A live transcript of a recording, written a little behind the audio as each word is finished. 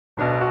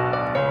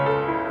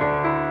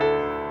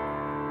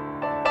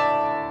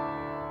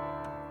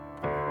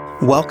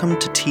Welcome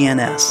to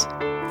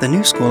TNS, the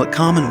New School at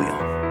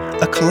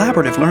Commonweal, a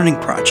collaborative learning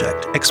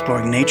project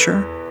exploring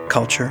nature,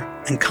 culture,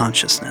 and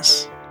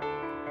consciousness.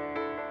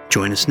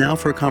 Join us now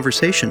for a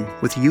conversation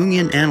with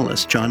Jungian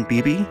analyst John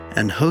Beebe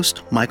and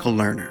host Michael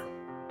Lerner.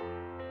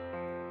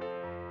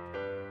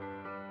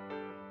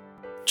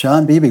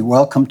 John Beebe,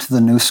 welcome to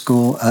the New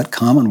School at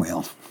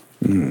Commonweal.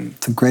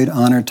 It's a great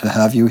honor to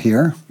have you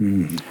here.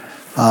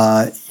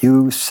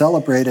 You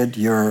celebrated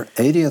your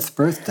 80th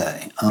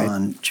birthday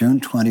on June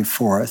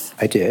 24th.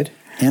 I did.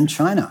 In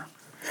China.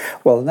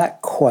 Well,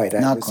 not quite.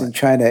 I was in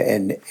China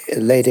in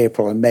late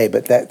April and May,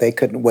 but they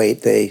couldn't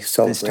wait. They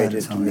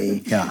celebrated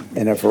me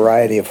in a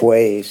variety of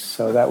ways,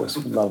 so that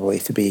was lovely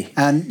to be.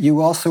 And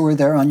you also were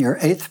there on your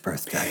 8th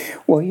birthday.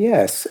 Well,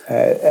 yes.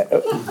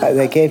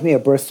 They gave me a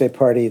birthday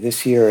party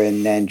this year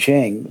in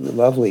Nanjing, a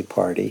lovely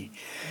party.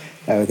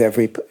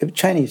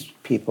 Chinese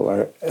people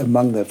are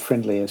among the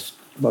friendliest,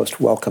 most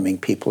welcoming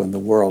people in the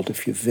world.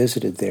 If you've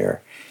visited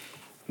there,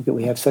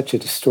 we have such a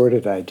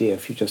distorted idea.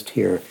 If you just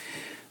hear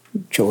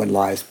Zhou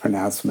Enlai's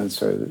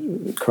pronouncements or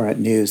current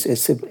news,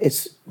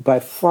 it's by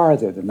far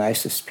they're the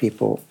nicest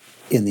people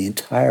in the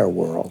entire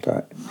world.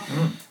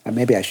 And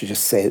maybe I should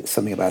just say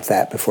something about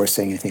that before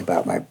saying anything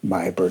about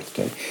my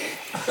birthday.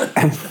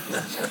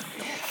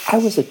 I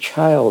was a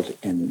child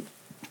in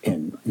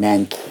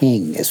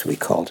Nanking, as we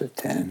called it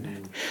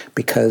then,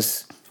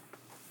 because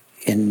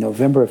in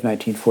November of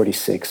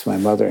 1946, my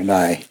mother and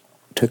I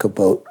took a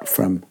boat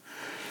from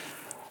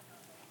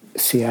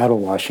Seattle,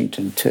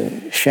 Washington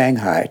to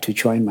Shanghai to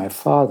join my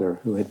father,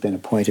 who had been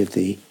appointed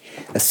the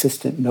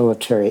assistant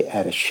military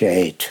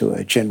attaché to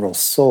a General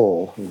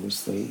Sol, who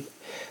was the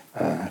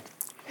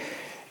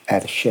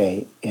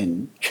attaché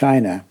in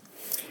China.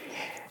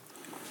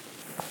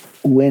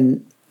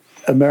 When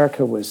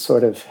America was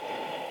sort of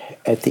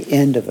at the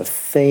end of a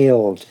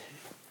failed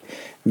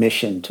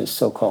mission to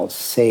so-called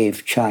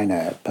save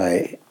China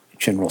by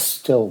General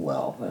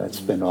Stilwell. It's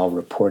been all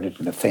reported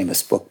in a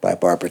famous book by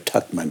Barbara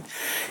Tuchman,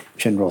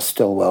 General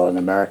Stilwell and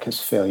America's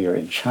Failure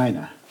in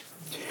China.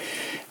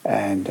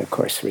 And, of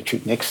course,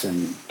 Richard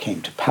Nixon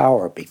came to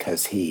power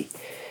because he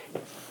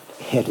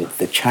headed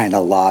the China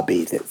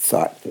lobby that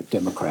thought that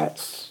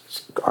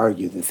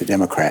argued that the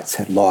Democrats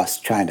had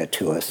lost China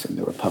to us and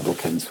the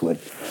Republicans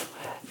would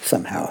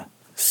somehow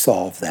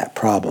solve that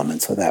problem.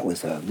 And so that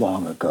was a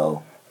long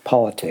ago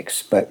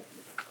politics. But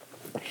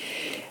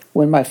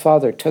when my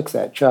father took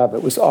that job,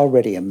 it was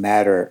already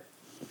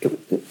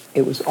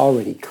it was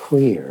already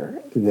clear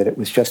that it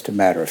was just a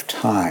matter of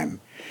time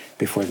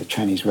before the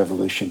Chinese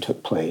Revolution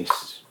took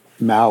place.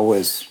 Mao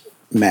was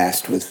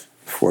massed with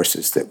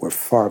forces that were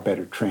far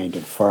better trained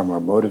and far more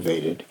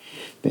motivated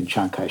than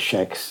Chiang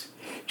Kai-shek's.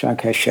 Chiang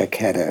Kai-shek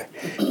had a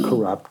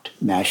corrupt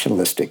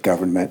nationalistic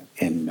government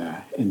in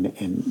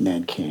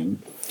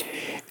Nanking.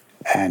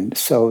 And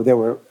so there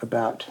were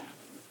about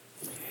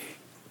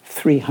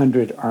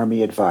 300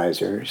 army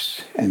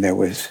advisors, and there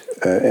was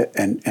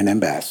an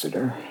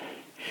ambassador.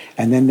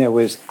 And then there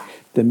was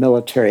the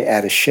military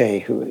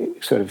attaché who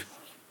sort of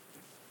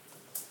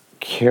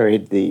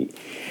carried the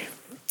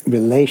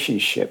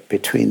relationship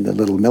between the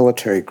little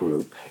military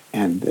group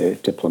and the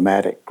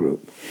diplomatic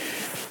group.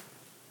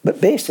 But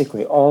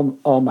basically,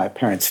 all my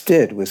parents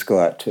did was go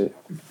out to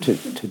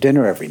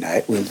dinner every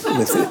night with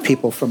the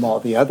people from all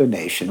the other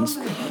nations.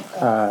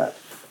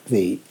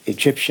 The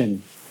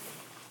Egyptian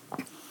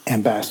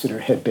ambassador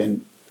had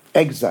been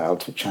exiled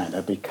to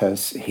China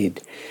because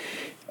he'd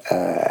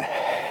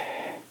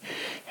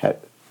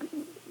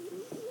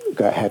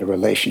had a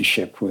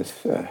relationship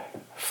with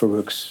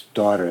Farouk's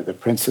daughter, the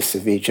Princess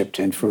of Egypt,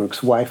 and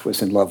Farouk's wife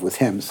was in love with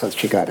him, so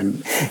she got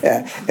him.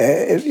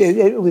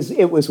 It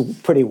was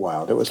pretty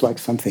wild. It was like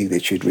something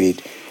that you'd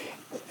read.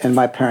 And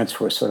my parents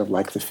were sort of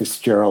like the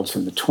Fitzgeralds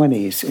in the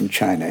 1920s in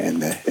China in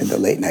the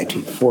late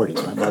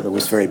 1940s. My mother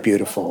was very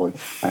beautiful, and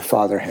my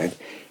father had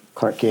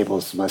Clark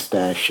Gable's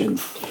mustache,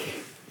 and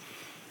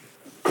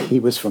he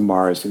was from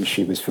Mars and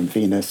she was from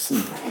Venus.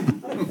 And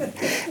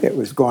it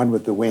was Gone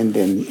with the Wind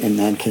in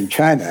Nanking,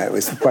 China.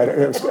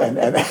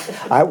 And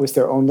I was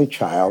their only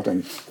child,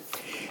 and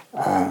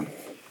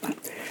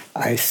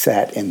I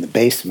sat in the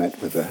basement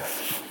with a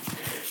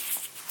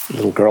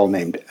little girl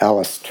named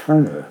Alice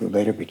Turner, who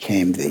later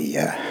became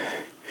the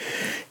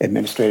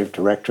administrative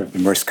director of the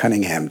Merce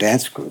Cunningham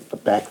dance group.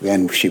 But back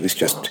then, she was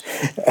just,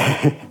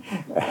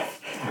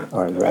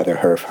 or rather,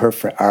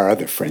 our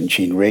other friend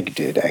Jean Rigg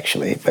did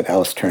actually. But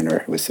Alice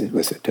Turner was a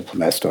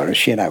diplomat's daughter.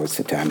 She and I would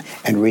sit down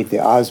and read the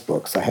Oz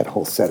books. I had a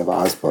whole set of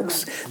Oz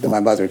books that my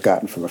mother had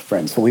gotten from a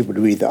friend. So we would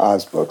read the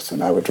Oz books,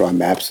 and I would draw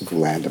maps of the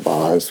land of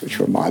Oz, which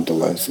were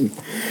mandalas, and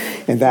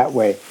in that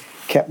way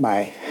kept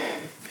my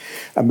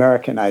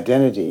American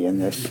identity in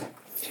this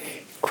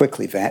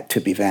quickly to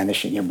be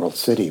vanishing Emerald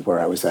City where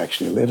I was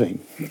actually living.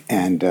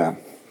 And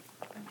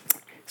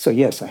so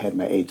yes, I had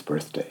my 8th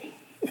birthday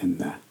in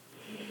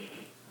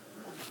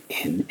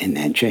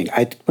Nanjing.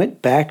 I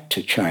went back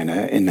to China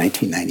in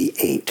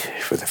 1998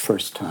 for the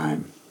first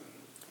time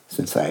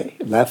since I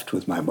left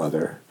with my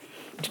mother.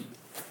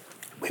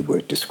 We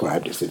were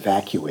described as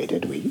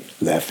evacuated. We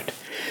left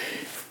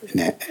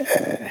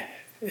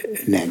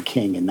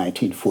Nanking in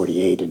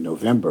 1948 in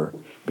November,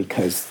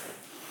 because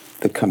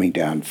the coming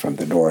down from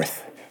the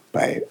north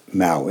by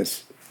Mao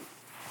was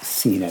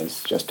seen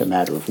as just a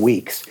matter of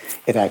weeks.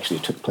 It actually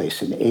took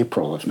place in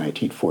April of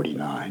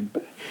 1949.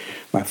 But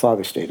my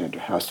father stayed under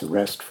house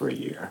arrest for a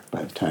year.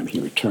 By the time he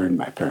returned,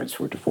 my parents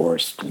were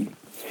divorced, and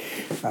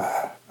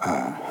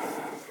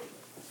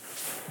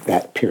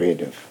that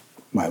period of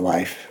my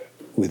life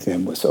with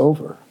them was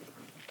over.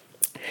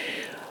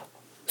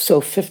 So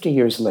 50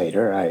 years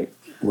later, I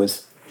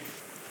was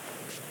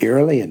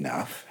eerily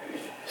enough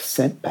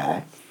sent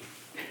back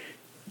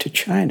to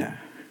China,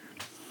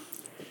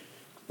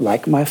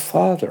 like my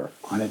father,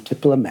 on a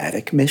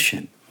diplomatic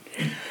mission.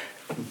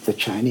 The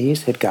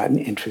Chinese had gotten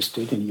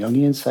interested in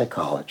Jungian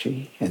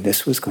psychology, and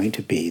this was going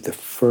to be the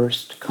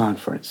first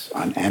conference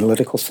on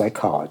analytical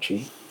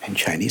psychology and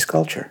Chinese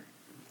culture.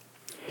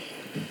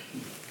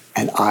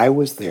 And I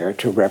was there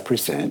to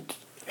represent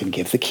and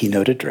give the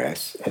keynote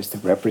address as the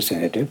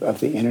representative of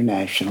the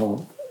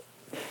International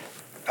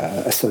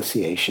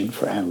Association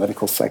for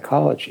Analytical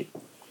Psychology.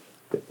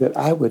 That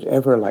I would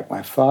ever, like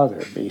my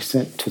father, be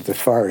sent to the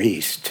Far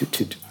East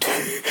to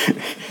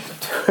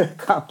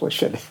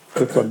accomplish a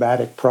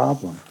diplomatic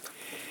problem.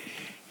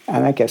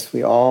 And I guess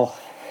we all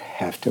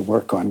have to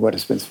work on what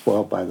has been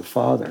spoiled by the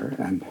father,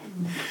 and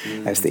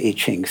as the I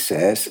Ching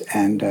says,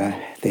 and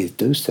it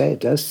does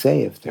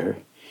say, if there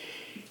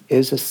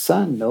is a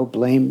son, no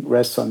blame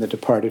rests on the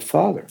departed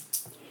father.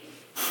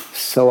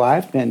 So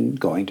I've been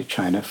going to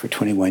China for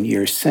 21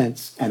 years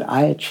since, and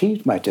I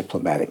achieved my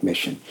diplomatic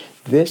mission.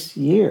 This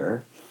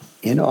year,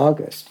 in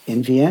August,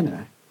 in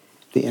Vienna,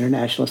 the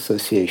International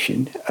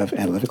Association of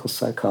Analytical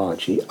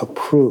Psychology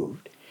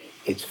approved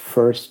its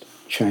first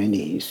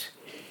Chinese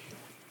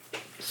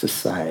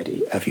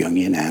Society of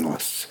Jungian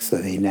Analysts. So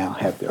they now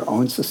have their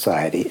own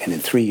society, and in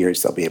 3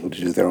 years they'll be able to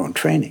do their own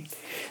training.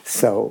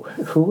 So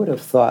who would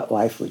have thought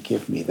life would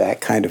give me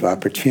that kind of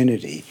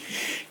opportunity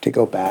to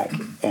go back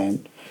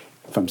and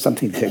from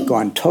something that had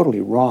gone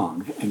totally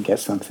wrong and get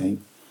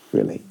something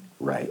really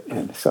right.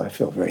 And so I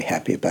feel very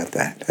happy about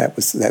that.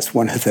 That's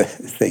one of the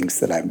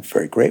things that I'm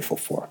very grateful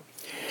for.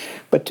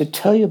 But to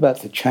tell you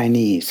about the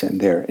Chinese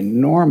and their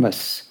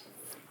enormous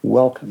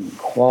welcoming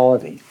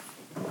quality,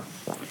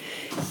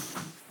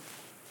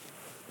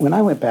 when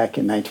I went back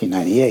in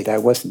 1998, I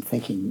wasn't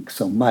thinking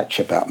so much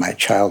about my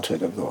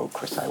childhood, although of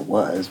course I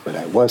was, but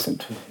I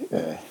wasn't.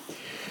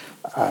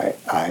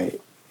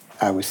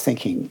 I was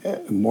thinking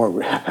more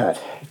about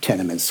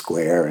Tiananmen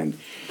Square, and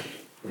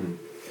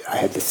I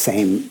had the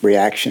same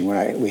reaction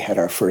when we had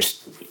our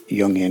first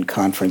Jungian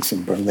conference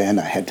in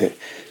Berlin.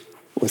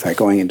 Was I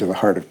going into the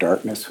heart of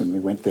darkness when we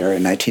went there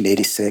in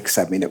 1986?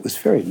 I mean, it was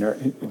very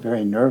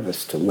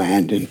nervous to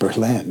land in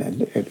Berlin,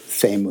 and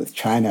same with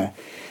China.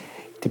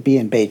 To be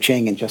in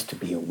Beijing and just to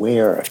be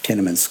aware of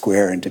Tiananmen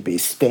Square and to be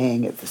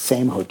staying at the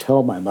same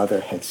hotel my mother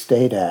had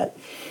stayed at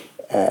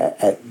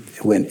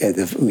when it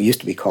used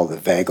to be called the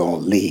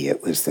Wagon Lit.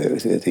 It was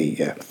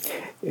the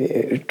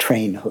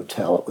train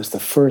hotel. It was the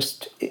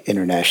first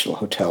international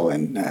hotel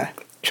in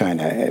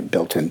China,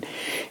 built in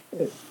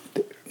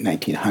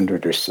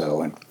 1900 or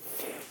so. And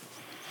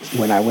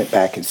when I went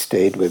back and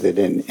stayed with it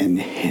in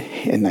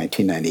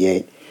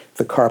 1998,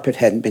 the carpet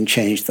hadn't been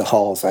changed, the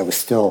halls. I was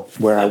still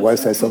where I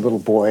was as a little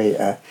boy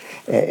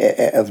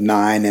of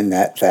 9 in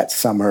that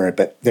summer,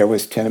 but there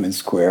was Tiananmen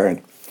Square.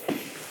 And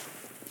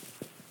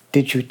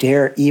did you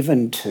dare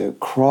even to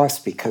cross,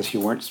 because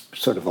you weren't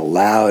sort of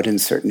allowed in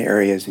certain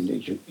areas?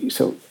 And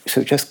so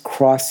just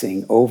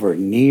crossing over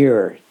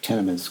near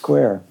Tiananmen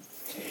Square,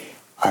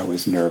 I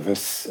was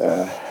nervous.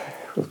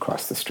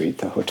 Across the street,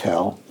 the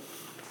hotel.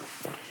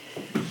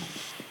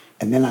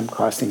 And then I'm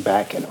crossing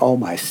back, and oh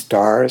my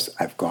stars,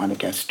 I've gone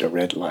against a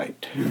red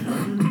light.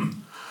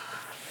 And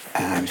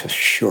I'm just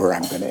sure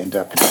I'm going to end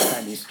up in a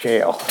Chinese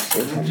jail.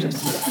 I'm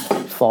just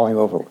falling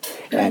over.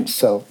 And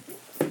so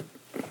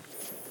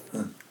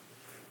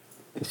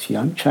this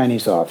young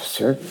Chinese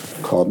officer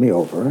called me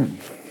over and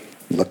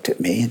looked at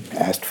me and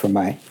asked for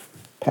my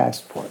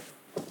passport.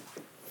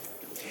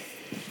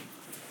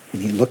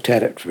 And he looked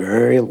at it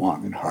very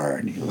long and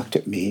hard, and he looked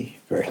at me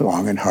very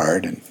long and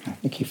hard, and I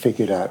think he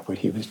figured out what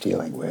he was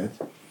dealing with.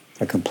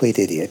 A complete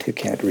idiot who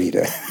can't read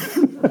a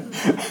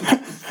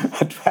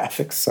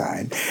traffic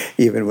sign,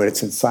 even when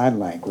it's in sign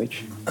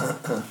language.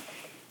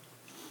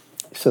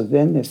 So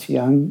then this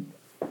young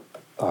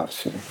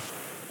officer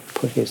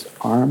put his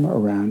arm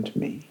around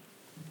me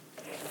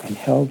and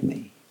held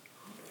me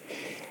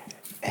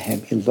and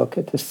had me look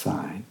at the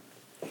sign,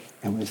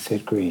 and when it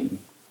said green,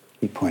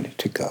 he pointed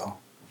to go.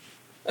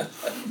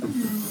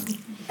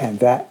 And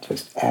that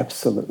just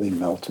absolutely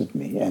melted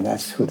me, and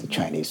that's who the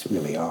Chinese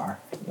really are.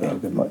 They're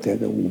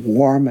the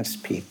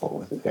warmest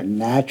people. They're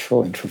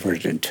natural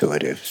introverted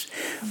intuitives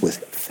with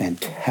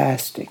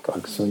fantastic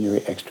auxiliary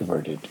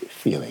extroverted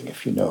feeling,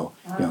 if you know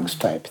Jung's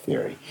type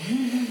theory.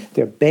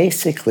 They're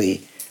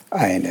basically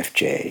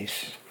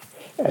INFJs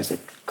as a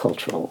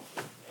cultural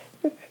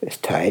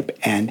type,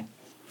 and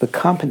the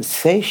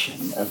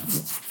compensation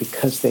of,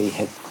 because they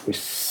were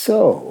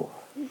so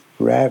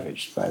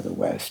ravaged by the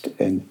West.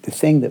 And the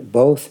thing that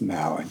both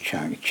Mao and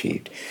Chiang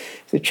achieved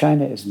is that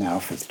China is now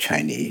for the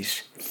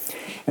Chinese.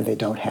 And they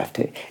don't have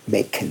to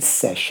make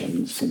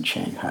concessions in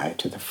Shanghai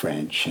to the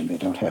French, and they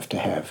don't have to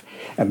have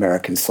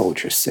American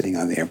soldiers sitting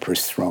on the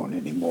emperor's throne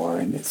anymore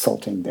and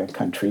insulting their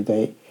country.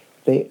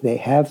 They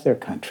have their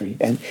country.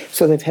 And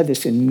so they've had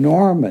this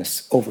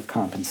enormous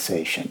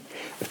overcompensation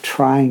of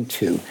trying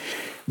to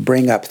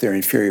bring up their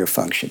inferior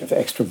function of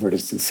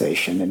extroverted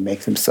sensation and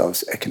make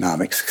themselves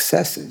economic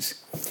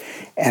successes.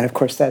 And of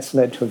course, that's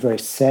led to a very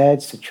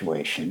sad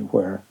situation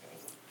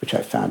which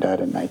I found out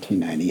in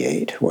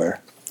 1998,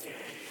 where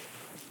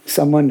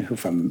someone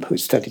who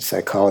studied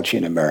psychology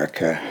in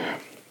America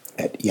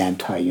at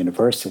Yantai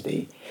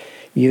University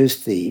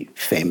used the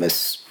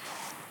famous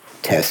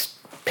test,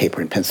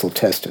 paper and pencil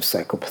test of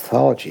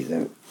psychopathology,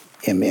 the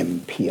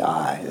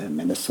MMPI, the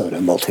Minnesota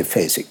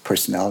Multiphasic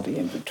Personality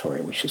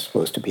Inventory, which is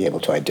supposed to be able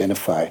to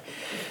identify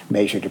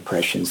major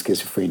depression,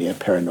 schizophrenia,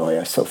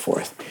 paranoia, so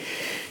forth.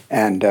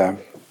 And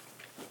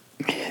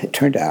it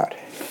turned out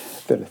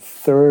that a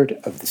third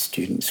of the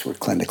students were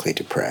clinically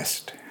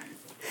depressed.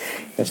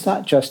 It's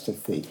not just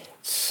that it's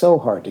so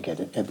hard to get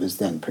in. It was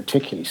then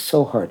particularly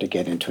so hard to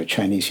get into a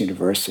Chinese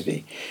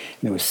university.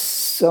 And there was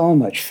so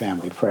much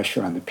family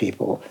pressure on the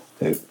people.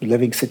 The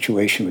living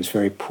situation was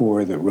very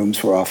poor. The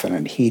rooms were often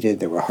unheated.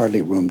 There were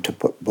hardly room to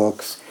put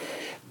books.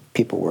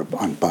 People were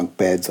on bunk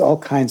beds, all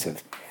kinds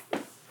of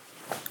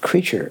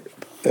creature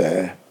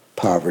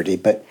poverty.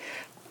 But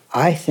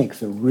I think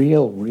the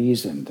real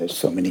reason that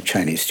so many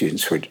Chinese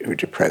students were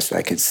depressed,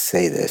 I can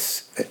say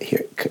this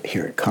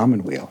here at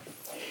Commonweal,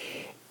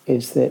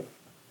 is that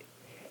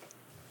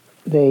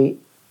they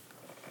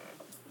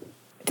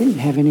didn't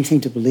have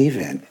anything to believe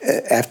in.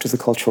 After the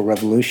Cultural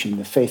Revolution,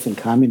 the faith in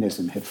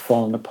communism had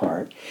fallen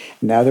apart.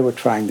 Now they were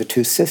trying the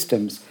two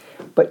systems,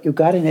 but you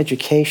got an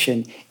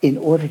education in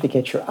order to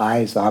get your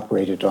eyes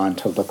operated on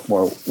to look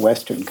more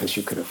Western because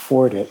you could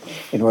afford it,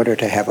 in order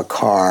to have a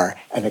car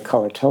and a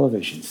color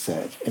television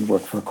set and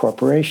work for a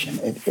corporation.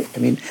 I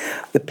mean,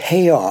 the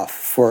payoff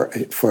for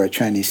a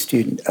Chinese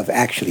student of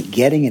actually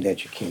getting an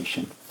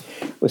education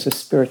was a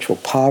spiritual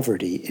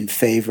poverty in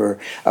favor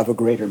of a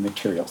greater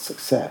material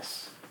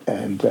success.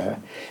 And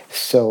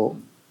so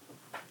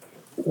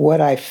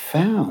what I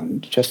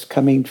found just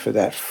coming for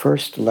that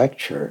first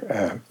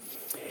lecture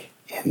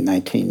in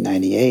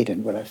 1998,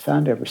 and what I've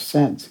found ever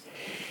since,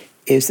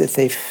 is that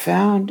they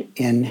found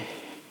in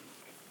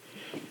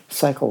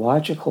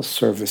psychological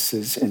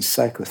services and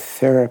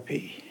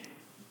psychotherapy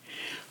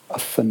a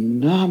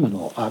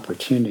phenomenal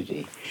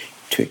opportunity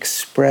to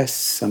express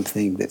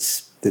something that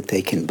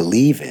they can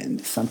believe in,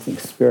 something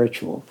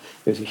spiritual.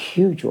 There's a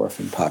huge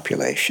orphan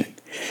population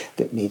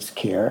that needs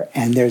care,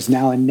 and there's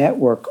now a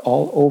network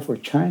all over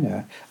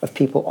China of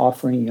people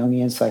offering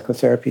Jungian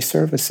psychotherapy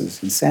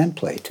services and sand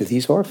play to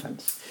these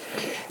orphans.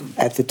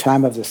 At the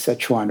time of the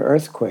Sichuan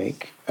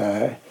earthquake,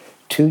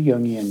 two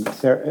Jungian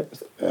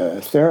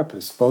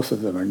therapists, both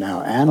of them are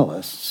now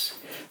analysts,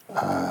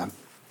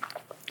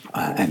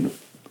 and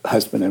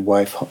husband and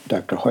wife,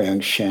 Dr.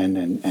 Hoyang Shen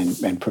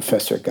and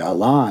Professor Gao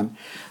Lan,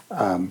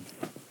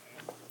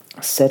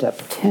 set up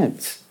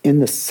tents in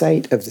the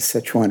site of the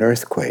Sichuan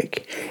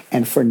earthquake.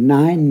 And for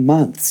 9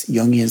 months,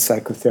 Jungian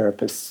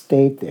psychotherapists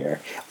stayed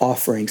there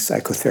offering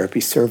psychotherapy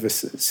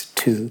services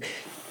to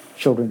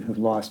children who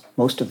lost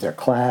most of their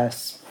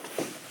class,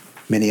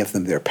 many of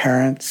them their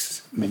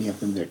parents, many of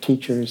them their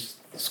teachers.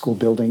 The school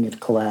building had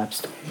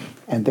collapsed.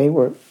 And they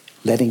were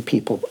letting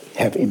people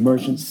have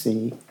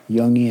emergency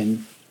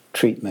Jungian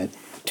treatment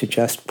to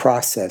just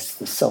process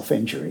the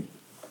self-injury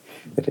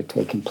that had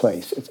taken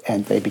place.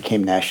 And they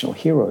became national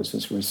heroes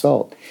as a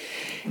result.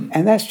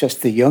 And that's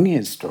just the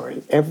Jungian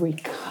story. Every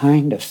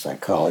kind of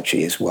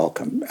psychology is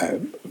welcome.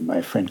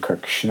 My friend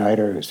Kirk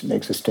Schneider, who's an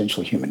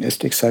existential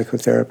humanistic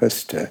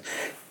psychotherapist,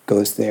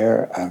 goes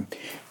there.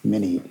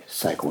 Many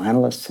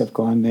psychoanalysts have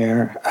gone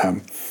there.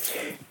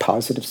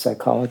 Positive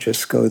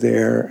psychologists go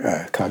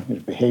there.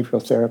 Cognitive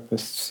behavioral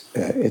therapists.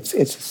 It's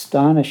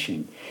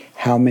astonishing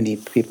how many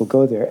people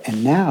go there.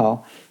 And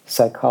now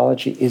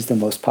psychology is the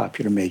most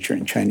popular major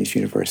in Chinese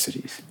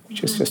universities,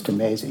 which is just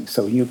amazing.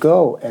 So you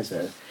go as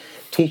a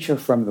teacher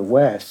from the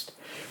West,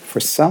 for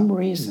some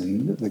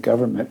reason the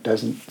government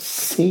doesn't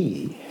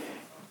see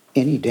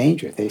any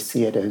danger. They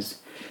see it as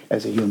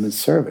a human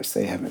service.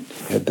 They haven't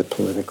had the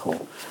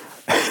political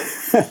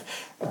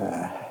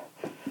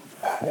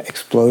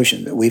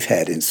explosion that we've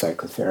had in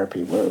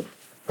psychotherapy, where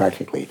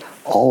practically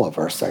all of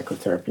our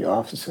psychotherapy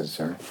offices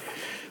are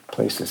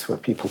places where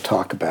people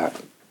talk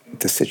about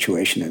the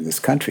situation in this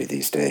country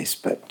these days.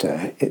 But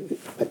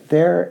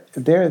there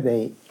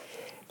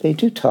they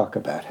do talk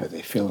about how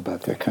they feel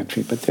about their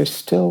country, but they're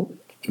still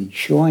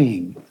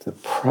enjoying the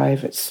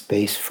private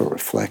space for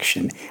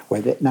reflection,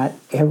 where that not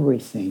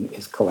everything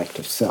is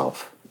collective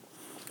self.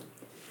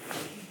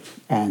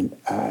 And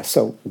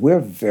so we're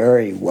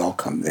very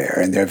welcome there,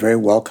 and they're very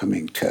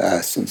welcoming to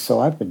us. And so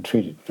I've been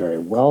treated very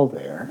well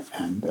there,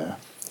 and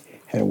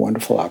had a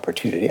wonderful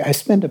opportunity. I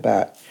spend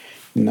about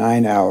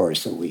 9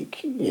 hours a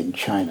week in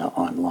China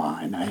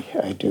online.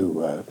 I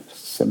do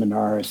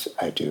seminars,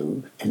 I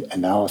do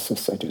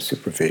analysis, I do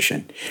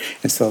supervision.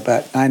 And so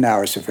about 9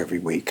 hours of every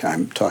week,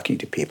 I'm talking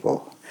to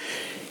people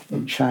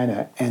in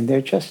China, and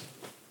they're just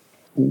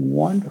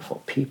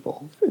wonderful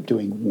people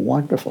doing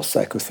wonderful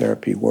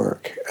psychotherapy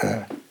work.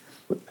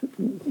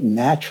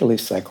 Naturally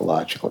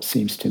psychological, it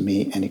seems to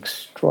me, and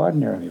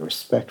extraordinarily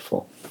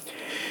respectful.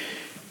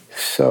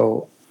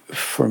 So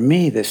for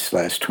me, this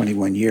last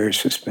 21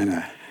 years has been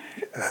a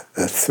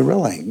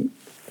thrilling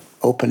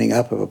opening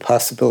up of a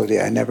possibility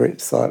I never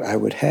thought I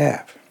would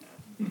have.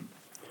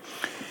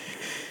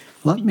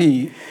 Let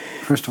me,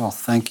 first of all,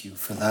 thank you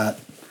for that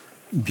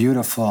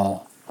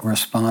beautiful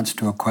response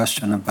to a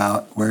question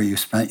about where you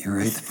spent your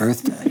 8th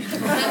birthday.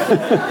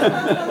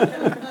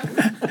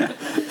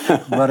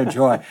 What a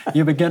joy.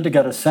 You begin to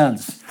get a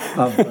sense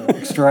of the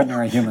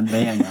extraordinary human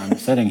being I'm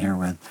sitting here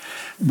with.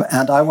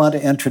 And I want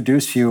to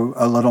introduce you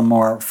a little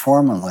more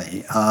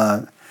formally.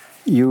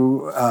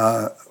 You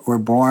were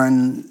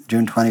born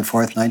June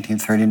 24th,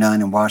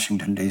 1939 in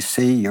Washington,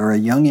 D.C. You're a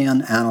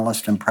Jungian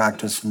analyst in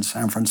practice in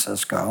San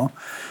Francisco.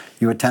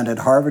 You attended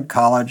Harvard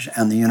College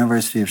and the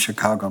University of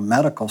Chicago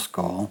Medical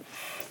School.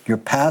 You're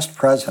past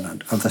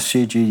president of the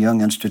C.G.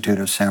 Jung Institute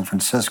of San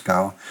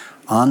Francisco,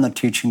 on the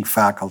teaching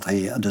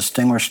faculty, a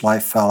Distinguished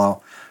Life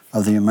Fellow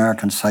of the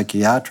American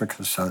Psychiatric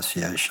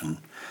Association.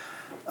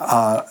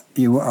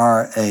 You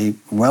are a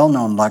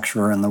well-known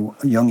lecturer in the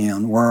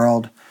Jungian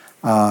world.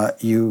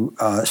 You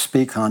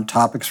speak on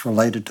topics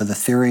related to the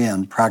theory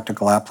and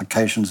practical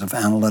applications of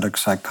analytic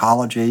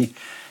psychology.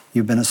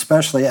 You've been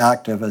especially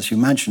active, as you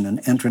mentioned, in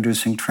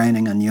introducing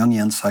training in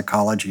Jungian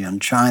psychology in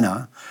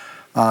China.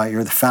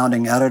 You're the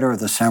founding editor of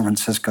the San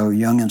Francisco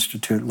Jung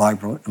Institute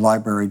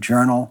Library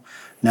Journal,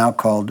 now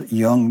called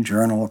Jung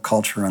Journal of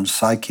Culture and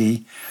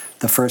Psyche,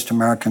 the first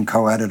American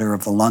co-editor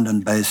of the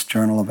London-based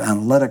Journal of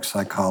Analytic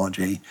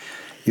Psychology.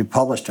 You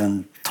published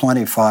in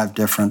 25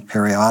 different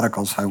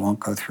periodicals I won't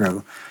go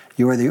through.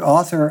 You are the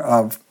author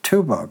of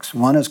 2 books.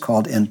 One is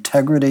called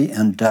Integrity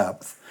in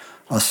Depth,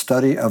 a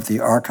study of the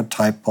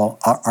archetype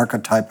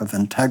of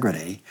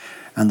integrity,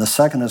 and the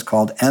second is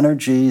called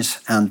Energies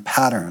and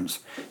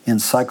Patterns in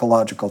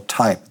Psychological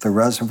Type, the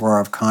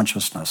Reservoir of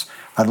Consciousness.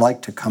 I'd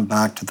like to come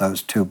back to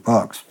those 2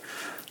 books.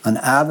 An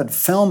avid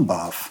film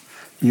buff,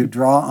 you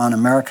draw on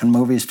American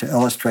movies to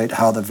illustrate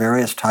how the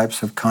various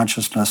types of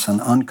consciousness and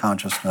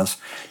unconsciousness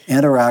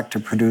interact to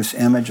produce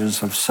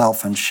images of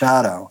self and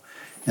shadow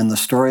in the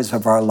stories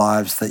of our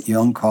lives that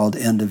Jung called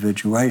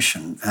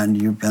individuation,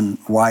 and you've been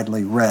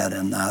widely read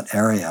in that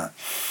area.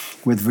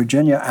 With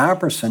Virginia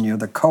Apperson, you're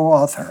the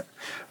co-author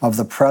of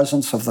The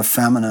Presence of the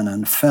Feminine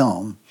in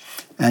Film,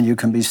 and you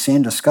can be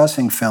seen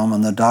discussing film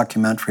in the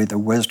documentary The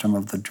Wisdom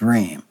of the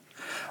Dream.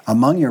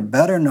 Among your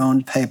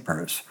better-known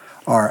papers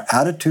are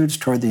Attitudes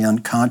Toward the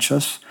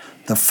Unconscious,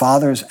 The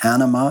Father's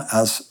Anima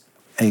as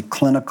a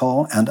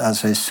Clinical and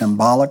as a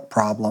Symbolic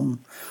Problem,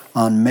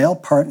 On Male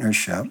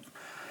Partnership,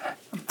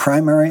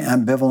 Primary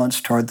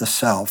Ambivalence Toward the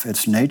Self,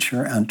 Its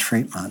Nature and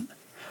Treatment,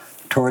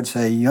 Towards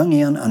a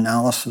Jungian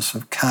Analysis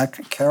of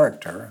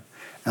Character,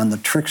 and The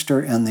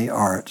Trickster in the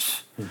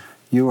Arts.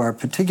 You are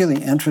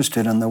particularly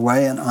interested in the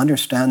way an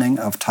understanding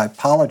of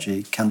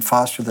typology can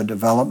foster the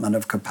development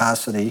of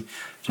capacity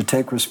to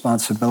take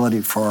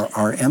responsibility for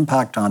our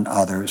impact on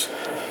others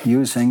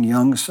using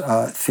Jung's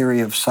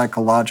theory of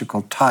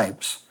psychological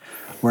types,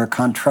 where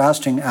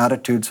contrasting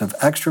attitudes of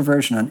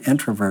extroversion and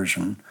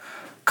introversion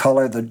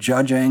color the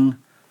judging,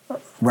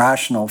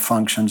 rational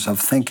functions of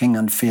thinking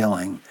and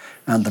feeling,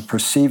 and the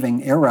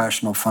perceiving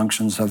irrational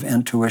functions of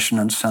intuition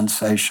and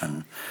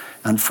sensation.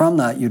 And from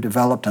that, you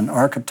developed an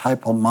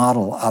archetypal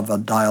model of a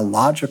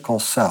dialogical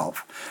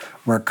self,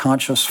 where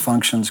conscious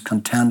functions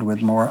contend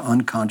with more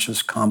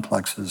unconscious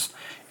complexes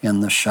in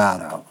the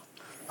shadow.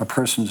 A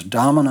person's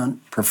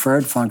dominant,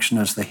 preferred function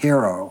is the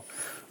hero,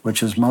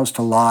 which is most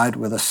allied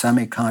with a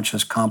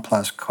semi-conscious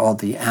complex called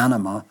the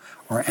anima,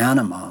 or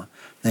anima.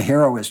 The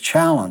hero is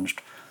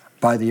challenged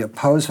by the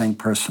opposing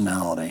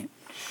personality.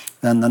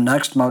 Then the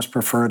next most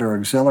preferred or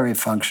auxiliary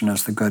function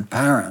is the good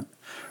parent,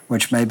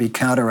 which may be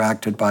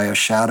counteracted by a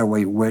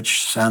shadowy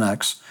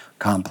witch-senex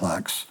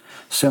complex.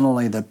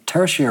 Similarly, the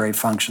tertiary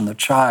function, the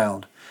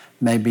child,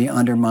 may be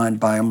undermined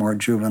by a more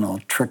juvenile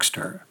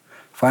trickster.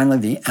 Finally,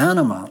 the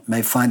anima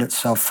may find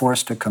itself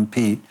forced to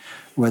compete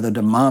with a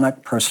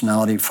demonic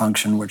personality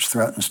function which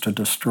threatens to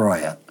destroy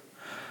it,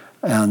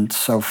 and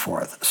so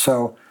forth.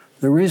 So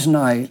the reason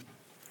I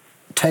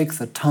take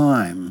the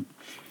time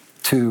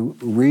to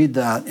read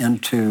that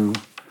into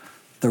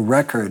the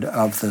record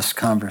of this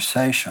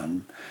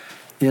conversation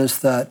is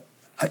that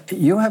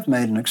you have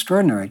made an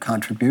extraordinary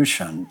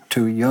contribution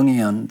to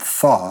Jungian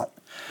thought.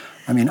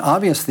 I mean,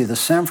 obviously, the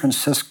San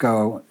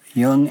Francisco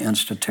Jung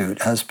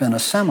Institute has been a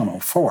seminal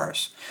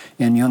force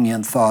in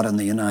Jungian thought in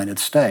the United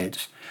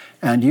States,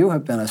 and you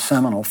have been a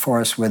seminal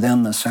force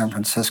within the San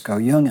Francisco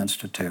Jung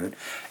Institute.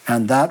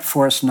 And that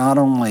force not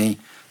only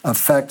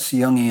affects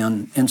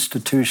Jungian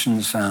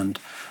institutions and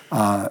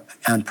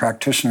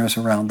practitioners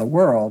around the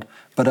world,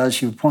 But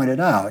as you pointed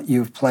out,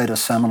 you've played a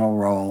seminal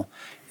role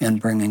in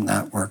bringing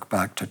that work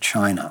back to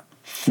China.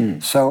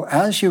 So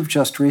as you've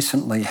just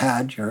recently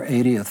had your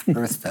 80th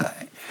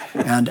birthday,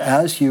 and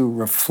as you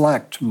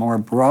reflect more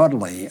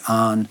broadly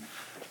on,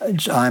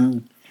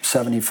 I'm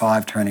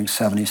 75 turning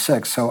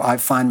 76, so I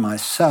find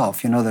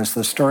myself, there's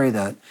the story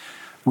that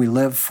we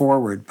live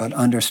forward but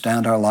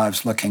understand our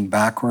lives looking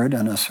backward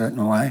in a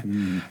certain way.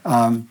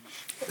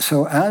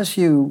 So as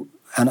you,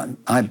 and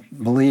I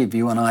believe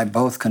you and I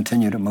both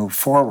continue to move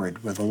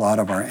forward with a lot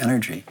of our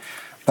energy,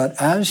 but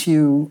as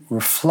you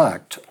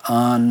reflect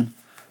on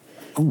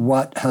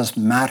what has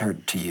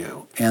mattered to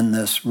you in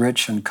this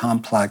rich and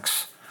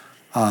complex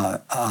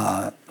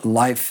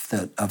life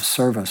of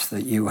service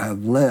that you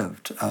have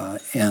lived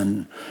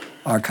in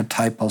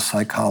archetypal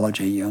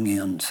psychology,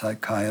 Jungian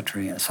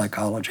psychiatry and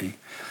psychology,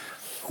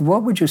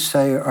 what would you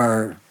say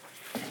are,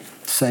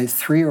 say,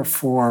 3 or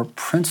 4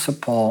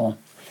 principal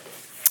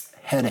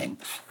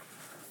headings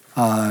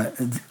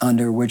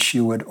under which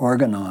you would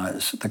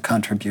organize the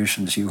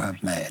contributions you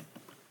have made?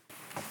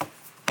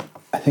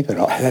 I think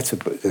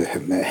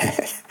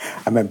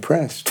I'm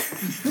impressed.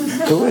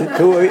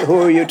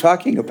 who are you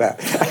talking about?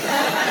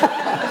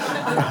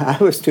 I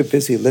was too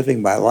busy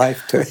living my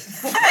life to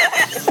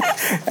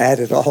add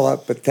it all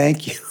up, but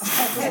thank you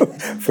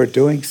for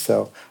doing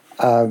so.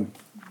 Of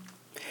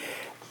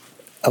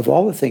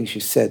all the things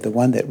you said, the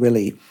one that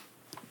really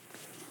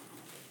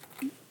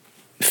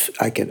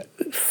I could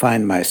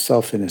find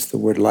myself in is the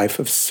word life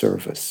of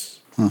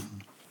service. Mm-hmm.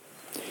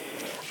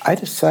 I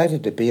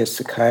decided to be a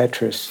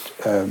psychiatrist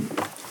 2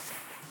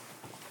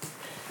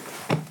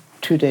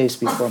 days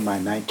before my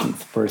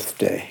 19th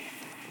birthday.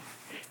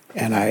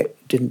 And I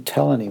didn't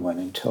tell anyone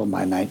until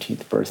my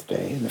 19th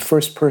birthday. And the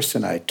first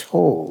person I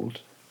told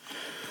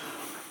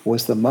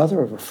was the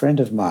mother of a friend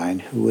of mine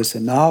who was a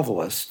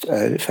novelist.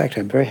 In fact,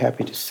 I'm very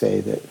happy to say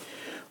that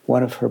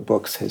one of her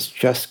books has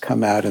just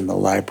come out in the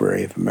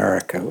Library of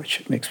America,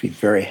 which makes me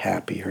very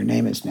happy. Her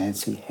name is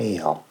Nancy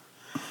Hale.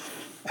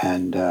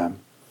 And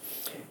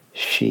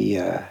she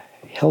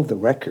held the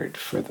record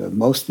for the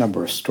most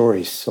number of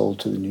stories sold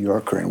to the New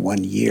Yorker in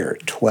 1 year,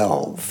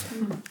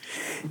 12.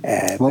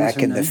 Back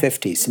in the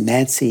 50s.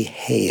 Nancy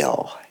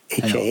Hale,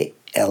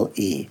 Hale.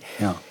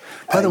 Yeah.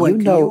 By the way,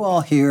 can you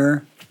all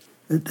hear?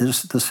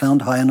 Is the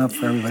sound high enough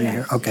for everybody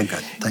here? Okay, good.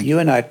 Thank you. You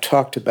and I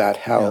talked about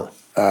how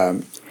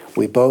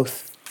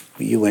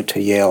you went to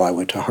Yale, I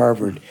went to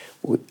Harvard.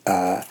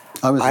 I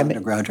was an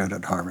undergraduate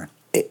at Harvard.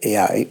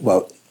 Yeah,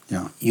 well,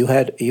 you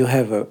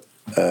have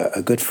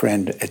a good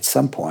friend at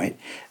some point,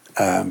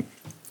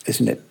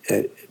 isn't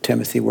it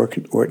Timothy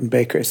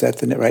Wertenbaker? Is that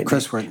the right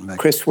Chris name? Wertenbaker.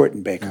 Chris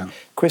Wertenbaker. Yeah.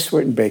 Chris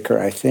Wertenbaker,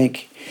 I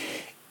think,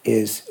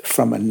 is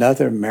from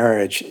another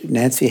marriage.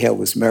 Nancy Hale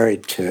was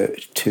married to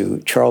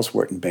Charles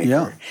Wertenbaker.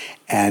 Yeah.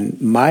 And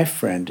my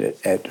friend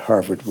at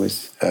Harvard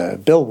was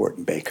Bill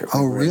Wertenbaker.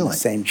 Oh, we were really? in the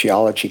same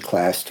geology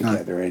class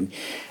together. And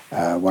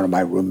one of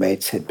my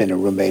roommates had been a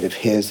roommate of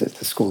his at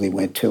the school he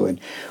went to. And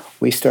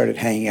we started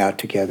hanging out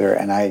together,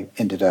 and I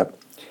ended up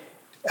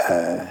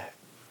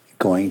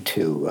going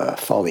to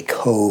Folly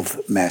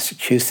Cove,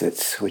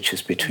 Massachusetts, which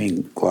is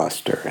between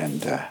Gloucester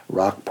and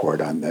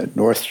Rockport on the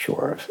north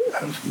shore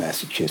of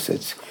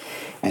Massachusetts,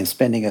 and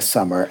spending a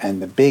summer.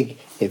 And the big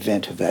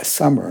event of that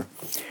summer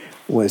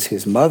was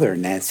his mother,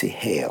 Nancy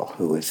Hale,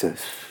 who was a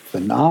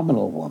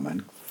phenomenal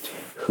woman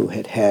who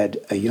had had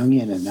a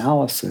Jungian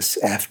analysis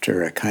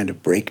after a kind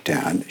of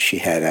breakdown she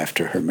had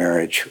after her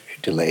marriage,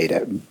 delayed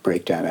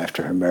breakdown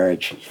after her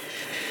marriage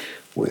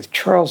with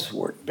Charles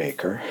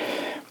Wertenbaker,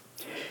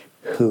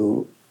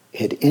 who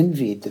had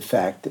envied the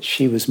fact that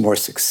she was more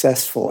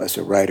successful as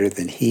a writer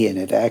than he, and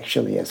had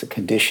actually, as a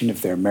condition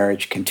of their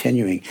marriage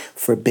continuing,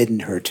 forbidden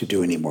her to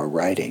do any more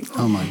writing.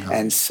 Oh, my God.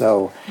 And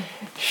so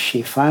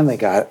she finally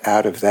got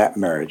out of that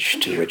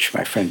marriage, to which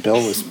my friend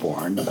Bill was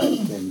born,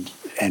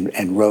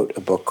 and wrote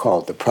a book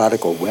called The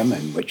Prodigal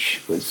Women,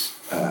 which was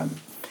a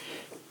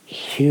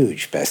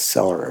huge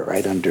bestseller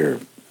right under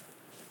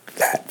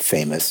that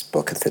famous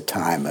book at the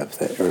time of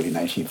the early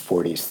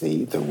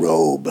 1940s, The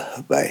Robe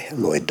by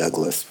Lloyd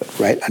Douglas. But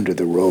right under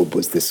The Robe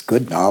was this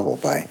good novel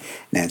by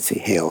Nancy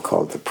Hale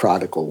called The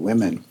Prodigal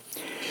Women,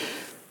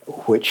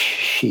 which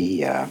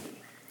she,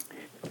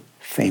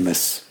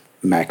 famous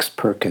Max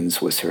Perkins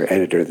was her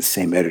editor, the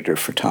same editor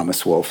for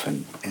Thomas Wolfe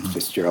and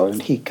Fitzgerald,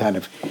 and he kind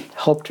of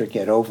helped her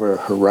get over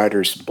her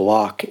writer's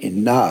block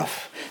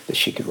enough that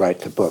she could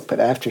write the book. But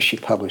after she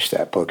published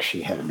that book,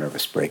 she had a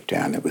nervous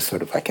breakdown. It was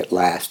sort of like at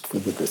last,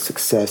 with the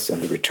success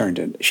and the return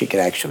to, she could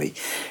actually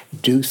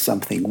do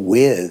something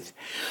with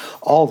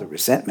all the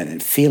resentment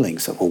and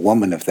feelings of a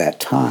woman of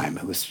that time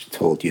who was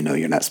told,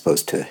 you're not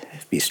supposed to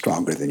be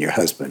stronger than your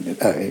husband.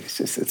 It's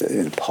just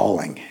an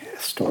appalling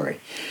story.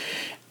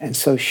 And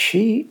so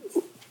she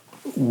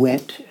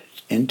went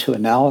into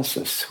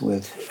analysis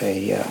with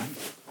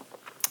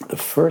the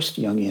first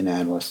Jungian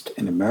analyst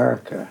in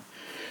America,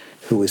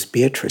 who was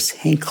Beatrice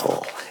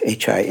Hinkle,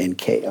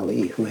 Hinkle,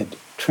 who had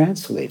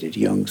translated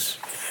Jung's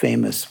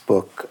famous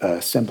book,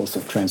 Symbols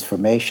of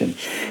Transformation,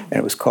 and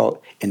it was called,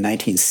 in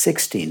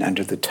 1916,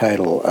 under the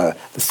title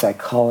The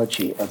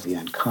Psychology of the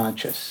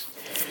Unconscious.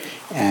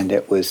 And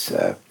it was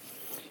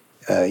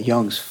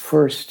Jung's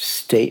first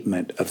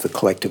statement of the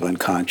collective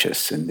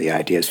unconscious and the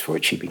ideas for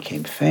which he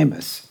became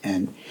famous.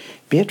 And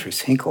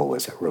Beatrice Hinkle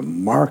was a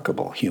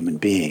remarkable human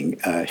being.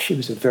 She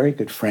was a very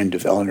good friend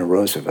of Eleanor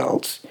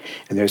Roosevelt's,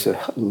 and there's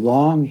a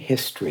long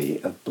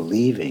history of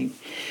believing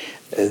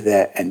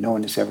that, and no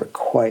one has ever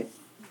quite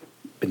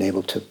been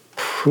able to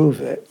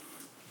prove it,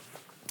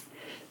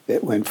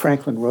 that when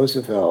Franklin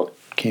Roosevelt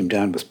came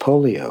down with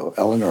polio,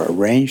 Eleanor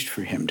arranged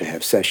for him to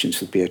have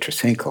sessions with Beatrice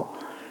Hinkle.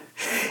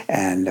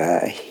 And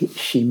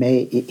he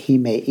may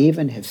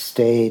even have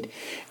stayed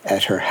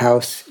at her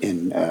house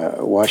in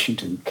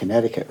Washington,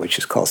 Connecticut, which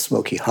is called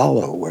Smoky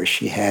Hollow, where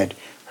she had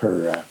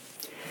her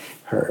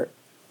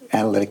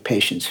analytic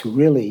patients who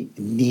really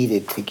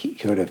needed to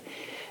sort of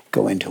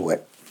go into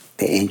what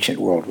the ancient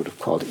world would have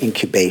called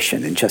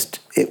incubation. And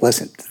it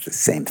wasn't the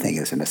same thing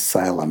as an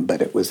asylum,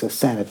 but it was a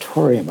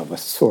sanatorium of a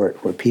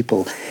sort where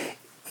people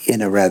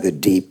in a rather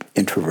deep,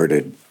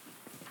 introverted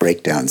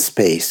breakdown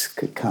space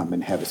could come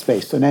and have a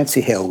space. So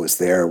Nancy Hale was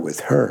there with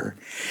her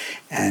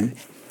and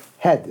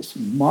had this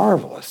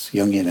marvelous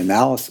Jungian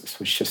analysis,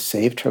 which just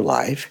saved her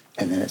life.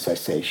 And then, as I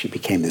say, she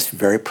became this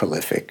very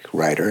prolific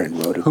writer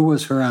and wrote a... Who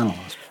was her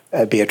analyst?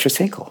 Beatrice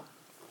Hinkle.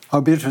 Oh,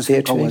 Beatrice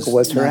Hinkle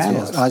was her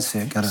analyst. I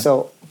see, got it.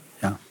 So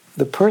yeah.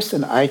 The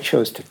person I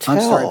chose to tell...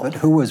 I'm sorry, but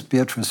who was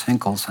Beatrice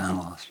Hinkle's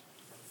analyst?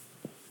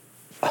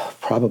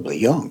 Probably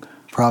Jung.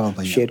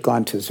 Probably. She had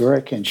gone to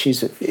Zurich, and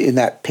she's in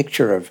that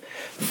picture of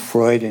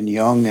Freud and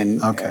Jung and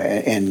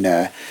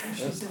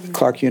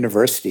Clark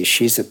University.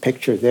 She's a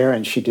picture there,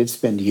 and she did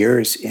spend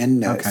years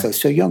in.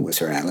 So Jung was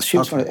her analyst. She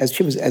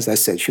was as I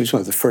said, she was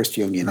one of the first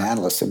Jungian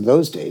analysts in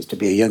those days. To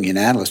be a Jungian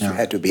analyst, you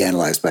had to be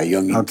analyzed by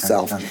Jung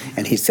himself,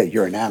 and he said,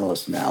 "You're an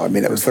analyst now." I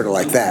mean, it was sort of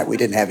like that. We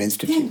didn't have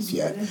institutes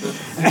yet,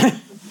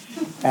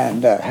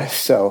 and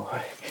so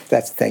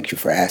that's. Thank you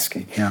for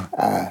asking.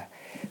 Yeah.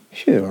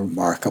 She's a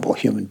remarkable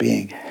human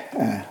being.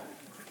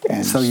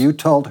 And so you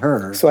told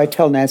her. So I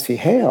tell Nancy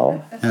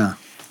Hale. Yeah.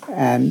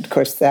 And, of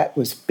course, that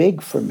was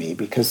big for me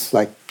because,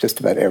 like just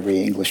about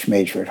every English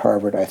major at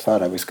Harvard, I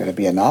thought I was going to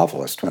be a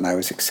novelist when I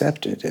was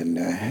accepted. And,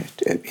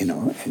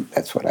 and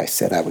that's what I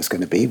said I was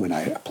going to be when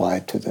I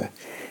applied to the...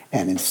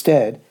 And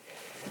instead,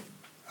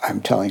 I'm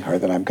telling her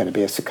that I'm going to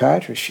be a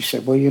psychiatrist. She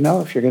said, well,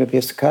 if you're going to be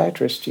a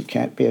psychiatrist, you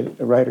can't be a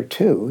writer,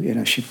 too.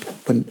 She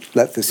wouldn't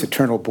let this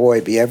eternal boy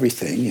be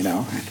everything, And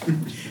I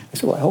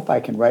said, well, I hope I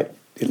can write,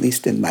 at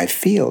least in my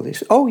field. He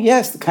said, oh,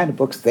 yes, the kind of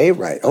books they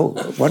write.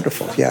 Oh,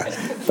 wonderful, yeah.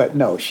 But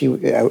no,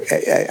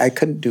 I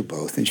couldn't do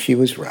both, and she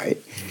was right.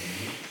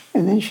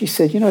 And then she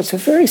said, it's a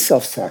very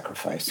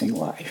self-sacrificing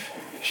life.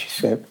 She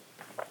said,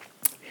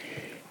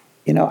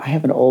 I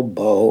have an old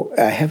bow.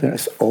 I have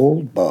this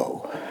old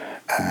bow.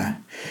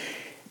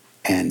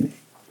 And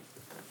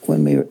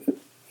when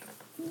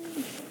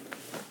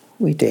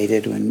we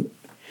dated when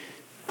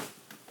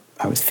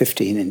I was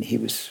 15 and he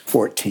was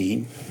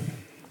 14.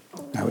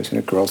 I was in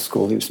a girls'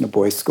 school, he was in a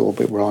boys' school,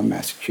 but we're all in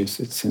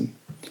Massachusetts. And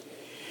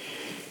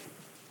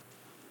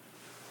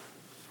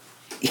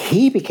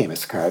he became a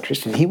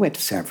psychiatrist, and he went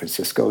to San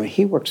Francisco, and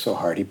he worked so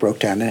hard, he broke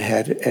down and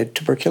had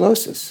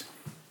tuberculosis.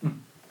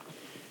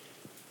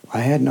 I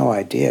had no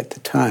idea at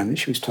the time that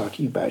she was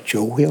talking about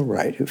Joe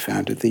Wheelwright, who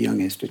founded the Jung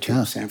Institute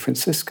of San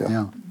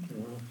Francisco,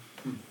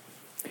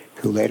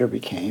 who later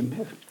became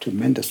a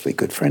tremendously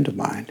good friend of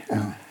mine.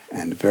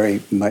 And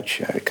very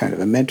much kind of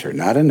a mentor,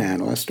 not an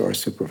analyst or a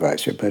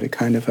supervisor, but a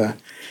kind of a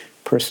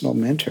personal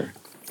mentor.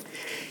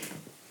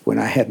 When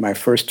I had my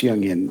first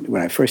Jungian,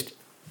 when I first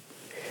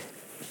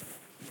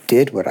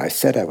did what I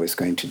said I was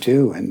going to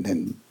do, and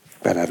then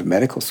got out of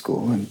medical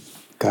school and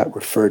got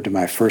referred to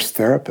my first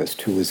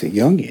therapist, who was a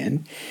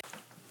Jungian,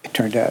 it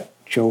turned out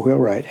Joe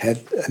Wheelwright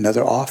had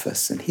another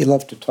office, and he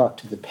loved to talk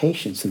to the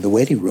patients in the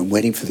waiting room,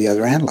 waiting for the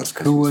other analysts.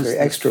 Who was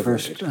the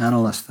first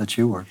analyst that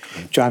you worked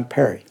with? John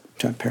Perry.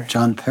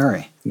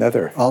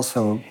 Another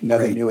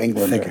New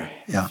Englander,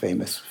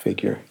 famous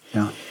figure.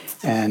 Yeah.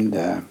 And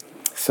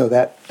so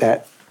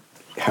that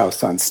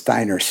house on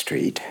Steiner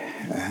Street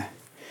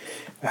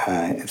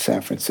in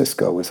San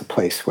Francisco was a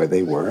place where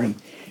they were.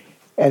 And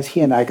as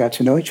he and I got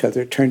to know each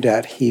other, it turned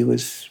out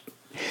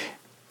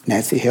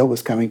Nancy Hale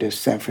was coming to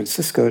San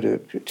Francisco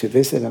to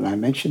visit, and I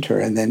mentioned her.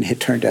 And then it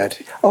turned out,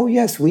 oh,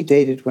 yes, we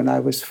dated when I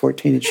was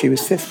 14 and she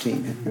was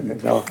 15. And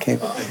it all came.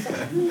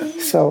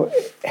 So...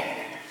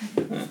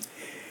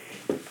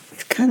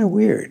 kind of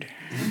weird.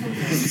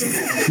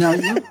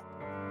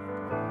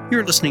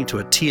 You're listening to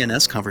a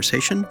TNS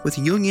conversation with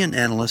Jungian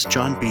analyst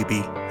John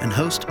Beebe and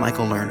host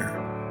Michael Lerner.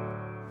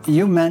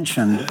 You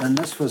mentioned, and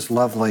this was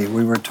lovely,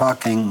 we were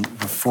talking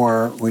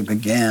before we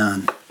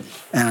began,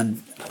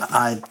 and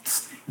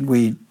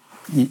we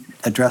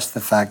addressed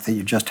the fact that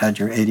you just had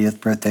your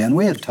 80th birthday, and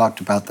we had talked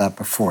about that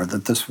before,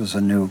 that this was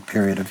a new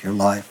period of your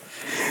life.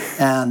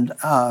 And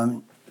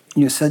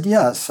you said,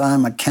 yes,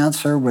 I'm a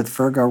Cancer with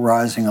Virgo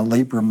rising, a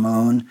Libra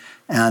moon,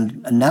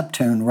 and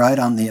Neptune right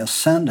on the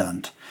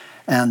ascendant.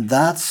 And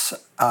that's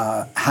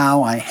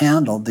how I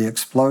handled the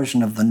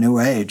explosion of the New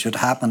Age. It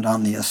happened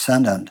on the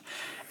ascendant.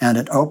 And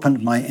it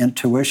opened my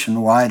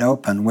intuition wide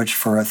open, which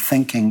for a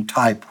thinking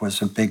type was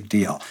a big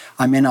deal.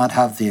 I may not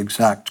have the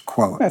exact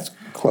quote. That's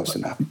close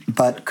enough.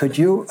 But could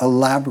you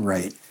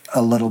elaborate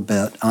a little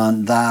bit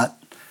on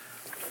that,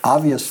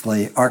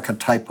 obviously,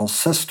 archetypal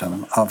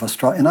system of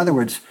astrology? In other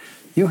words,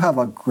 you have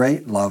a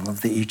great love of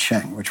the I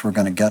Ching, which we're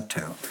going to get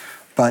to.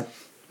 But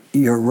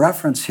your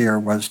reference here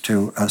was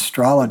to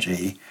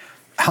astrology.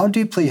 How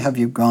deeply have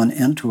you gone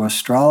into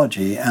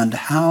astrology, and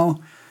how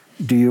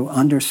do you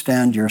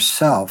understand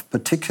yourself,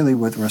 particularly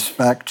with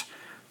respect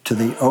to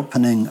the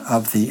opening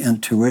of the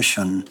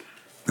intuition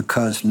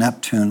because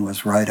Neptune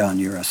was right on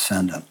your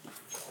ascendant?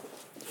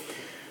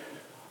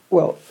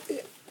 Well,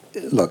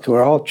 look,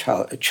 we're all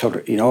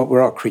children.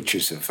 We're all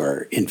creatures of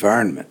our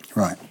environment.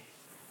 Right.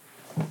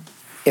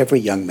 Every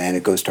young man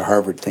who goes to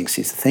Harvard thinks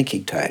he's a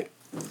thinking type,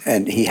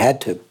 and he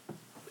had to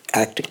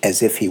act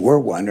as if he were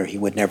one, or he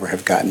would never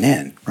have gotten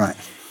in. Right.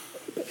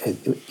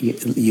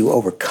 You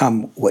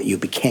overcome what you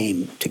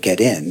became to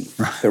get in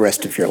the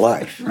rest of your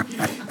life.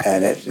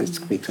 And it's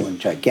become a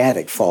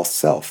gigantic false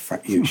self,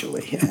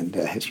 usually, and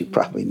as you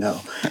probably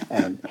know.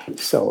 And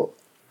so,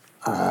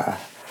 and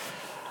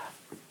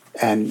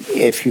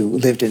if you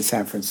lived in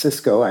San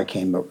Francisco, I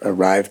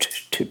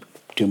arrived to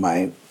do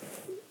my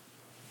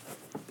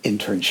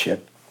internship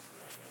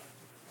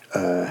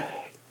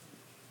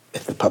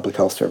at the Public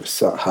Health Service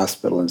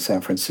Hospital in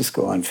San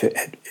Francisco on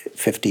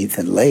 15th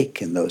and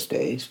Lake in those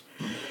days.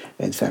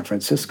 In San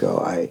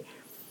Francisco,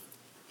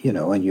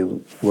 and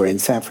you were in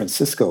San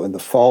Francisco in the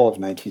fall of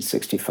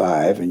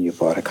 1965, and you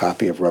bought a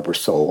copy of Rubber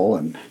Soul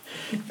and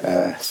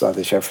saw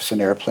the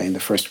Jefferson Airplane the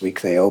first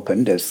week they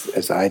opened,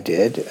 as I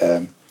did.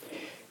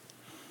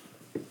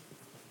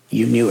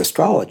 You knew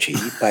astrology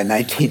by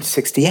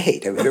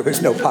 1968. I mean, there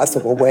was no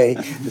possible way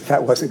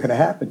that wasn't going to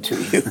happen to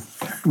you.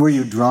 Were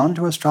you drawn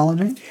to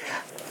astrology?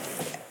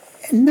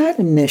 Not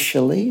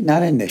initially. In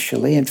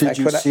fact, did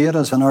you see it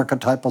as an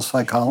archetypal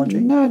psychology?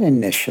 Not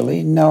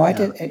initially. No, I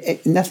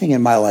didn't. Nothing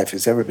in my life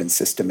has ever been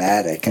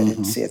systematic. I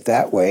didn't see it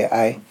that way.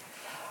 I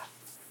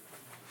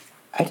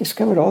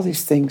discovered all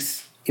these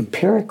things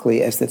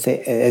empirically,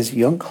 as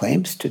Jung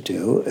claims to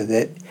do.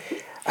 That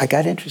I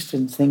got interested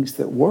in things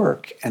that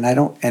work, and I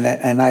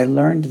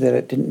learned that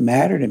it didn't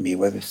matter to me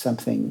whether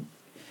something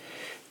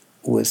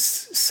was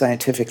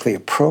scientifically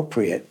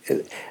appropriate.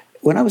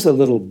 When I was a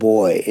little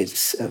boy,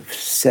 of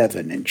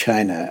 7 in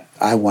China,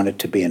 I wanted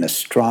to be an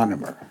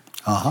astronomer.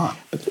 Uh-huh.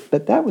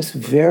 But that was a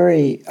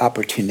very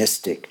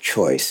opportunistic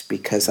choice,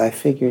 because I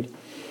figured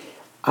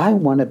I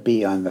want to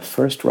be on the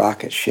first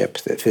rocket ship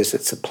that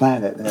visits a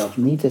planet, and they'll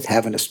need to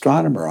have an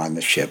astronomer on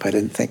the ship. I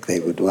didn't think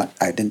they would want.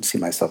 I didn't see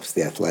myself as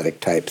the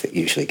athletic type that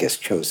usually gets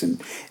chosen.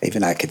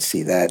 Even I could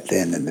see that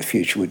then in the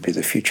future would be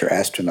the future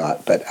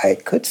astronaut. But I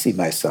could see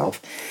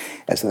myself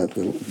as a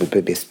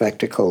little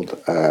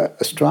bespectacled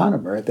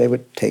astronomer. They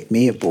would take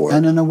me aboard.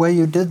 And in a way,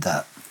 you did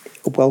that.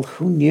 Well,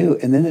 who knew?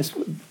 And then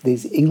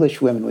these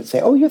English women would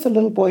say, "Oh, you're the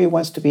little boy who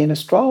wants to be an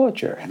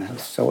astrologer," and I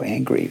was so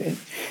angry.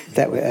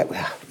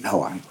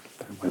 No, I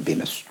want to be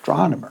an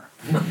astronomer.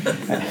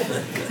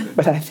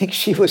 But I think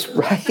she was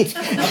right.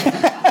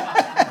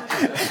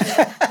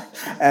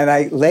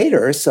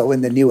 And so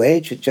in the New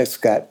Age,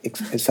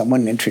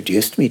 someone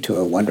introduced me to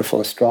a wonderful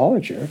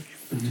astrologer,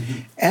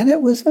 and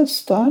it was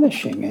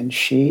astonishing.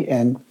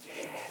 And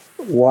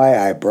why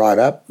I brought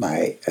up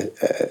my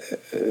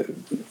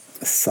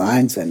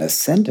signs and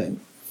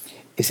ascendant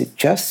is it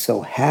just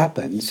so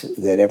happens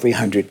that every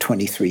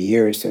 123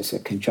 years there's a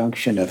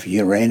conjunction of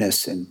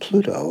Uranus and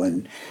Pluto,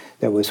 and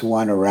there was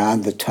one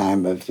around the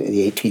time of the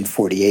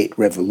 1848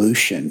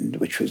 revolution,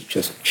 which was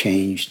just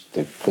changed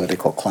the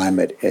political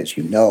climate, as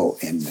you know,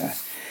 in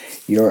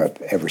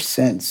Europe ever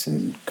since,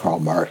 and Karl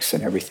Marx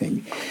and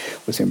everything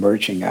was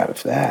emerging out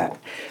of that.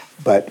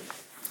 But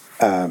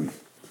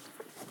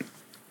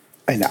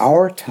in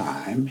our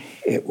time,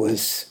 it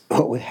was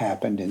what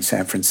happened in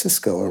San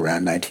Francisco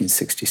around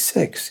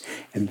 1966.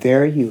 And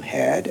there you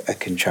had a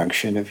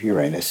conjunction of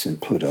Uranus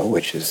and Pluto,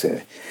 which is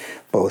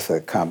both a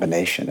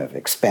combination of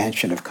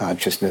expansion of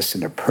consciousness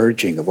and a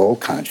purging of old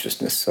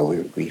consciousness.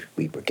 So we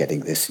were getting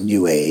this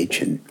new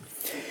age,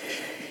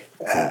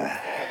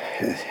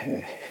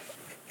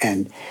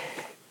 and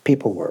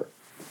people were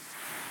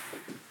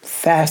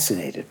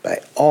fascinated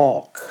by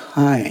all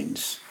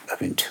kinds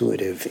of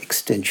intuitive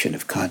extension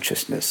of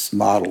consciousness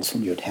models,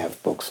 and you'd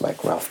have books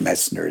like Ralph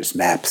Metzner's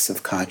Maps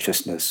of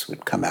Consciousness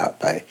would come out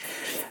by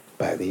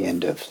the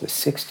end of the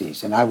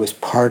 60s, and I was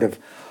part of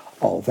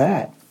all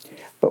that.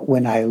 But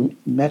when I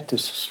met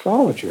this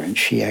astrologer, and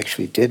she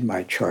actually did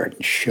my chart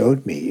and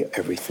showed me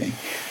everything,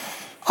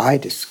 I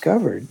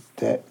discovered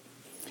that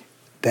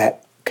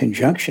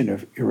conjunction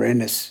of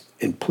Uranus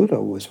and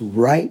Pluto was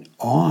right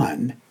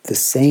on the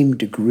same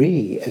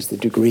degree as the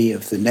degree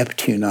of the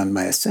Neptune on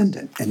my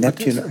ascendant. And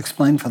Neptune,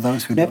 explain for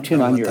those who Neptune don't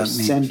know on what your that means.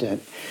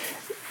 ascendant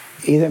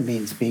either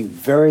means being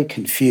very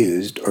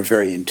confused or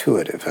very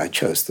intuitive. I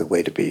chose the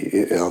way to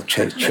be. I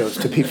chose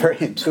to be very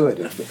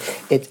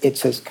intuitive.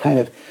 It's as kind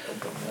of.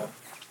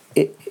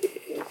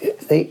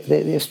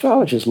 The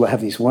astrologers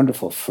have these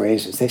wonderful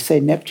phrases. They say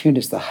Neptune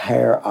is the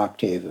higher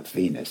octave of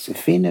Venus.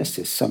 If Venus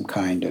is some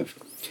kind of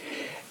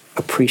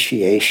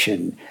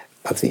appreciation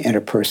of the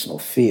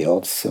interpersonal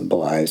field,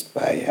 symbolized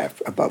by,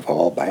 above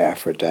all, by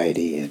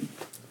Aphrodite and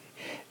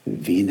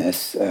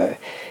Venus,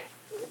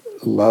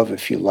 love,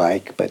 if you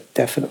like, but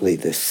definitely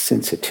this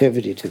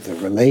sensitivity to the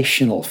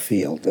relational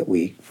field that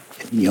we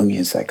in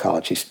Jungian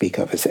psychology speak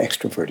of as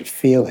extroverted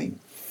feeling.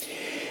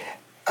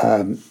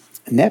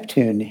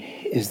 Neptune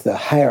is the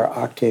higher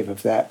octave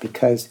of that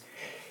because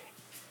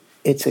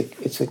it's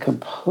a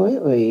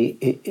completely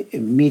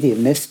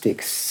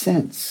mediumistic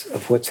sense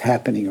of what's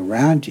happening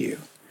around you,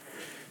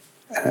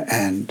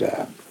 and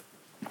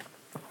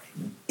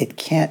it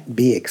can't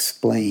be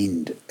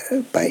explained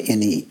by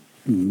any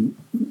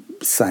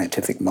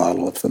scientific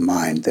model of the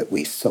mind that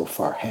we so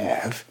far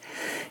have.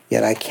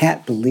 Yet I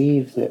can't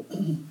believe that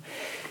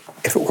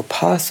if it were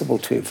possible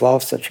to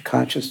evolve such a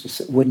consciousness,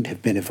 it wouldn't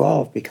have been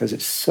evolved because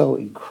it's so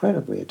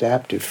incredibly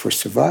adaptive for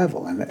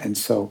survival. And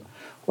so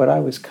what I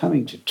was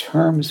coming to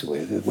terms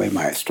with, the way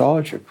my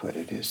astrologer put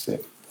it, is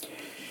that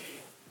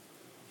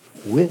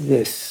with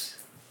this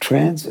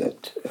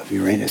transit of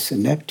Uranus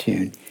and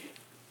Neptune,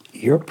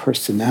 your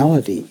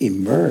personality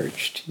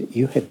emerged.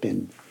 You had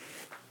been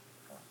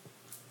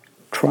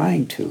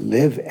trying to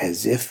live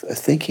as if a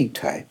thinking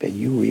type, and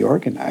you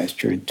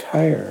reorganized your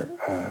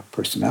entire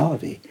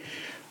personality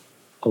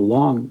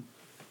along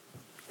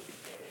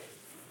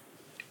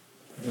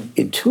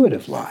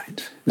intuitive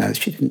lines. Now,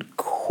 she didn't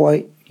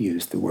quite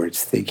use the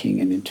words thinking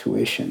and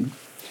intuition,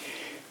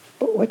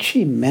 but what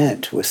she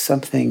meant was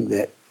something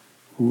that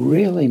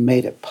really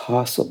made it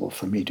possible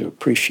for me to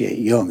appreciate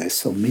Jung, as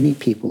so many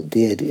people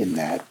did in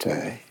that,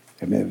 there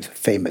was a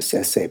famous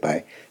essay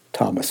by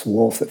Thomas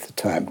Wolfe at the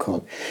time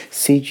called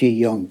C.G.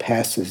 Jung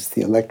Passes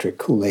the Electric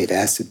Kool-Aid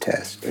Acid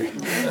Test,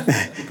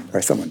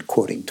 or someone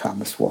quoting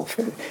Thomas Wolfe.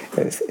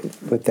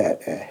 With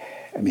that,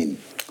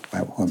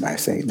 what am I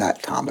saying?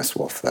 Not Thomas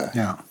Wolfe.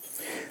 The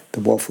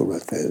Wolfe who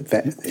wrote the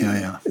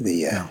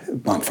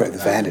Bonfire of the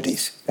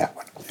Vanities, that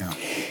one.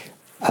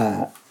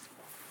 Yeah.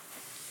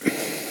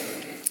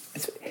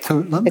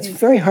 It's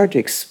very hard to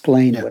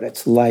explain what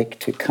it's like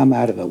to come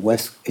out of an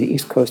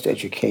East Coast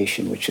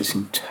education, which is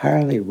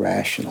entirely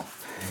rational,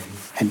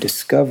 and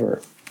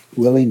discover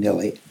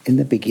willy-nilly in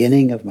the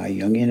beginning of my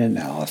Jungian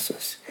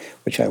analysis,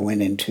 which I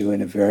went into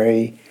in a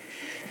very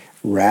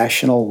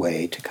rational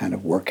way to kind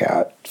of work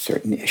out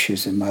certain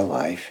issues in my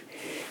life,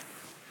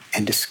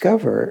 and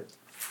discover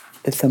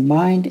that the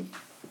mind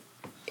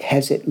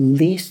has at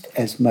least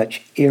as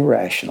much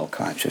irrational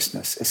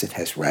consciousness as it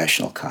has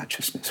rational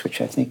consciousness,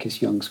 which I think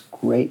is Jung's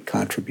great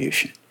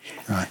contribution.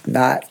 Right.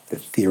 Not the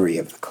theory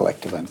of the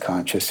collective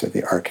unconscious or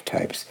the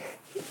archetypes,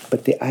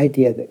 but the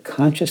idea that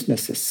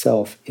consciousness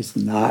itself is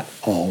not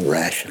all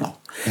rational.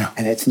 Yeah.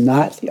 And it's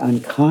not the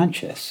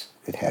unconscious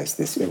that has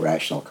this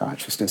irrational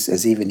consciousness,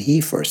 as even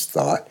he first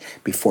thought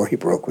before he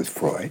broke with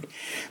Freud,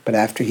 but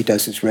after he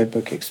does his Red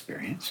Book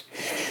experience,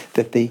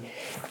 that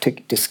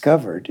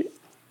discovered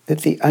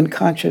that the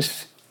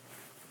unconscious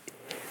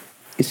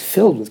is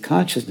filled with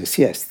consciousness.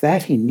 Yes,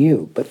 that he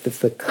knew, but that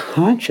the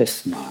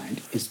conscious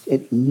mind is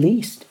at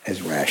least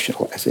as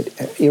irrational as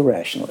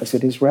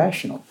it is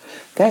rational.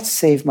 That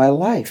saved my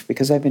life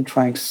because I've been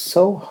trying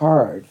so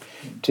hard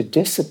to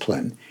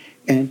discipline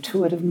an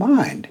intuitive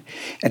mind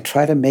and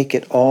try to make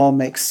it all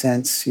make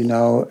sense,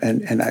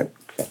 and I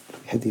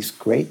had these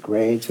great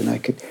grades and I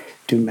could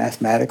do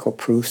mathematical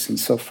proofs and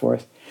so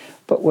forth.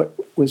 But what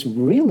was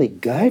really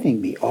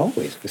guiding me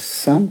always was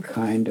some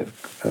kind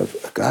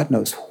of God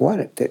knows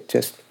what, that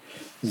just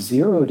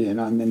zeroed in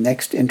on the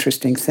next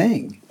interesting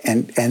thing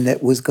and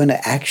that was going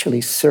to actually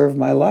serve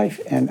my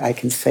life. And I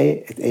can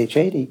say at age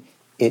 80,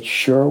 it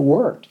sure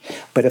worked.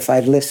 But if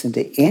I'd listened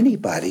to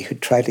anybody who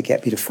tried to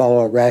get me to follow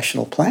a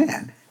rational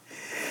plan,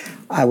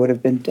 I would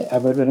have been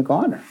a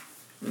goner.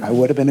 I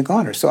would have been a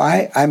goner. So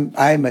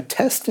I'm a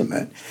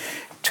testament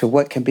to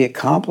what can be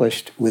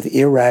accomplished with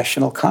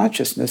irrational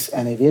consciousness,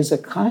 and it is a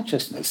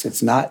consciousness.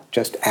 It's not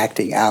just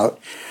acting out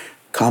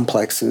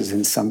complexes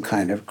in some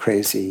kind of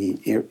crazy,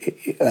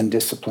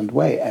 undisciplined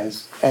way,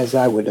 as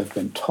I would have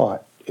been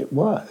taught it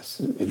was.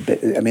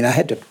 I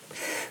had to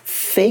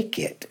fake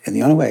it, and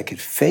the only way I could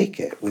fake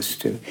it was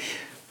to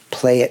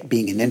play at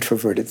being an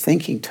introverted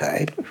thinking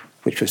type,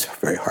 which was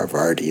very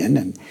Harvardian,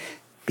 and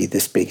be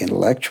this big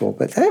intellectual,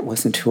 but that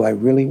wasn't who I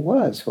really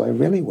was. Who I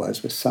really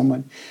was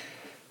someone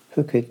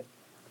who could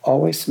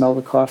always smell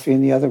the coffee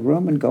in the other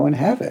room and go and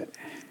have it.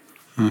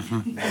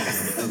 Mm-hmm.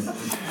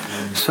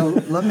 So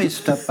let me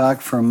step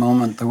back for a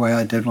moment the way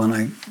I did when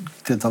I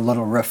did the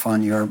little riff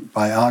on your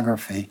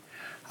biography.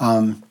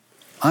 I'm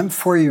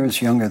 4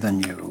 years younger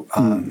than you,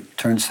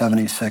 turned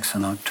 76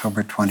 on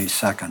October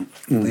 22nd,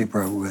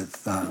 Libra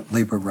with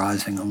Libra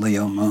rising, a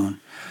Leo moon.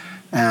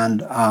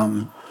 And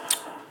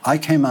I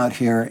came out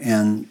here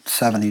in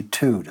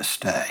 '72 to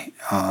stay,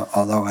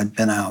 although I'd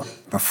been out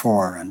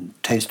before and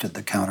tasted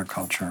the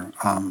counterculture.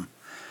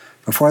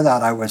 Before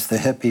that, I was the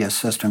hippie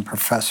assistant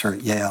professor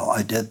at Yale.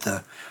 I did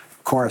the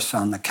course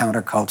on the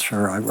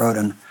counterculture. I wrote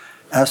an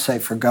essay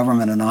for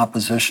government and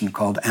opposition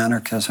called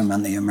Anarchism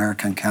and the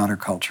American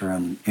Counterculture.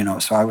 And,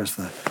 so I was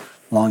the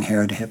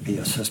long-haired hippie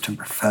assistant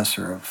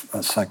professor of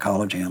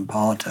psychology and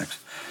politics.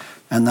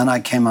 And then I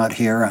came out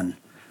here and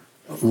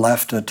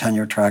left a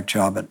tenure-track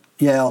job at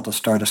Yale to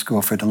start a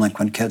school for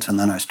delinquent kids, and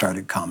then I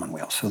started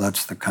Commonweal. So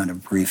that's the kind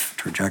of brief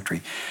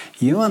trajectory.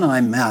 You and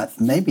I met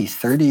maybe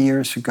 30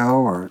 years ago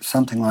or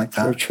something like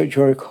that. George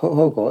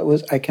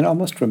Hogel. I can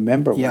almost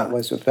remember when it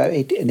was about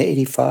in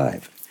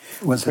 '85.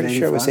 Was Pretty it 85?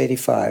 sure it was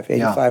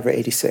 85 or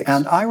 86.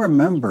 And I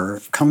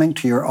remember coming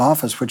to your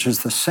office, which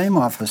is the same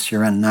office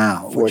you're in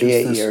now. 48 which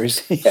is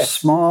years. this Yes.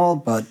 small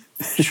but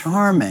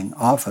charming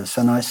office.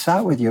 And I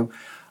sat with you.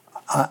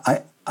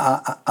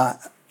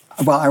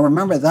 Well, I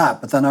remember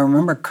that, but then I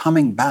remember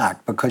coming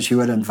back because you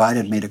had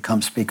invited me to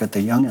come speak at the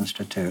Young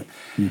Institute.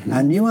 Mm-hmm.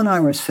 And you and I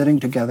were sitting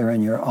together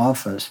in your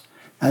office.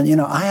 And,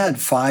 I had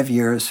 5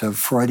 years of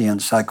Freudian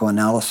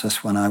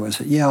psychoanalysis when I was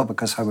at Yale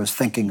because I was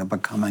thinking of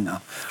becoming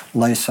a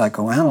lay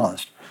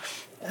psychoanalyst.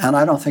 And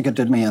I don't think it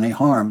did me any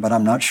harm, but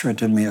I'm not sure it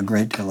did me a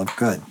great deal of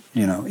good,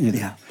 either.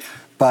 Yeah.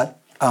 But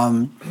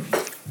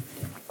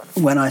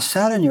when I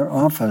sat in your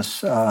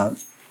office a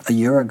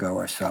year ago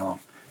or so,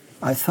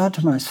 I thought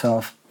to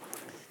myself,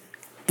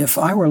 if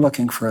I were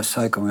looking for a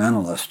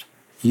psychoanalyst,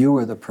 you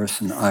were the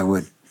person I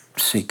would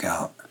seek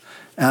out.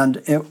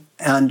 And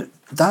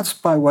that's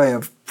by way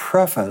of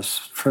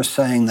preface for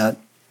saying that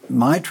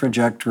my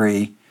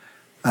trajectory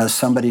as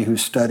somebody who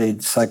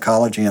studied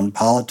psychology and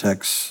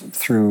politics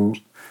through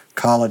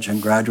college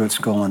and graduate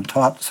school and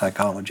taught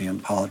psychology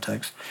and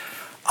politics,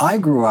 I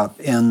grew up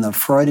in the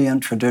Freudian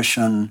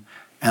tradition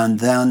and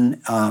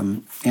then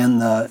in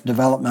the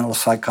developmental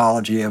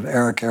psychology of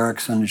Erik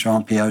Erikson,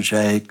 Jean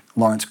Piaget,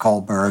 Lawrence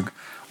Kohlberg,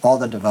 all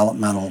the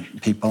developmental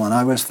people. And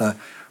I was the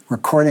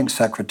recording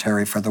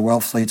secretary for the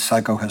Wellfleet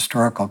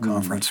Psychohistorical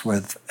Conference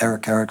with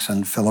Erik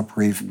Erikson, Philip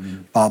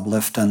Reeve, Bob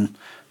Lifton,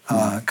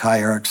 Kai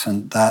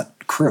Erikson,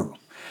 that crew.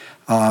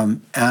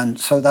 And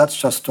so that's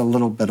just a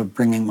little bit of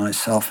bringing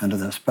myself into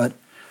this. But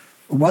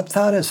what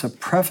that is a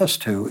preface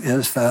to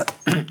is that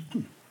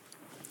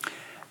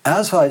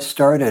as I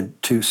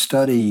started to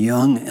study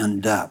Jung in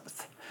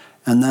depth,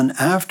 and then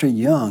after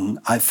Jung,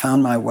 I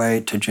found my way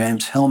to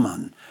James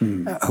Hillman,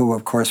 who,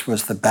 of course,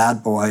 was the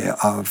bad boy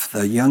of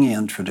the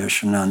Jungian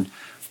tradition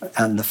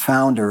and the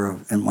founder,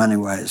 in many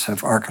ways,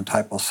 of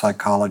archetypal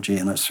psychology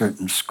in a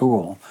certain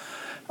school.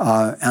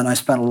 And I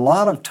spent a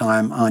lot of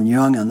time on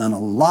Jung and then a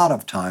lot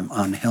of time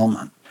on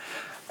Hillman.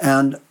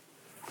 And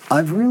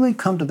I've really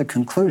come to the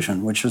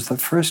conclusion, which is the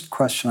first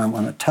question I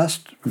want to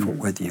test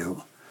with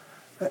you.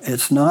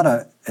 It's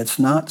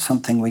not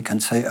something we can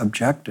say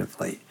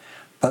objectively,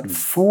 but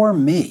for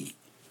me,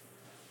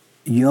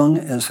 Jung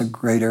is a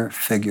greater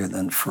figure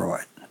than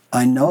Freud.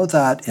 I know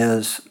that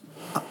is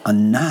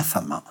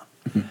anathema,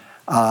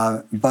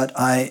 but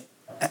I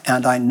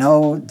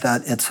know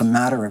that it's a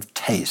matter of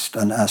taste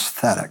and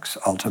aesthetics,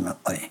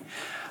 ultimately.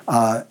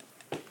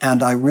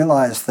 And I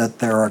realize that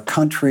there are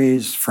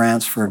countries,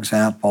 France, for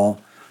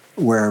example,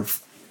 where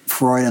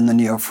Freud and the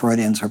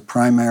Neo-Freudians are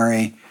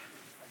primary.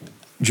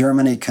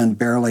 Germany can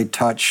barely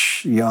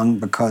touch Jung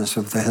because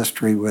of the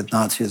history with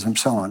Nazism,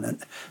 so on. It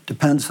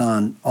depends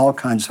on all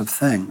kinds of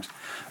things.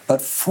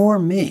 But for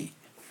me,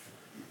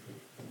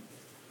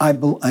 I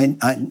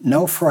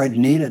know Freud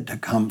needed to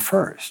come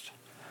first,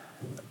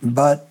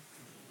 but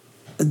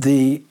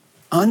the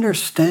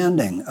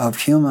understanding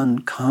of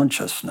human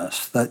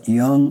consciousness that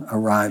Jung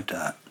arrived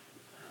at,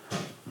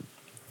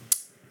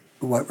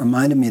 what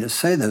reminded me to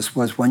say this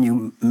was when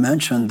you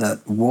mentioned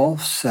that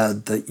Wolff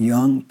said that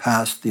Jung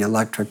passed the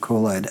electric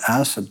Kool-Aid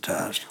acid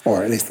test.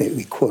 Or at least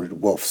we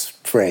quoted Wolff's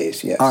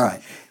phrase, yes. All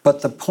right.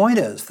 But the point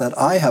is that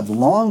I have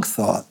long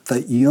thought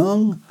that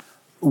Jung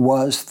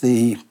was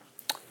the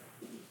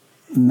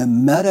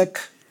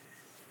mimetic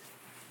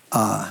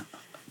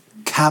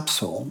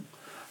capsule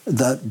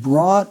that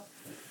brought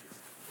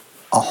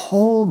a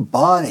whole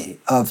body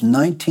of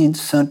 19th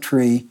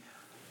century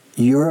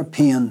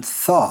European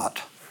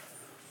thought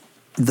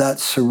that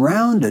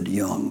surrounded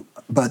Jung,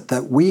 but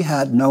that we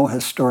had no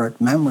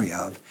historic memory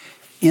of,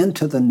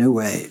 into the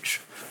New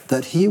Age.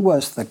 That he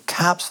was the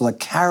capsule, the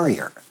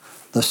carrier,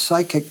 the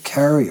psychic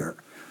carrier,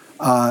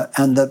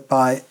 and that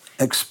by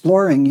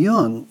exploring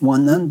Jung,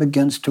 one then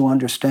begins to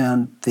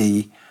understand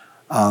the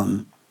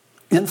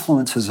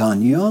influences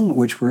on Jung,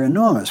 which were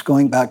enormous,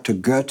 going back to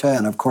Goethe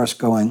and, of course,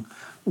 going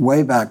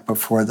way back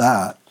before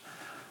that.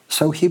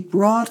 So he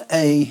brought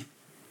a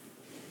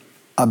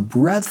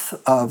breadth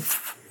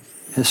of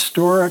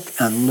historic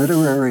and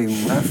literary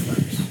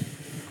reference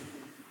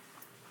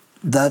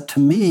that, to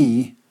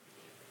me,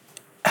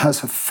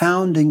 has a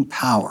founding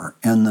power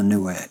in the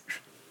New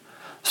Age.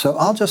 So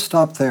I'll just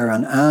stop there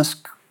and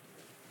ask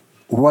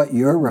what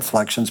your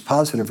reflections,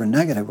 positive or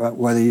negative,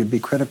 whether you'd be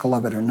critical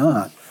of it or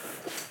not,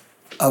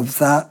 of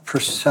that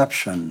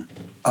perception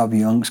of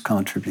Jung's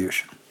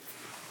contribution?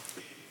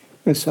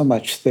 There's so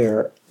much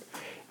there.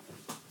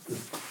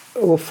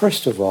 Well,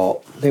 first of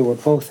all, they were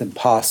both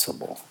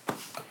impossible.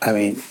 I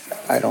mean,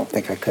 I don't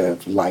think I could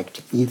have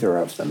liked either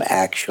of them,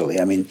 actually.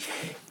 I mean,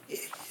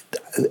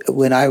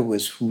 when I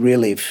was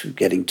really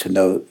getting to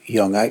know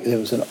Jung, there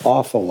was an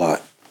awful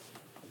lot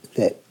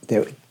that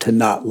there to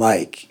not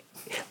like,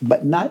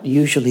 but not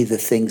usually the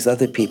things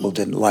other people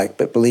didn't like.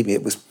 But believe me,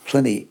 it was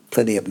plenty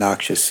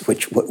obnoxious,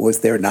 which what was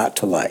there not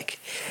to like.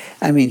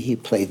 I mean, he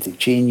played the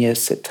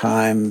genius at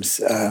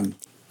times.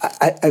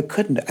 I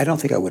couldn't. I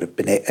don't think I would have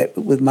been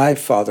with my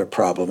father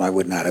problem. I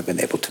would not have been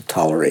able to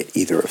tolerate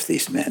either of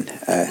these men.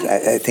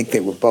 I think they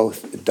were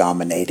both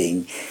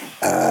dominating,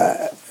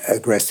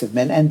 aggressive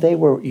men, and they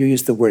were. You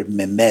used the word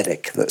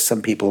mimetic.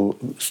 Some people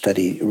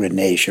study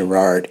René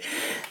Girard.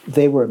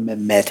 They were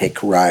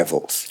mimetic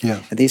rivals.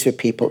 Yeah. And these are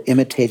people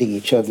imitating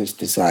each other's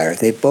desire.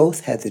 They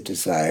both had the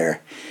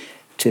desire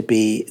to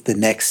be the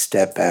next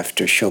step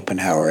after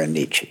Schopenhauer and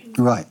Nietzsche.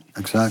 Right,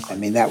 exactly. I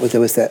mean, there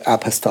was that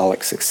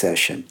apostolic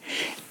succession.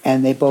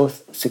 And they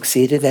both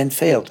succeeded and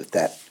failed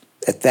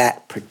at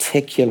that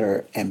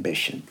particular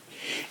ambition.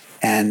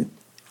 And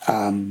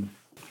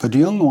but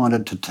Jung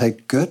wanted to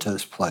take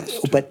Goethe's place.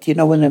 but you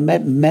know, in a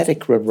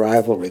mimetic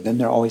rivalry, then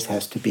there always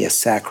has to be a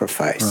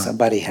sacrifice. Right.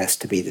 Somebody has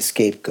to be the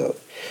scapegoat.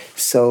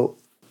 So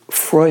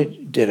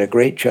Freud did a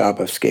great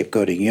job of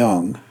scapegoating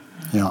Jung,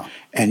 Yeah,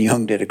 and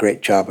Jung did a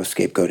great job of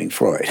scapegoating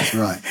Freud.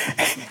 right.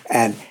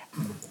 And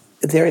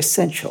they're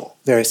essential.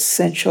 They're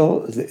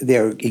essential.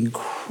 They're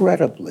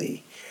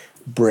incredibly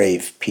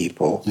brave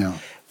people. Yeah.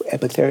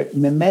 But their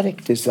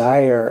mimetic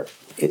desire,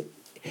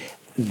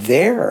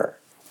 their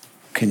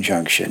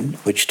conjunction,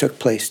 which took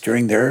place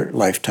during their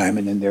lifetime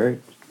and in their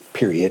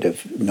period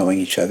of knowing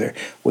each other,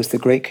 was the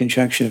great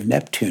conjunction of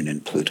Neptune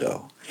and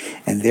Pluto.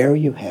 And there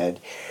you had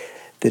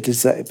the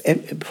desire.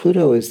 And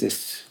Pluto is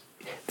this.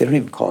 They don't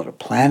even call it a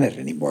planet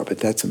anymore, but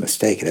that's a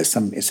mistake. It's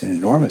an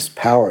enormous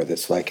power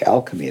that's like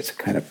alchemy. It's a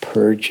kind of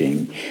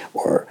purging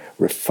or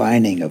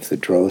refining of the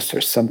dross,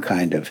 or some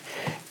kind of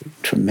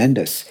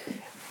tremendous,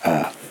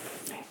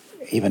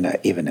 even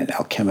an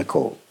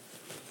alchemical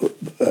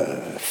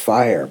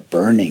fire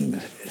burning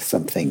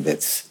something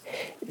that's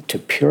to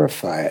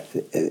purify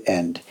it.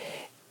 And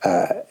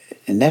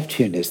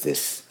Neptune is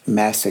this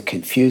massa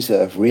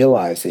confusa of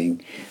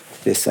realizing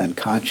this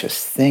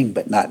unconscious thing,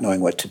 but not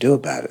knowing what to do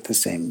about it. The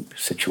same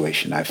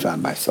situation I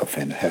found myself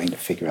in, having to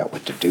figure out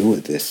what to do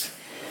with this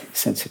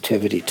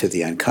sensitivity to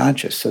the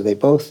unconscious. So they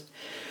both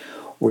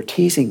were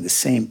teasing the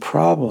same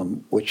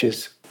problem, which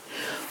is,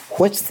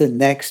 what's the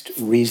next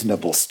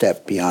reasonable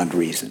step beyond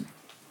reason?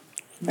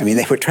 I mean,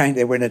 they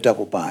were in a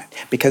double bind.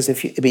 Because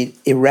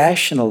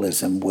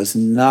irrationalism was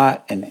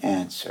not an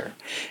answer.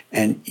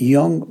 And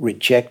Jung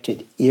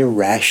rejected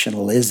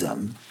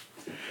irrationalism,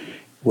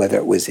 whether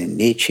it was in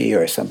Nietzsche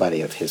or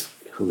somebody of his,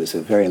 who was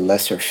a very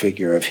lesser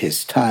figure of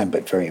his time,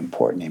 but very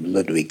important, named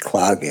Ludwig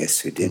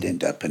Klages, who did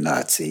end up a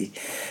Nazi,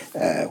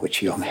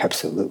 which Jung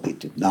absolutely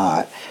did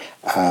not.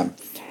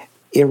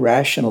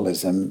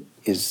 Irrationalism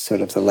is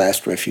sort of the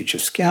last refuge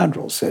of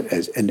scoundrels.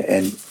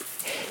 And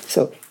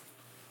so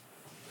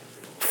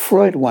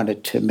Freud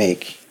wanted to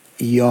make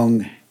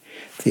Jung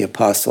the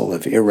apostle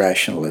of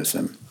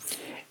irrationalism,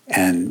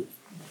 and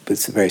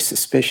was very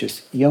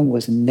suspicious. Jung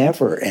was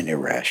never an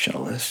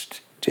irrationalist,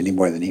 any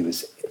more than he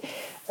was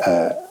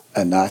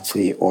a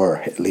Nazi, or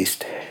at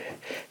least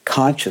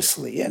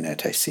consciously an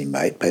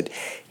anti-Semite. But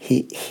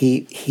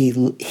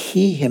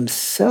he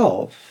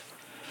himself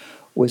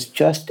was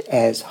just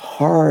as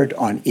hard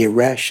on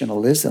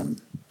irrationalism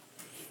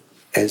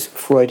as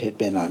Freud had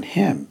been on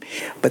him.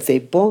 But they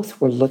both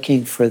were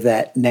looking for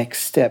that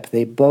next step.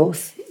 They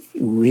both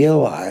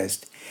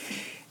realized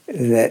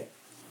that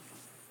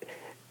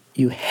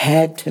you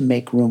had to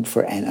make room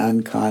for an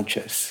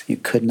unconscious. You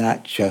could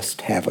not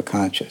just have a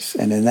conscious.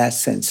 And in that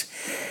sense,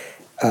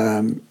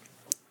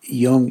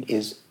 Jung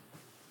is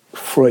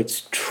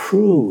Freud's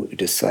true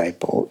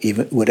disciple,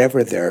 even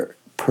whatever their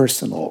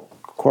personal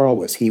quarrel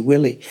was. He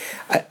really,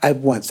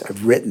 I've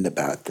written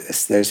about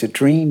this. There's a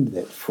dream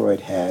that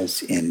Freud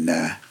has in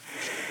the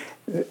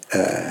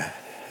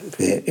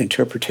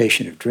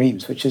Interpretation of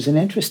Dreams, which is an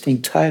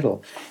interesting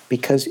title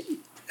because,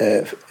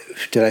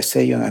 did I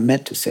say Jung? I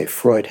meant to say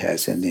Freud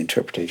has in the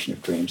Interpretation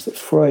of Dreams, that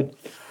Freud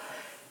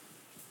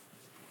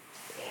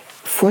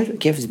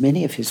gives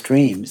many of his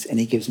dreams and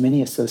he gives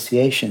many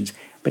associations,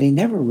 but he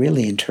never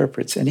really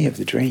interprets any of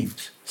the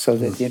dreams. So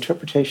that the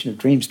interpretation of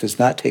dreams does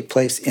not take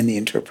place in the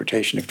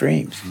interpretation of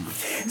dreams.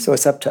 So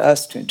it's up to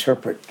us to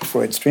interpret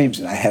Freud's dreams,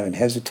 and I haven't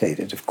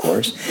hesitated, of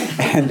course.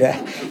 And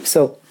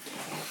so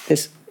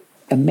this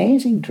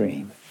amazing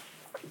dream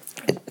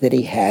that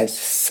he has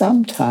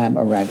sometime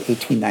around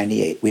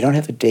 1898. We don't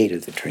have a date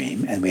of the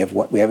dream, and we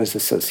have his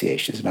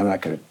associations, and I'm not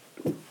going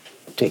to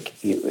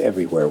take you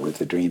everywhere with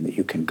the dream that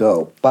you can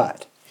go,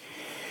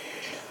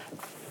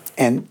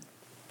 and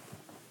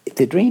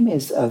the dream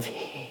is of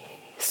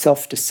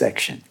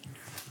self-dissection.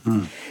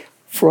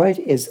 Freud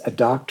is a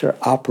doctor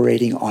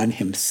operating on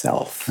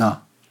himself.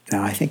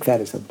 Now, I think that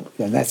is and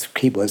that's,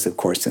 he was, of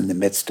course, in the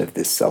midst of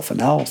this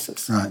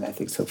self-analysis. Right. And I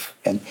think so,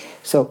 and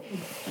so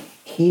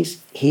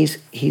he's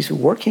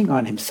working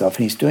on himself,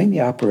 and he's doing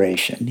the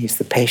operation. He's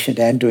the patient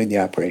and doing the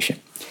operation.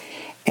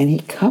 And he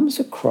comes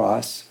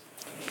across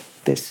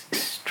this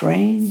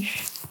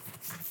strange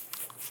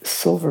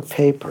silver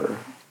paper.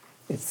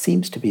 It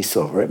seems to be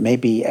silver.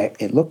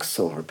 It looks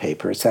silver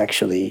paper. It's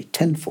actually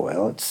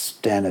tinfoil. It's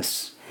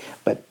stannous,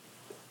 but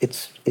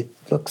it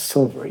looks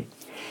silvery.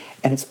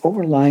 And it's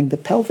overlying the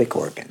pelvic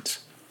organs.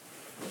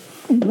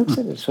 And he looks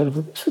at it sort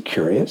of, so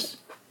curious.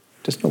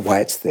 Doesn't know why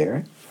it's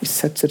there. He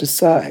sets it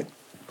aside.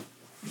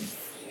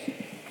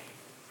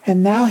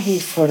 And now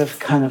he's sort of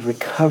kind of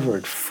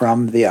recovered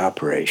from the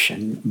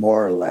operation,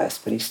 more or less,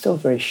 but he's still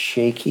very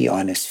shaky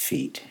on his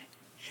feet.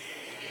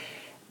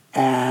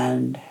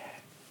 And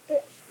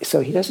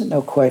so he doesn't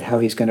know quite how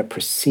he's going to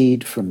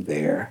proceed from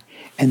there.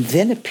 And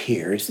then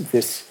appears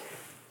this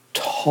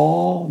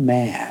tall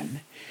man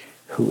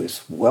who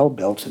is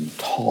well-built and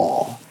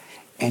tall,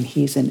 and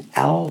he's an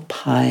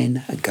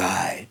alpine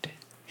guide.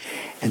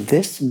 And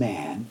this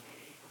man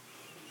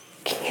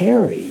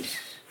carries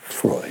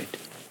Freud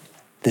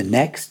the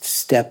next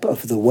step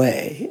of the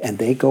way, and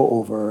they go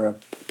over a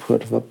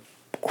sort of a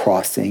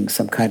crossing,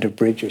 some kind of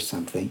bridge or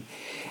something,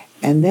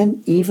 and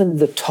then even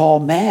the tall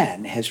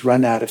man has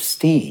run out of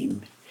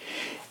steam,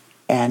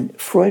 and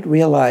Freud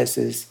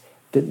realizes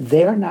that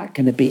they're not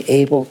going to be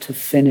able to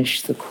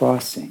finish the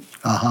crossing.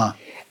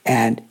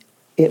 And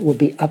it will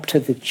be up to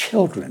the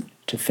children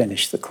to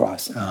finish the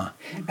crossing.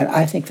 And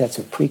I think that's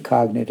a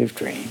precognitive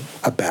dream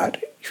about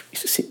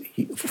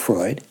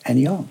Freud and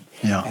Jung.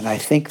 Yeah. And I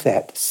think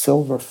that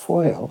silver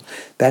foil,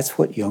 that's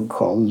what Jung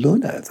called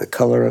Luna, the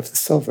color of the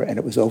silver, and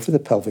it was over the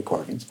pelvic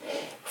organs.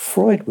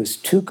 Freud was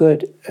too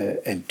good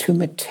and too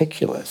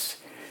meticulous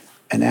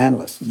an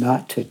analyst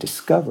not to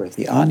discover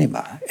the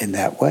anima in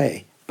that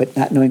way, but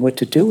not knowing what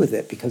to do with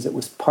it, because it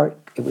was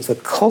a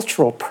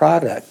cultural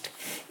product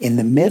in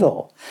the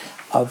middle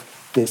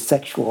of the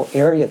sexual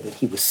area that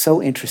he was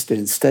so interested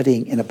in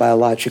studying in a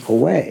biological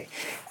way.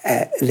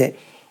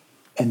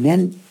 And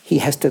then he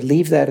has to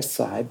leave that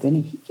aside.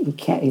 Then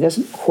he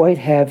doesn't quite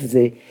have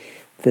the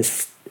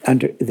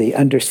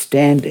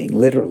understanding,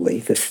 literally,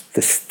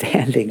 the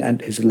standing,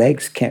 and his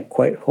legs can't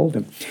quite hold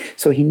him.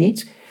 So he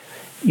needs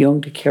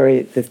Jung to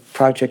carry the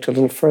project a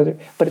little further,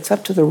 but it's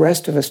up to the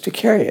rest of us to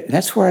carry it. And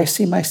that's where I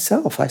see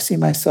myself. I see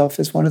myself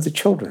as one of the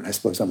children. I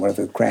suppose I'm one of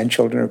the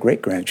grandchildren or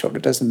great-grandchildren.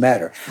 It doesn't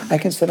matter. I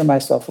consider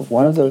myself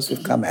one of those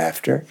who've come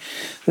after,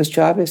 whose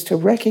job is to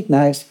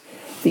recognize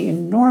the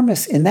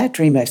enormous, in that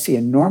dream I see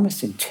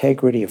enormous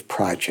integrity of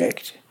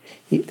project.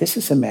 This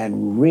is a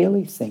man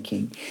really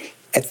thinking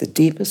at the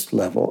deepest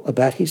level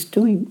about he's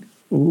doing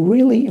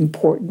really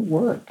important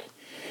work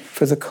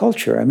for the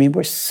culture. I mean,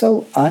 we're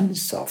so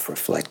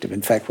unself-reflective.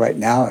 In fact, right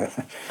now,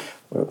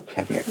 we're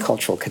having a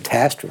cultural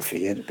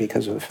catastrophe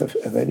because of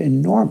an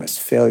enormous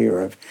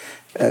failure of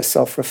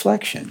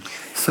self-reflection.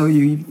 So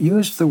you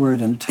used the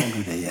word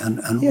integrity, and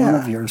one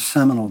of your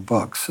seminal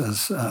books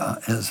is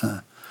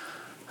an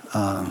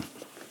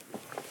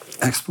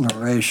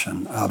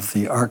exploration of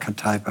the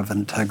archetype of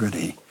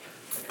integrity.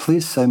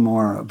 Please say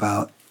more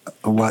about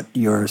what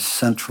your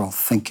central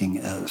thinking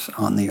is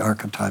on the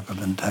archetype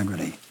of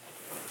integrity.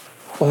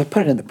 Well, I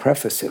put it in the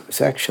preface. It was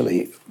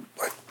actually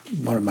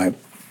one of my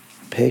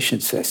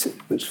patients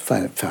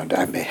found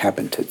I may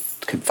happen to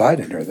confide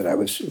in her that I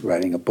was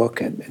writing a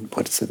book, and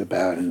what's it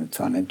about, and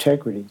it's on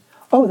integrity.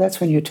 Oh, that's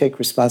when you take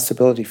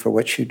responsibility for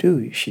what you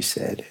do, she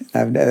said.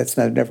 That's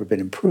never been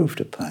improved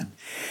upon.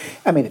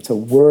 I mean, it's a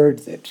word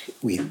that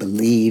we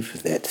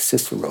believe that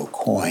Cicero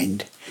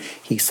coined.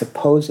 He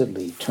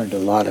supposedly turned a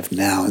lot of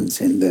nouns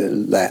in the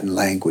Latin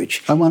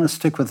language. I want to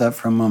stick with that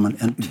for a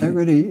moment.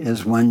 Integrity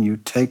is when you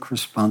take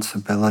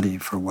responsibility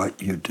for what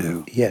you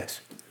do.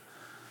 Yes.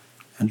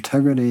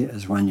 Integrity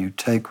is when you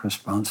take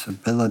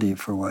responsibility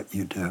for what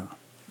you do.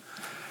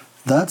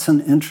 That's an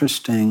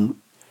interesting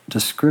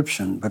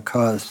description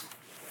because,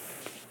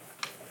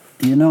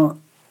 you know,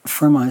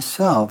 for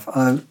myself,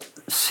 I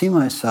see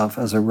myself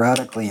as a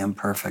radically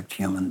imperfect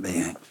human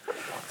being,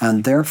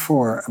 and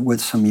therefore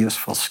with some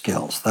useful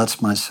skills.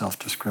 That's my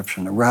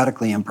self-description, a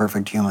radically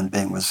imperfect human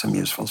being with some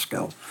useful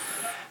skills.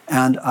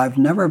 And I've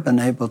never been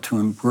able to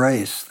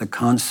embrace the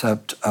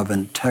concept of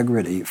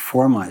integrity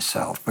for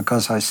myself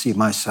because I see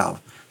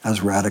myself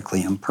as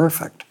radically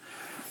imperfect.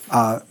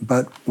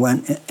 But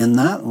when in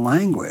that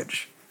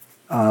language,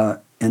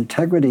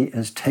 integrity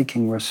is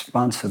taking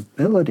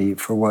responsibility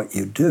for what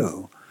you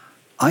do,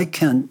 I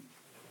can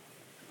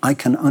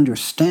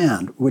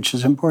understand, which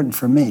is important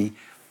for me,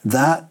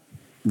 that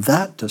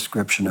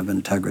description of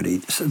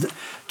integrity. So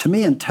to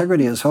me,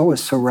 integrity is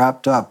always so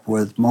wrapped up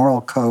with moral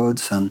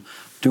codes and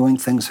doing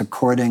things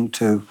according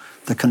to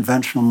the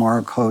conventional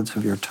moral codes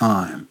of your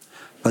time.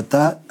 But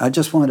that, I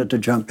just wanted to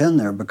jump in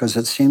there because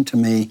it seemed to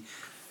me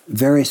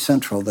very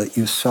central that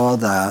you saw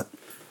that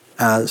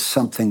as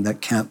something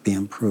that can't be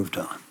improved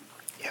on.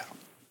 Yeah.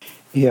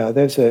 Yeah,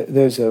 there's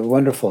a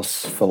wonderful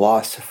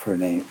philosopher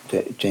named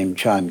James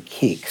John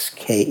Keeks,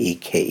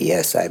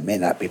 Kekes. I may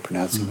not be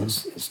pronouncing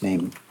his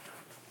name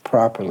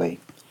properly,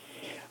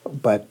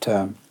 but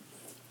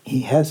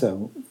he has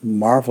a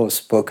marvelous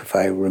book, if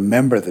I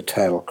remember the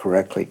title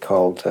correctly,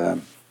 called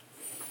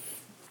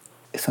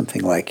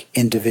something like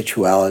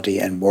Individuality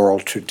and Moral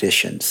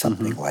Tradition,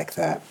 something like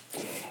that.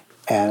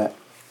 And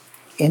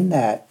in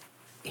that,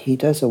 he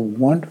does a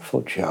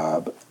wonderful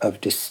job of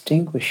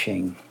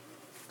distinguishing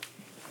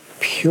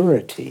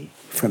purity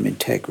from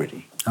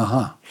integrity.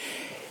 Uh-huh.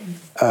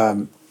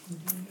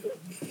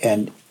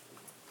 And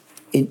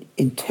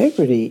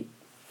integrity,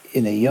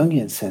 in a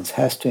Jungian sense,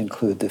 has to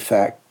include the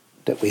fact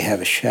that we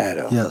have a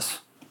shadow. Yes.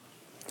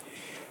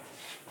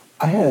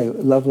 I had a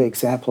lovely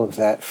example of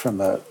that from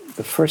the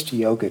first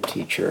yoga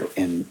teacher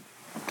in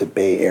the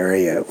Bay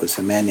Area. It was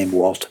a man named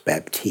Walter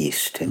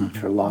Baptiste, and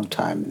for a long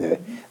time the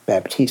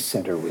Baptiste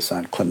Center was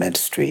on Clement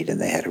Street,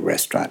 and they had a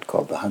restaurant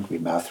called the Hungry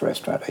Mouth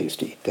Restaurant. I used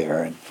to eat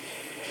there,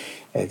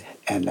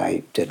 and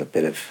I did a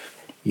bit of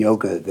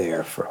yoga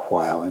there for a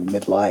while in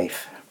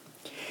midlife.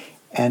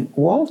 And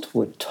Walt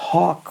would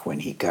talk when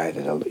he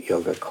guided a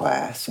yoga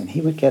class, and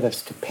he would get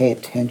us to pay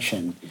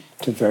attention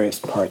to various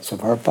parts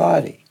of our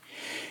body.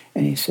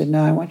 And he said,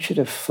 "Now I want you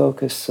to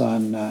focus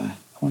on. I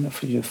want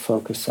for you to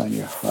focus on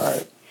your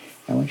heart.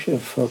 I want you to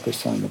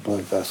focus on the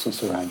blood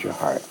vessels around your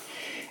heart,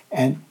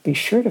 and be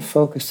sure to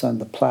focus on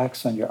the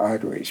plaques on your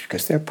arteries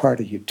because they're part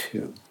of you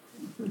too."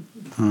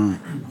 And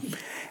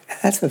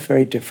that's a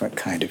very different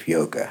kind of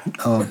yoga.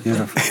 Oh,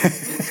 beautiful.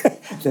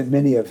 That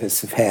many of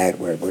us have had,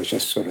 where we're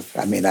just sort of.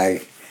 I mean,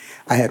 I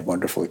had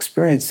wonderful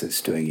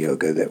experiences doing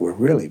yoga that were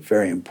really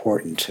very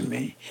important to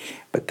me,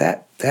 but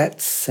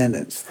that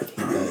sentence that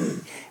he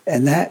made,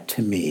 and that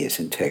to me is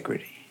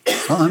integrity.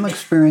 Well, I'm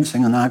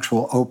experiencing an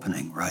actual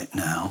opening right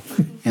now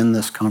in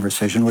this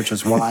conversation, which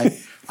is why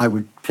I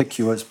would pick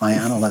you as my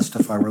analyst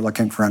if I were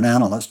looking for an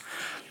analyst,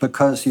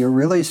 because you're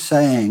really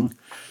saying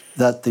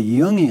that the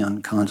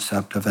Jungian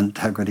concept of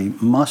integrity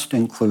must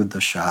include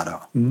the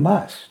shadow.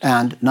 Must.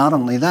 And not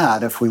only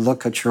that, if we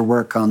look at your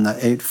work on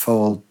the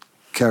eightfold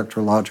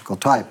characterological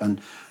type and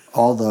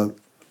all the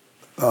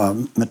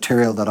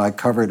material that I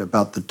covered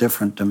about the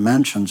different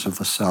dimensions of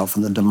the self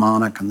and the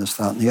demonic and this,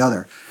 that, and the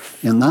other,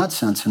 in that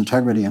sense,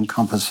 integrity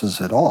encompasses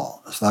it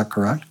all. Is that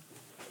correct?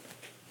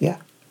 Yeah.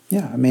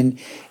 I mean,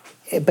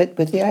 but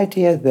the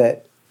idea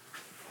that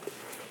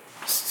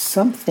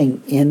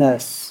something in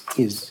us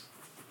is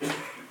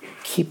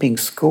keeping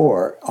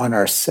score on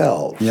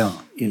ourselves. Yeah.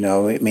 You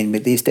know, I mean,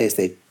 these days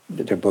there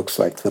are books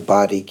like The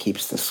Body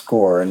Keeps the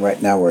Score, and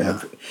right now we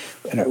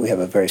have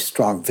a very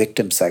strong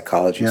victim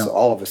psychology, so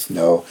all of us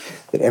know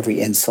that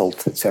every insult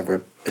that's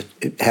ever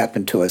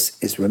happened to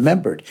us is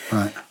remembered.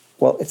 Right.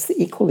 Well, it's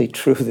equally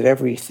true that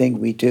everything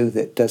we do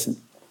that doesn't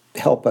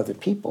help other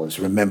people is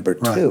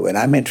remembered too, and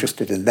I'm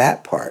interested in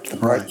that part, the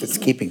part that's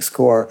keeping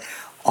score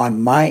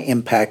on my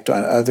impact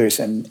on others,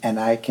 and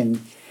I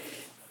can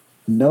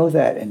know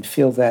that and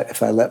feel that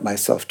if I let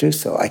myself do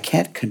so. I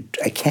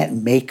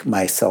can't make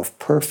myself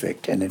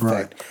perfect, and in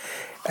fact,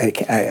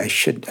 I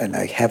should, and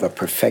I have a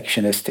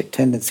perfectionistic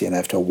tendency, and I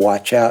have to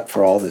watch out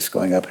for all this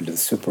going up into the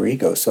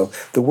superego. So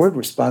the word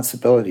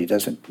responsibility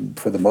doesn't,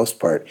 for the most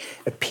part,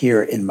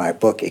 appear in my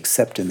book,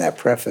 except in that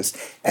preface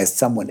as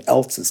someone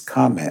else's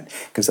comment,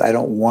 because I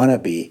don't want to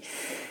be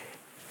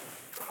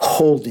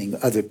holding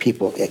other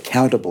people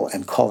accountable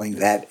and calling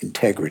that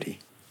integrity.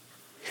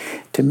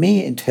 To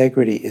me,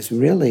 integrity is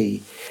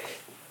really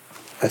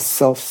a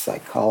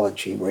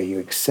self-psychology where you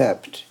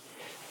accept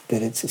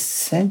that it's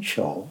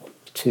essential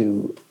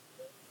to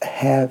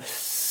have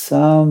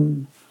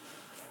some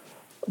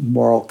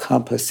moral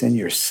compass in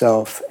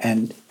yourself,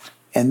 and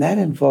that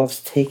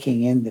involves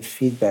taking in the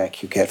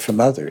feedback you get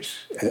from others.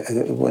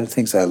 One of the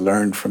things I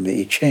learned from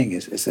the I Ching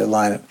is the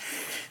line of,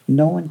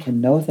 no one can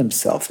know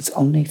themselves. It's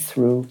only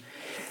through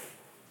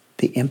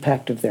the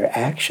impact of their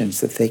actions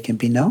that they can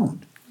be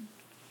known,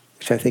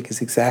 which I think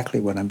is exactly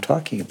what I'm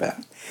talking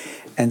about.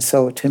 And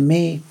so to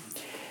me,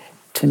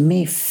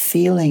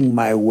 feeling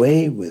my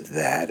way with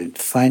that and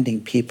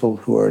finding people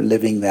who are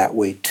living that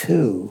way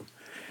too,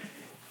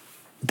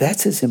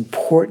 that's as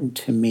important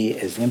to me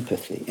as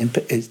empathy.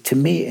 To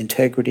me,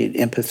 integrity and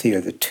empathy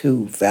are the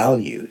two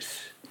values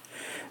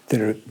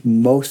that are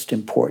most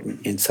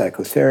important in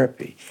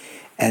psychotherapy.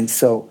 And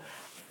so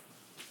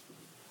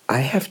I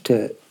have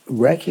to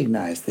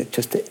recognize that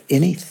just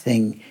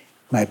anything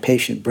my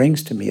patient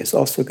brings to me is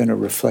also going to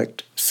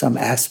reflect some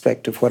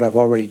aspect of what I've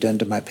already done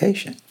to my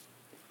patient.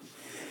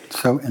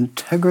 So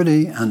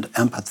integrity and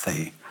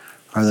empathy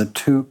are the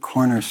two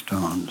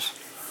cornerstones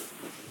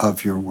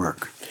of your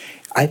work.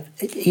 And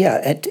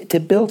to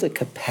build a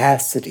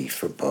capacity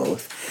for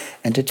both,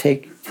 and to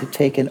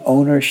take an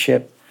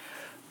ownership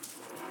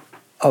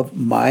of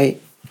my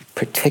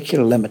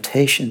particular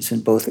limitations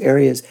in both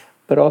areas,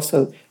 but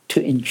also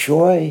to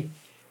enjoy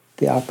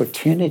the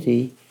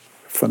opportunity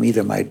from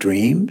either my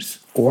dreams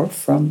or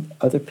from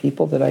other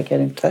people that I get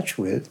in touch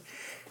with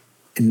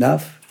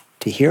enough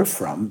to hear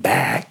from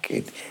back,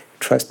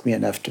 trust me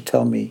enough to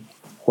tell me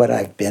what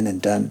I've been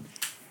and done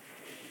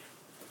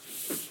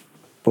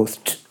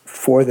both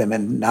for them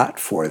and not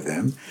for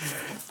them,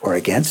 or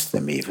against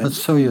them even.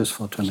 That's so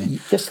useful to me.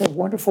 Just a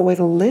wonderful way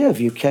to live.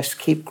 You just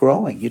keep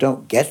growing. You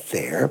don't get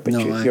there, but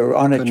you're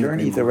on a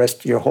journey the rest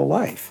of your whole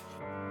life.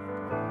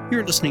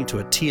 You're listening to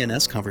a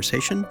TNS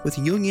conversation with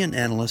Jungian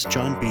analyst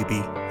John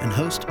Beebe and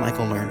host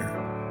Michael Lerner.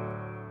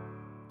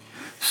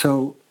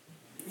 So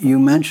you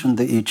mentioned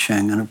the I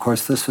Ching, and of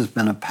course this has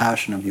been a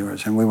passion of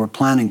yours, and we were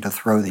planning to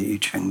throw the I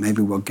Ching.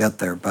 Maybe we'll get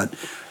there, but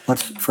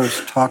let's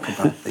first talk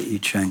about the I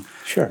Ching.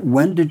 Sure.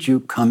 When did you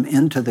come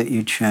into the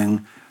I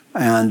Ching,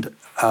 and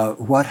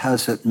what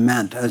has it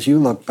meant? As you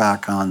look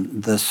back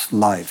on this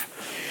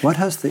life, what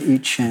has the I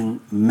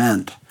Ching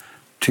meant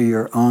to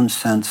your own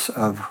sense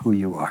of who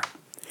you are?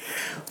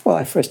 Well,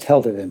 I first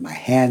held it in my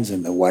hands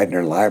in the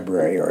Widener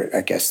Library, or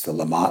I guess the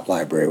Lamont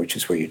Library, which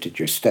is where you did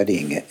your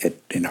studying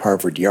in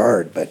Harvard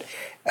Yard. But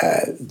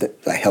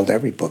I held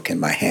every book in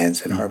my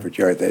hands in Harvard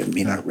Yard. That didn't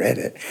mean I read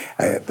it.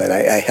 But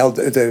I held,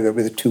 there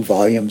were the 2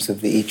 volumes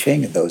of the I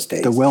Ching in those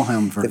days. The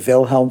Wilhelm version. The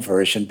Wilhelm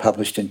version,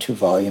 published in 2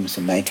 volumes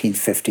in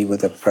 1950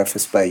 with a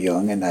preface by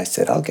Jung. And I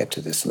said, I'll get to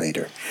this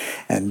later.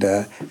 And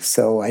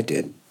so I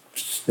did.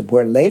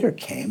 Where later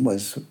came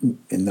was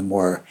in the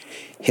more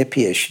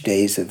hippie-ish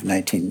days of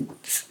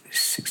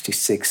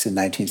 1966 and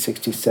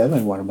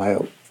 1967, one of my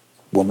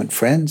woman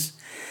friends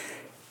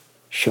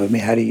showed me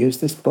how to use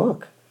this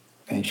book.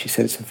 And she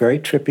said, it's a very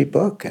trippy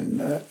book.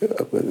 And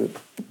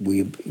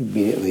we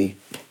immediately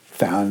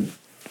found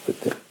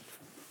that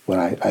when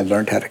I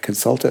learned how to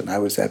consult it, and I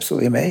was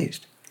absolutely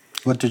amazed.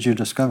 What did you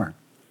discover?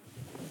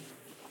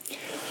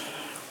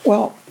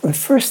 Well, the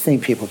first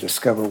thing people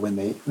discover when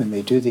they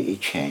do the I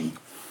Ching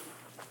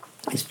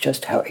is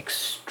just how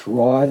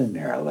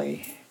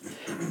extraordinarily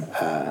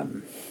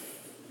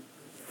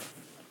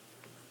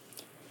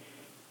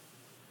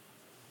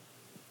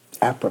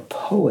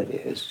apropos it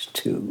is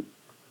to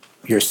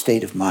your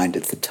state of mind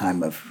at the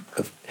time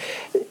of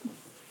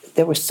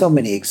there were so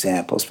many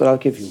examples, but I'll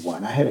give you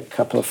one. I had a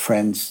couple of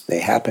friends, they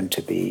happened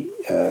to be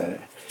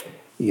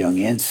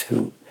Jungians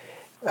who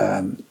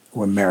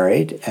were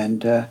married,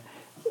 and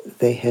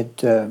they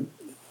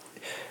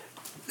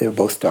were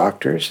both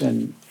doctors,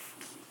 and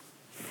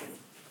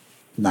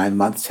 9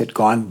 months had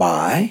gone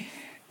by,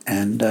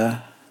 and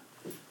the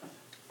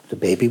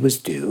baby was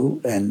due,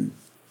 and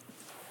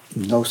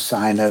no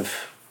sign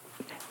of,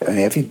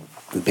 I think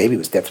the baby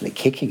was definitely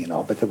kicking and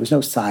all, but there was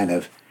no sign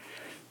of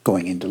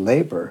going into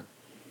labor.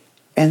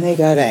 And they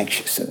got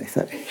anxious, and they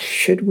thought,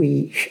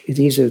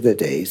 these are the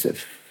days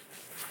of,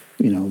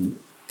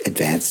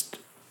 advanced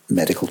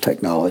medical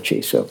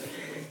technology, so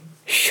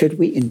should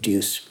we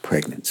induce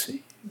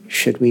pregnancy?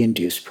 Should we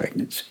induce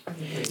pregnancy?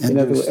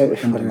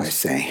 What am I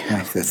saying?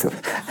 Yeah.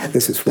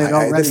 This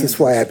is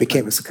why I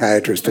became a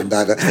psychiatrist and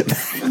not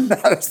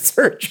a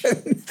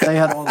surgeon. They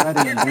had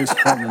already induced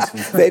pregnancy.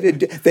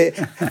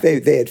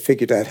 They had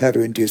figured out how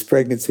to induce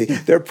pregnancy.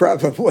 Their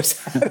problem was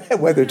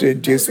whether to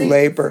induce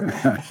labor.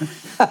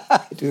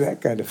 I do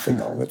that kind of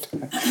thing all the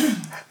time.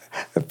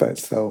 But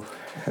so.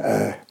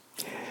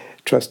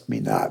 Trust me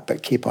not,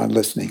 but keep on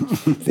listening.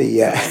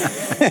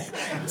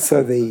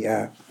 So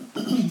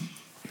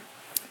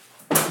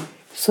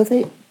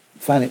they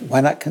finally, why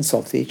not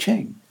consult the I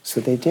Ching?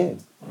 So they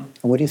did.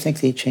 And what do you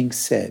think the I Ching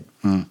said?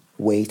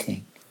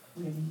 Waiting.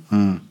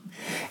 And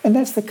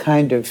that's the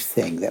kind of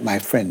thing that my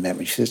friend meant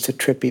when she said it's a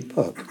trippy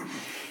book.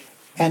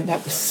 And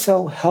that was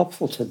so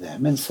helpful to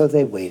them. And so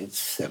they waited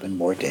 7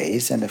 more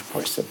days. And of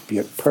course, a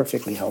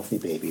perfectly healthy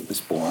baby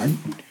was born,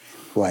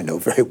 who I know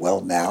very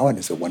well now and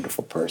is a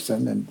wonderful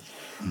person. And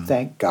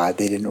thank God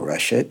they didn't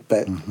rush it.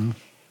 But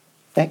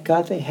thank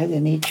God they had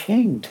an I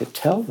Ching to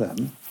tell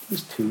them,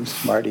 these 2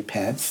 smarty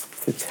pants,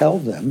 to tell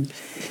them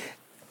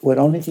what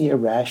only the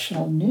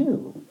irrational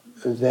knew,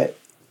 that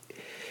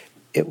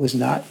it was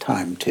not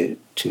time to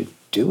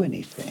do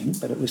anything,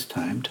 but it was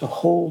time to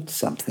hold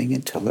something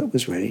until it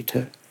was ready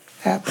to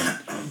happen.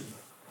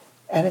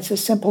 And it's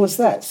as simple as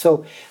that.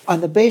 So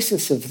on the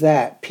basis of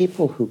that,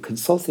 people who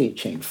consult the I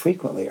Ching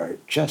frequently are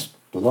just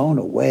blown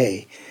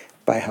away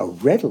by how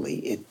readily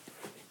it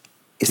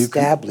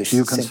establishes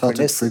synchronicity. Do you consult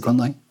it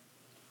frequently?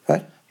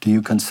 What? Do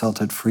you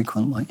consult it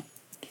frequently?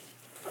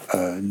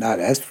 Not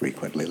as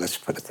frequently, let's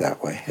put it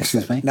that way.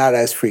 Excuse me? Not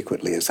as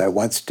frequently as I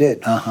once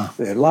did. Uh-huh.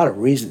 There are a lot of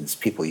reasons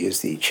people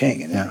use the I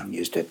Ching, and I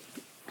used it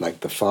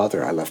like the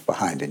father I left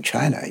behind in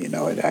China. And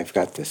I've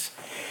got this.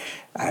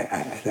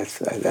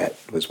 That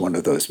was one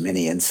of those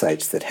many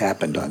insights that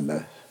happened on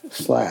the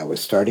sly. I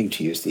was starting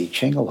to use the I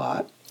Ching a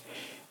lot,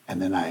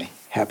 and then I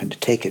happened to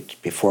take it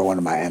before one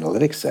of my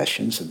analytic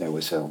sessions, and there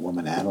was a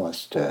woman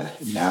analyst.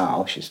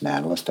 Now she's an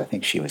analyst. I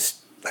think she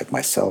was like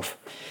myself,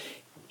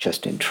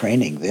 just in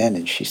training then,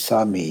 and she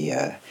saw me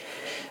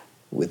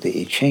with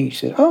the I Ching.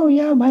 She said, "Oh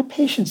yeah, my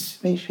patients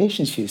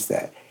use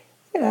that.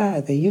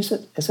 Yeah, they use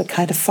it as a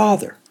kind of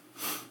father."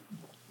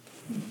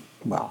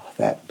 Well,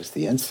 that was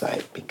the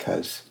insight,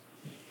 because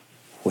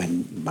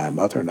when my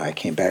mother and I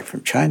came back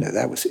from China,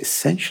 that was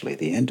essentially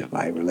the end of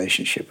my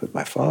relationship with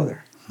my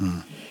father.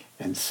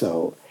 And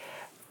so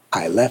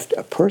I left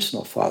a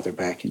personal father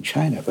back in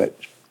China, but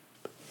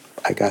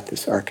I got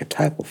this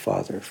archetypal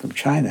father from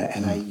China,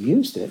 and I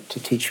used it to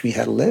teach me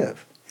how to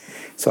live.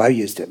 So I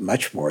used it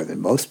much more than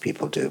most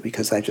people do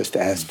because I just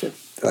asked it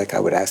like I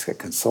would ask a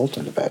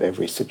consultant about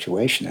every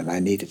situation, and I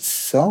needed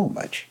so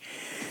much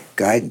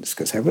guidance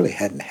because I really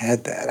hadn't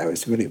had that. I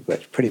was really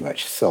pretty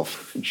much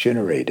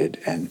self-generated,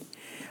 and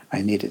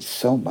I needed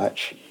so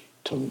much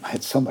I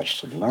had so much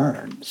to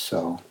learn.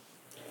 So,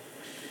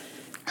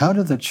 How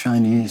do the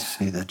Chinese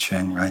see the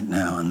Qing right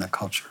now and the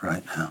culture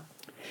right now?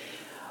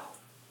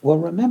 well,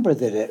 remember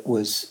that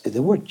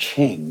the word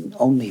Qing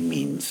only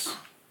means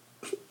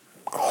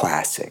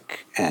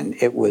classic, and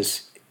it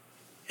was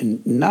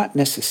not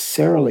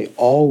necessarily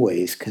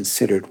always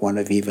considered one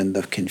of even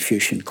the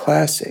Confucian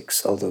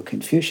classics, although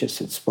Confucius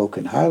had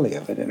spoken highly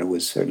of it, and it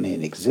was certainly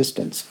in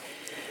existence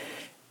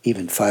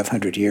even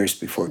 500 years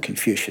before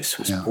Confucius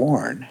was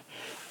born.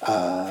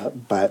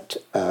 But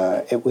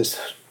it was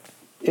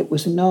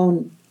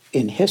known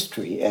in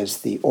history as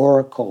the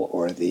oracle,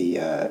 or it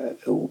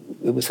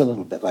was a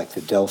little bit like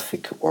the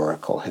Delphic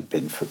oracle had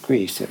been for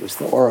Greece. It was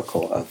the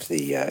oracle of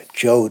the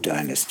Zhou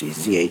dynasty,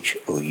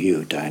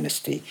 Zhou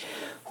dynasty,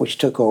 which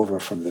took over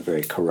from the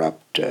very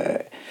corrupt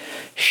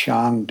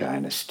Shang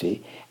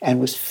dynasty, and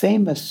was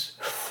famous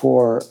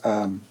for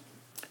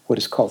what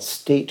is called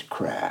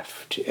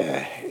statecraft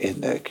in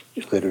the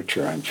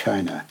literature on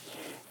China.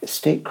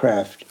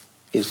 Statecraft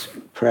is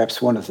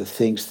perhaps one of the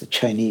things the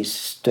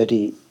Chinese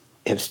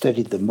have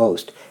studied the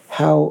most,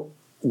 how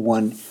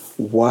one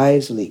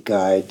wisely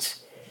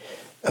guides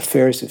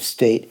affairs of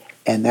state,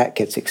 and that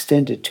gets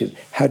extended to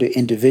how do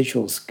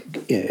individuals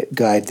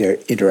guide their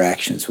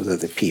interactions with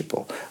other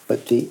people.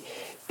 But the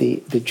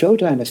Zhou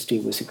dynasty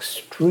was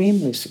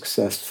extremely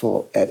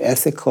successful at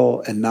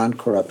ethical and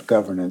non-corrupt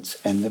governance,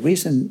 and the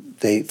reason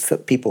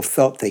people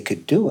felt they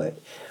could do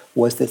it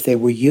was that they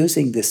were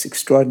using this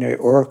extraordinary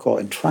oracle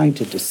and trying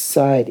to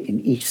decide in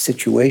each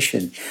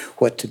situation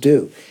what to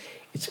do.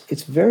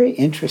 It's very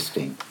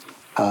interesting.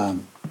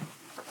 The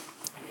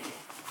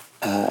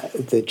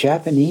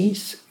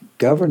Japanese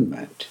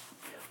government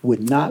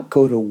would not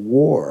go to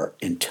war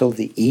until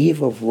the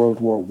eve of World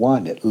War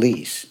I, at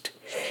least,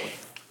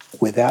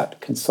 without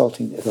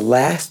consulting. The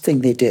last thing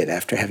they did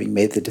after having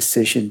made the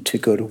decision to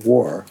go to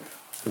war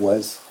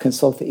was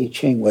consult the I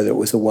Ching whether it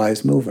was a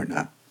wise move or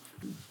not.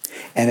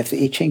 And if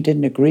the I Ching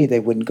didn't agree, they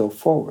wouldn't go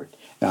forward.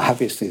 Now,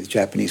 obviously, the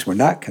Japanese were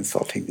not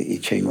consulting the I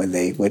Ching when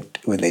they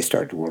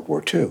started World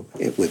War II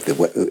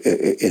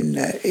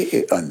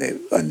on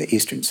the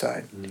eastern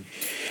side.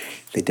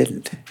 They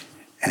didn't,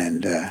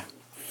 and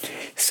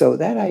so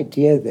that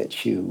idea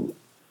that you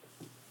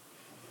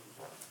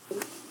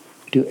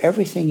do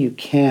everything you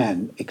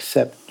can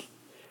except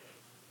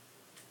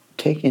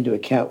take into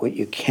account what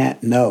you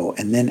can't know,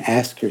 and then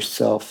ask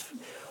yourself,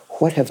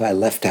 what have I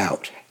left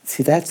out?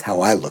 See, that's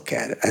how I look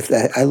at it.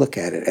 I look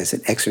at it as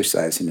an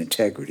exercise in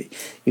integrity.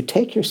 You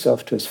take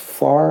yourself to as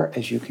far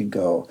as you can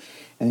go,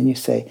 and then you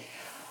say,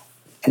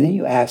 and then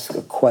you ask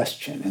a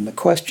question. And the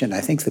question,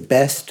 I think the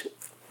best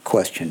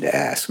question to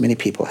ask, many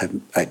people have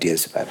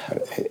ideas about how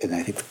to, and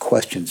I think the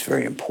question's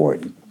very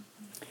important.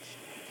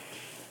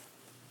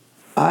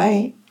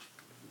 I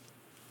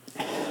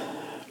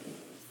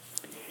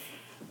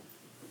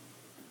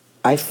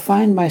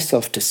find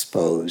myself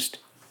disposed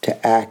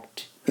to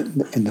act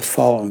in the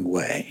following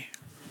way.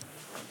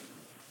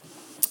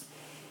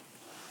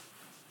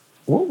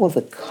 What will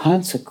the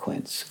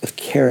consequence of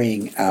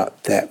carrying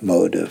out that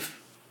mode of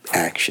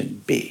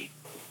action be?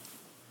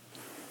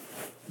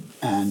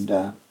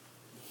 And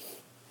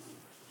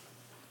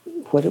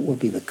what it will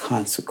be the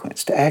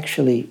consequence to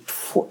actually,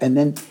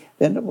 and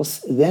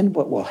then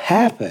what will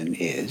happen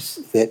is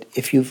that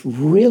if you've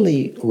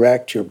really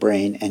racked your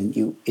brain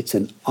and it's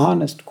an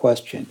honest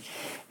question,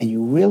 and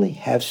you really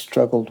have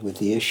struggled with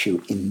the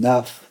issue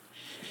enough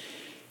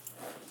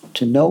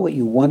to know what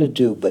you want to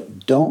do,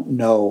 but don't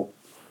know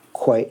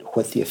quite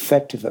what the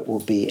effect of it will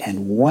be,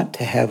 and want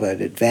to have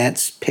an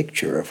advanced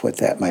picture of what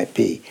that might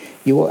be,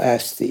 you will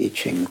ask the I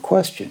Ching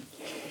question.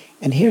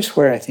 And here's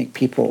where I think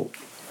people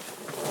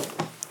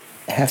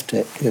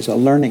there's a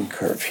learning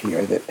curve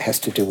here that has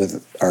to do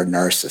with our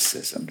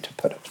narcissism, to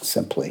put it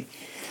simply.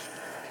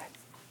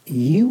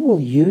 You will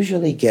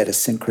usually get a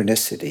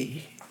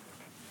synchronicity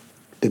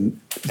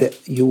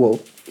that you will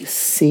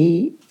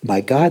see,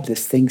 my God,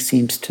 this thing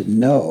seems to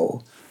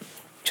know,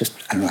 just,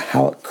 I don't know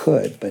how it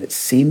could, but it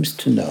seems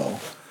to know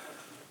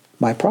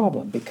my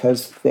problem,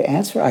 because the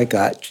answer I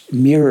got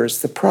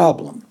mirrors the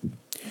problem.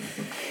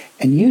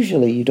 And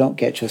usually you don't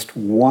get just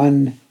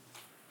one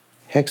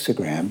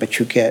hexagram, but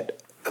you get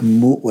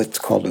what's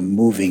called a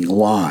moving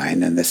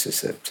line, and this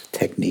is a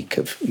technique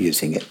of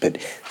using it, but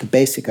the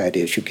basic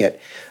idea is you get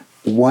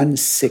one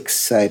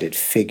six-sided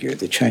figure.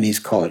 The Chinese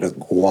call it a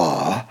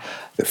gua.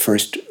 The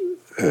first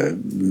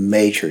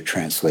major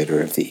translator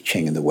of the I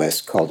Ching in the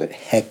West called it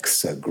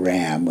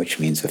hexagram, which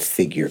means a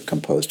figure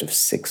composed of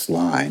 6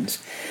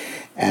 lines.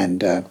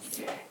 And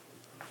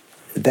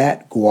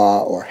that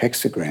gua or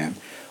hexagram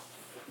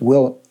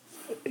will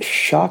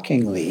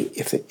shockingly,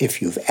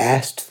 if you've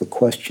asked the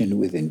question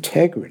with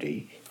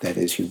integrity, that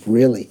is, you've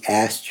really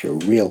asked your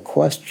real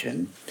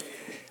question,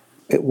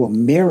 it will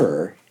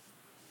mirror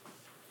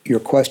your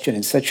question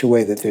in such a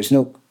way that there's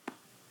no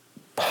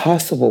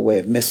possible way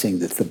of missing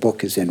that the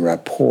book is in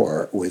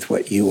rapport with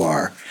what you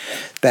are.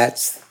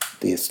 That's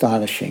the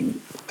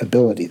astonishing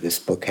ability this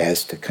book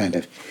has to kind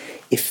of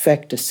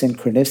effect a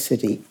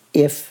synchronicity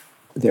if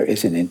there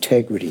is an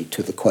integrity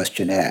to the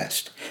question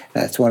asked.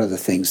 That's one of the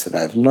things that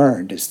I've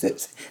learned, is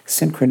that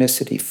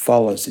synchronicity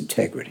follows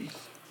integrity.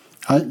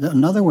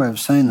 Another way of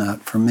saying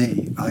that, for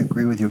me, I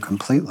agree with you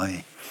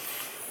completely,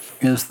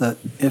 is that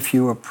if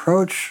you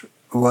approach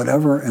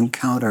whatever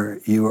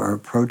encounter you are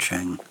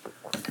approaching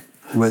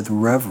with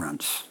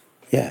reverence,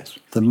 Yes.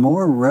 the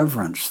more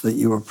reverence that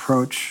you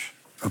approach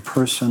a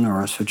person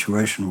or a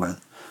situation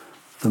with,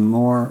 the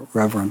more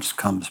reverence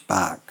comes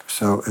back.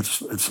 So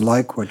it's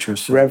like what you're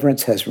saying.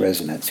 Reverence has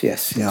resonance,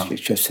 yes. Yeah. You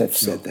just have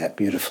said that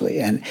beautifully.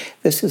 And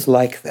this is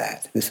like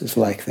that. This is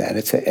like that.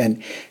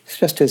 And it's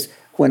just as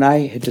when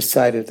I had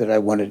decided that I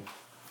wanted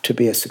to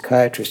be a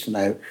psychiatrist, and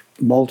I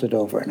molded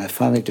over, and I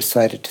finally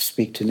decided to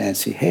speak to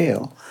Nancy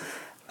Hale,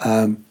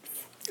 I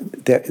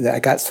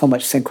got so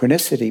much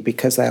synchronicity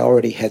because I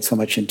already had so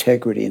much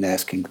integrity in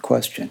asking the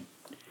question.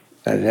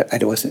 I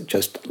wasn't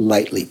just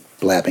lightly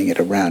blabbing it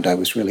around. I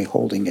was really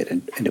holding it,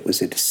 and it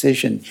was a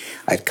decision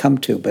I'd come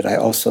to, but I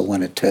also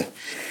wanted to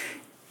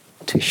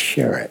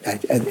share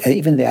it.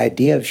 Even the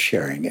idea of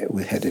sharing it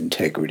had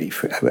integrity.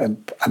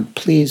 I'm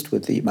pleased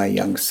with my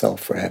young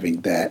self for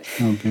having that.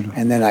 Oh, beautiful.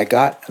 And then I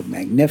got a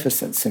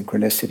magnificent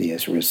synchronicity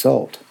as a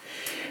result.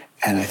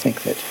 And I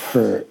think that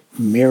her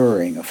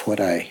mirroring of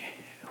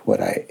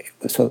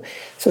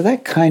so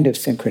that kind of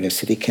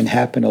synchronicity can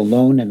happen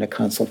alone in a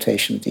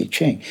consultation with I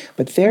Ching.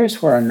 But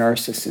there's where our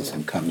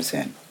narcissism comes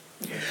in.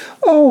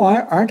 Oh,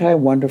 aren't I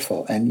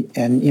wonderful? And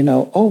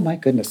oh my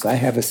goodness, I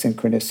have a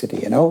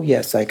synchronicity. And oh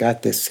yes, I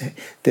got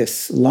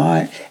this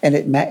line, and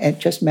it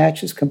just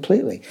matches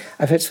completely.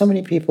 I've had so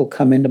many people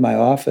come into my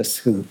office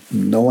who,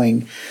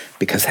 knowing,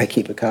 because I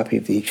keep a copy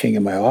of the I Ching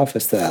in my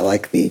office, that I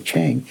like the I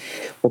Ching,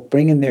 will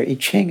bring in their I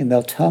Ching and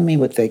they'll tell me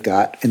what they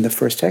got in the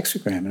first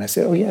hexagram. And I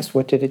say, oh yes,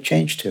 what did it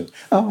change to?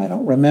 Oh, I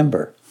don't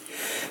remember.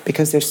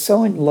 Because they're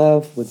so in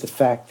love with the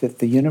fact that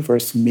the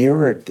universe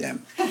mirrored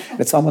them.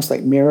 It's almost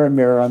like mirror,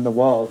 mirror on the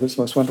wall. Who's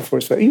the most wonderful?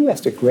 You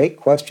asked a great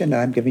question,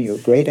 and I'm giving you a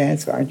great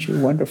answer. Aren't you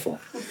wonderful?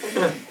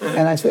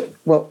 And I said,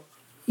 well,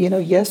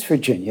 yes,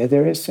 Virginia,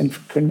 there is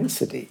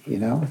synchronicity.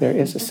 There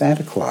is a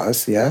Santa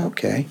Claus. Yeah,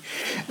 okay.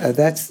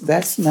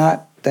 That's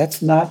not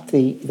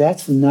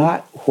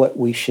what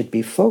we should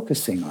be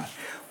focusing on.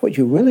 What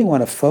you really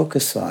want to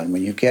focus on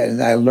when you get,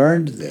 and I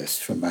learned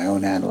this from my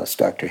own analyst,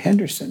 Dr.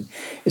 Henderson,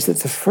 is that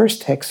the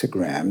first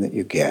hexagram that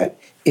you get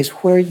is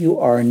where you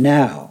are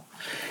now.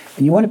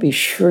 And you want to be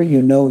sure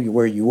you know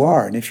where you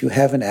are. And if you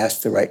haven't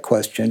asked the right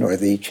question, or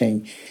the I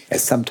Ching,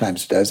 as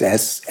sometimes does,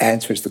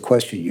 answers the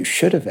question you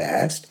should have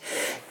asked,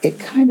 it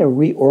kind of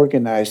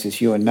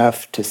reorganizes you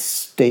enough to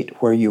state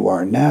where you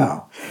are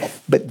now.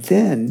 But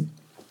then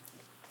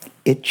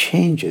it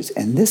changes.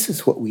 And this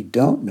is what we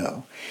don't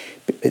know.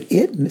 But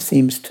it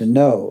seems to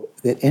know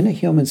that in a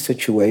human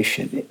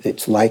situation,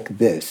 it's like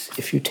this.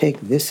 If you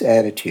take this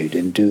attitude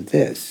and do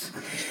this,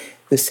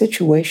 the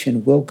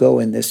situation will go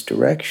in this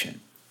direction,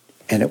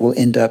 and it will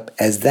end up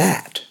as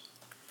that.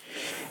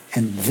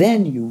 And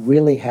then you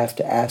really have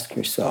to ask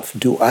yourself,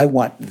 do I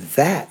want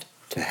that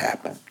to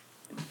happen?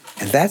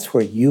 And that's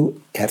where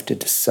you have to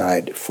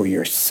decide for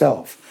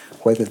yourself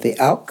whether the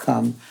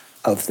outcome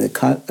of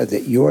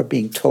that you're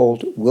being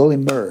told will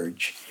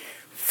emerge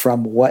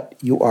from what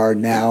you are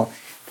now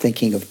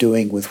thinking of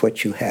doing with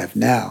what you have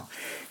now,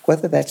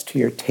 whether that's to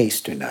your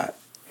taste or not.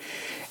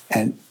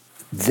 And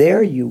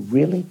there you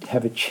really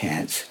have a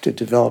chance to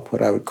develop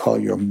what I would call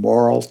your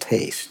moral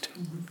taste.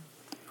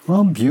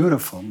 Well,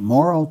 beautiful.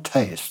 Moral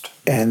taste.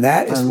 And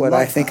that is what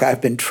I think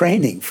I've been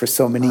training for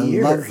so many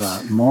years. I love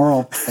that.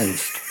 Moral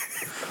taste.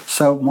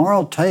 So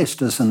moral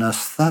taste is an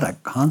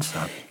aesthetic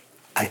concept.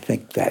 I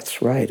think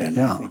that's right, and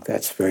I think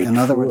that's very true. In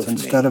other words,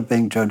 instead of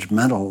being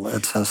judgmental,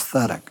 it's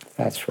aesthetic.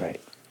 That's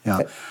right.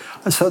 Yeah.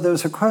 So there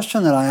was a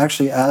question that I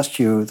actually asked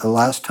you the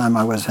last time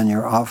I was in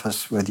your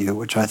office with you,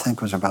 which I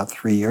think was about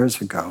 3 years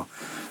ago.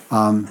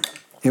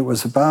 It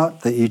was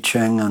about the I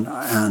Ching,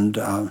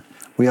 and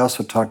we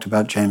also talked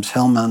about James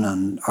Hillman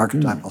and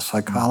archetypal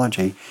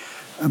psychology.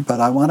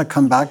 But I want to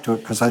come back to it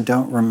because I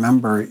don't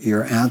remember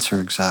your answer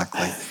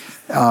exactly.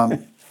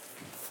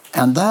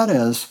 And that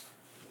is,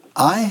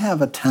 I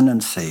have a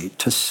tendency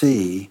to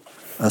see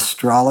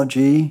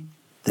astrology,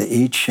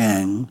 the I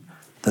Ching,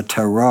 the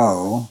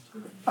tarot,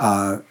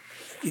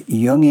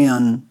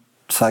 Jungian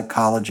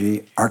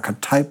psychology,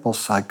 archetypal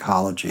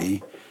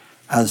psychology,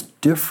 as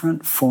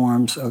different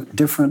forms of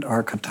different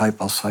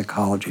archetypal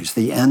psychologies.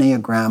 The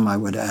Enneagram, I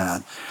would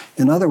add.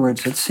 In other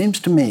words, it seems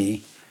to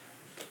me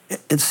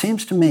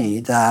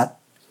that,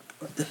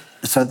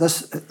 so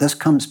this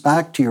comes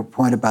back to your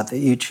point about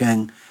the I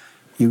Ching.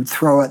 You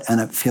throw it and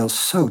it feels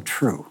so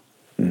true.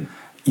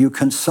 you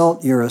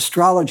consult your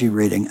astrology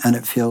reading and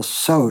it feels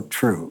so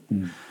true.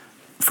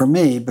 For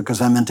me,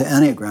 because I'm into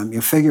Enneagram,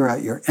 you figure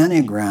out your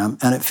Enneagram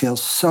and it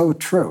feels so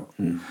true.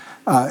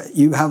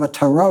 You have a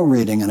tarot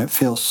reading and it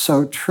feels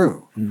so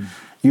true.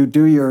 You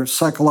do your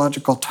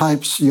psychological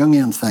types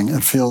Jungian thing,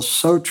 it feels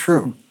so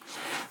true.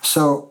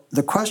 So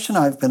the question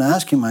I've been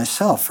asking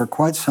myself for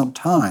quite some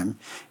time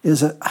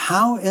is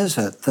how is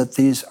it that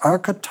these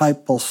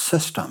archetypal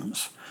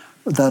systems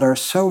that are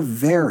so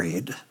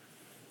varied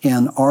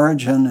in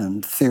origin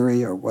and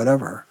theory or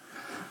whatever,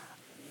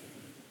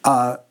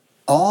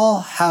 all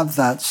have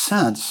that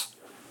sense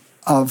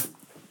of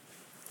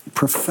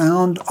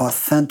profound,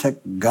 authentic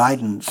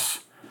guidance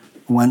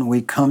when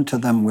we come to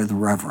them with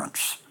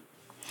reverence?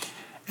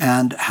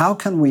 And how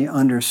can we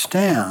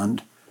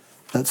understand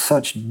that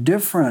such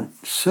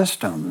different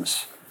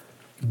systems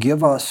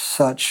give us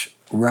such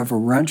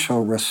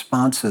reverential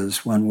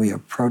responses when we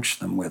approach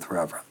them with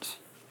reverence?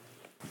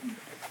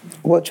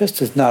 Well,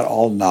 just as not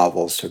all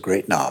novels are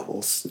great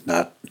novels,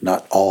 not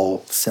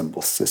all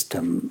symbol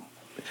system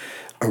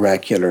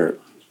oracular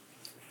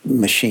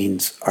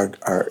machines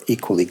are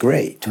equally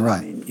great.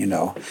 Right.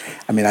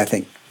 I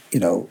think,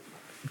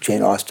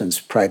 Jane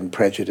Austen's Pride and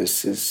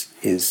Prejudice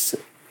is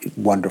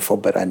wonderful,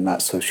 but I'm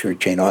not so sure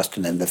Jane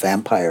Austen and the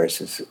Vampires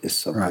is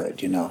so Right.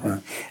 good,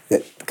 Right.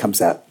 That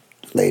comes out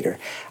later.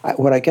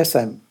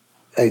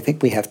 I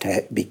think we have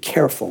to be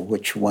careful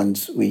which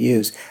ones we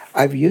use.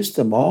 I've used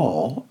them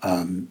all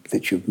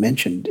that you've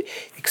mentioned,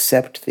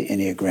 except the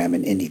Enneagram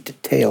in any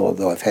detail,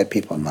 although I've had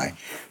people in my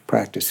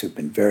practice who've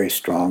been very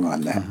strong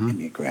on that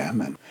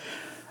Enneagram. And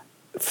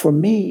for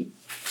me,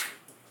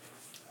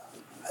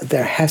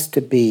 there has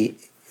to be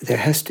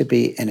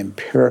an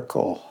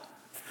empirical,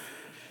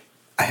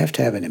 I have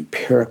to have an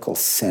empirical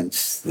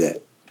sense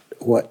that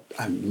what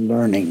I'm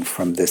learning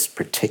from this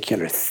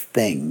particular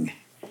thing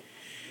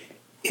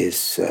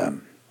is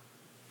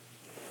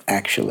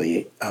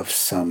actually of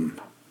some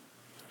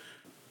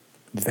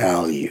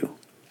value.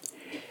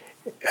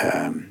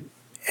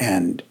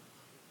 And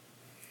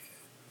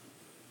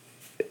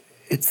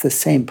it's the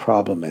same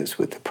problem as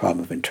with the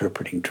problem of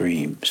interpreting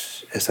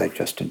dreams, as I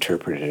just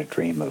interpreted a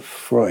dream of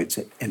Freud's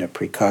in a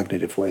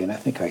precognitive way, and I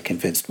think I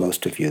convinced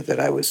most of you that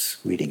I was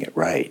reading it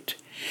right.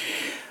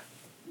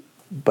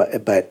 But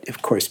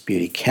of course,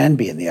 beauty can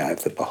be in the eye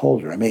of the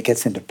beholder. I mean, it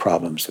gets into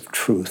problems of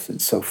truth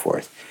and so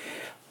forth.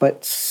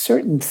 But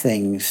certain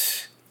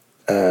things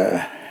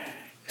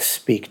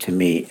speak to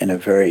me in a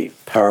very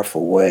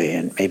powerful way,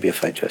 and maybe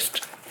if I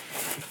just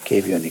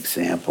gave you an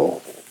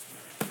example.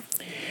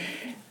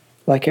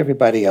 Like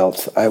everybody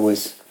else, I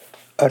was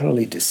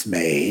utterly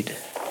dismayed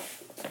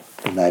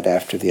the night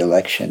after the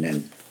election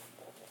in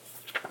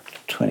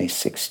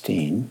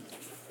 2016,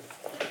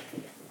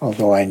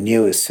 although I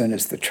knew as soon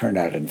as the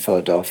turnout in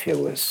Philadelphia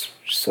was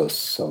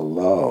so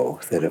low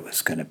that it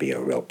was going to be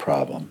a real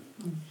problem.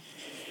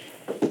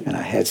 And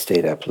I had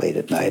stayed up late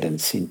at night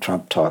and seen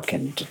Trump talk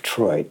in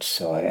Detroit.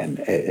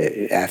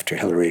 After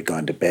Hillary had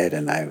gone to bed,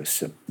 and I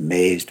was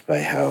amazed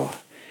by how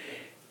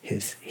he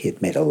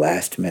had made a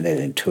last-minute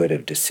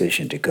intuitive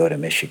decision to go to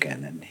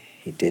Michigan, and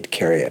he did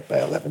carry it by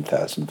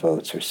 11,000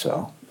 votes or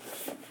so.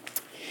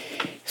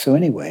 So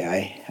anyway,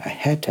 I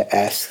had to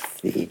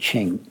ask the I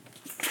Ching,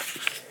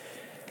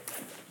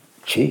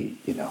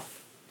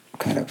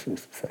 kind of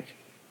like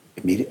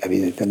immediately. I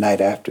mean, this is the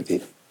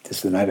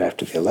night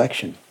after the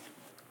election.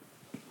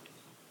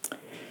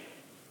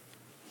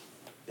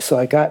 So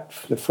I got,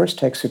 the first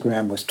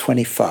hexagram was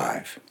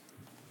 25.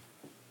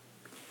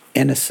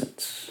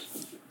 Innocence.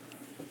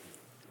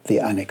 The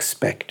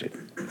unexpected.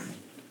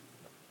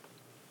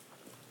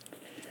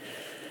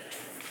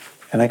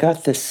 And I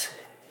got this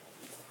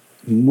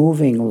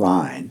moving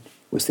line,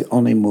 was the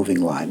only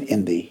moving line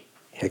in the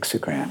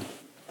hexagram.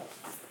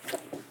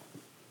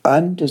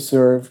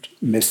 Undeserved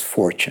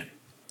misfortune.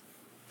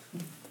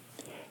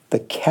 The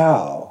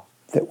cow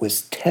that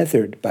was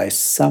tethered by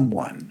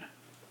someone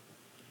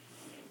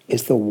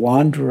is the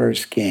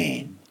wanderer's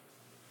gain,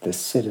 the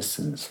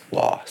citizen's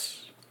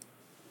loss.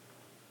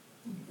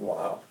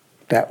 Wow.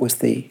 That was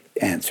the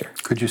answer.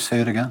 Could you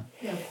say it again?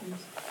 Yeah, please.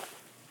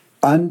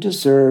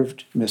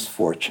 Undeserved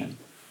misfortune.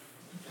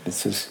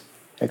 This is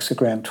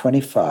hexagram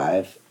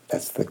 25,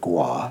 that's the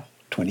Gua,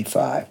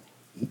 25.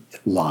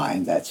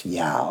 Line, that's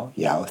Yao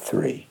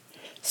 3.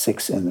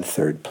 6 in the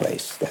third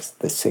place. That's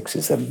the 6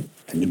 is a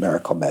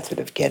numerical method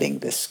of getting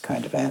this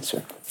kind of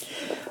answer.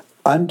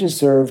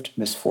 Undeserved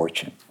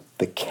misfortune.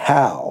 The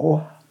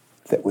cow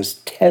that was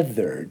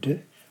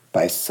tethered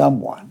by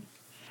someone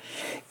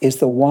is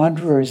the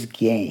wanderer's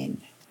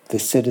gain, the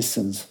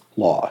citizen's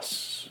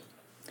loss.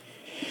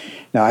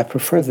 Now, I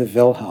prefer the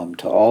Wilhelm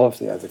to all of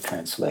the other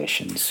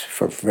translations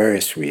for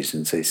various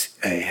reasons.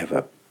 I have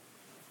a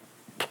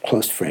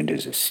close friend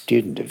who's a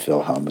student of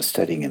Wilhelm, was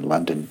studying in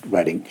London,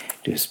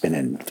 who's been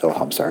in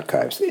Wilhelm's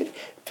archives.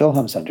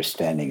 Wilhelm's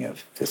understanding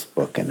of this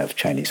book and of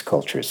Chinese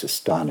culture is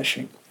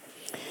astonishing.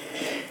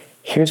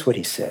 Here's what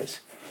he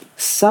says.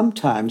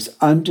 Sometimes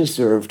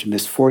undeserved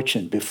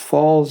misfortune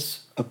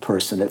befalls a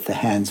person at the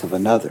hands of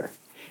another,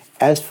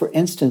 as for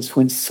instance,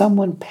 when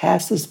someone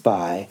passes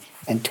by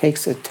and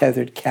takes a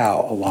tethered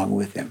cow along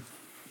with him.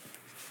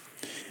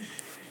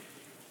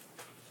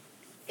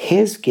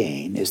 His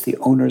gain is the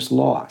owner's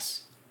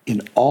loss.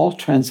 In all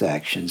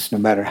transactions, no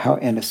matter how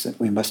innocent,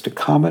 we must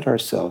accommodate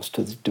ourselves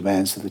to the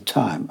demands of the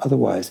time.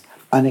 Otherwise,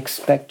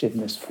 unexpected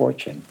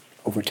misfortune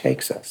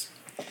overtakes us.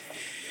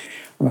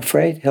 I'm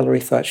afraid Hillary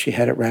thought she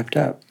had it wrapped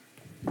up.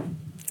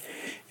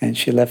 And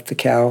she left the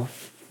cow,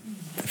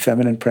 the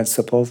feminine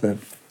principle, the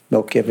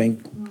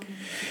milk-giving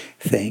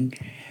thing,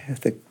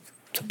 the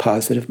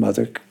positive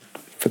mother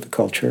for the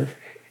culture,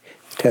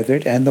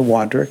 tethered, and the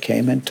wanderer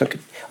came and took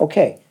it.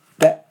 Okay,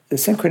 the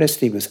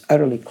synchronicity was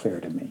utterly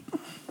clear to me.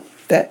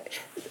 That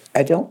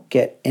I don't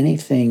get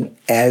anything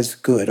as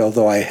good,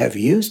 although I have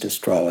used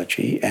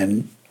astrology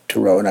and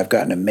tarot, and I've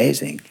gotten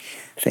amazing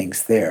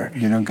things there.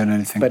 You don't get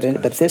anything. But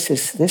this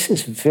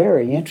is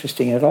very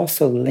interesting. It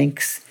also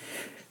links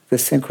the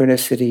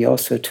synchronicity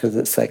also to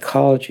the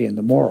psychology and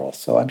the moral.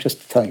 So I'm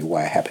just telling you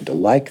why I happen to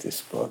like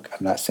this book.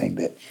 I'm not saying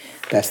that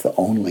that's the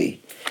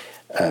only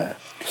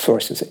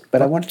sources,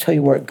 but I want to tell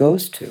you where it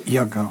goes to.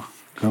 Yeah,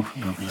 go for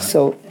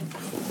that.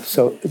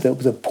 So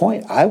the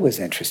point I was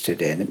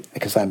interested in,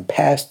 because I'm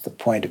past the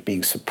point of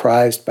being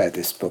surprised by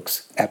this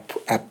book's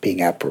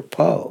being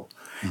apropos,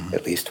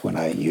 at least when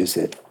I use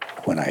it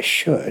when I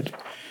should,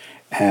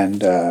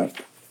 and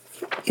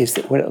is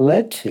that what it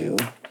led to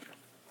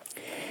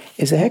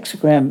is a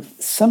hexagram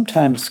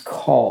sometimes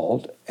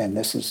called, and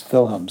this is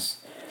Wilhelm's,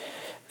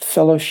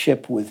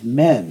 fellowship with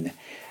men,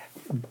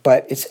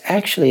 but it's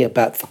actually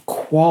about the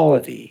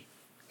quality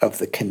of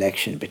the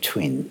connection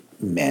between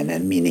men,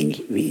 and meaning,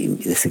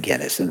 this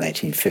again is a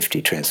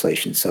 1950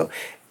 translation, so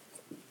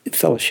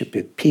fellowship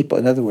with people.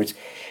 In other words,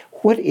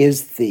 what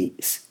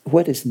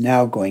is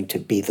now going to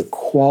be the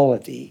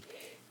quality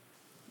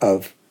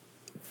of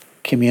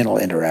communal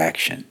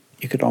interaction?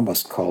 You could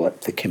almost call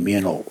it the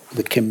communal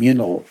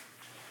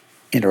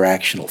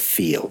interactional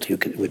field.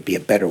 It would be a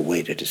better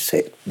way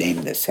to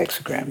name this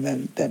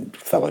hexagram than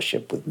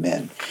fellowship with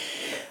men.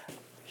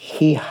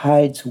 He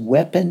hides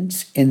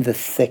weapons in the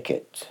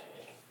thicket.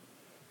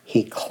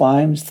 He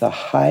climbs the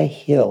high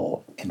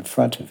hill in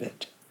front of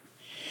it.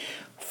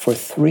 For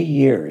 3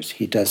 years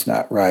he does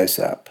not rise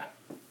up.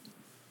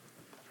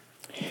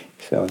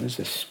 So there's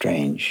a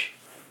strange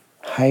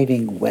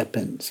hiding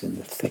weapons in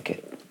the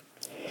thicket.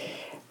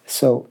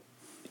 So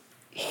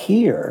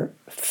here,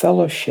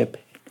 fellowship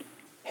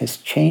has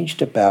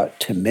changed about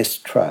to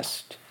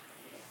mistrust.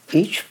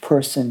 Each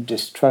person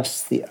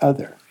distrusts the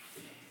other,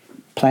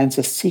 plans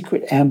a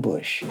secret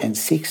ambush, and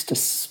seeks to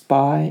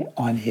spy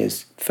on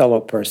his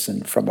fellow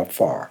person from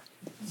afar.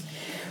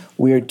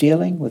 We are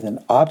dealing with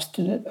an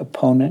obstinate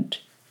opponent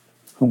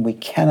whom we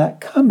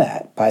cannot come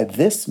at by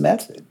this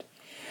method.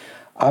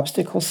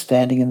 Obstacles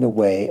standing in the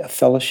way of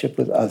fellowship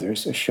with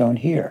others are shown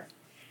here.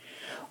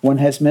 One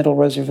has mental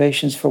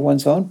reservations for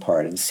one's own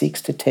part and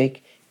seeks to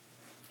take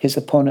his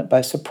opponent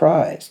by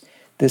surprise.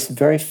 This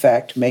very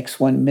fact makes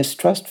one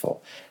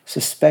mistrustful,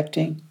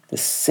 suspecting the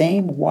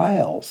same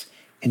wiles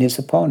in his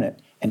opponent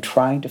and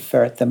trying to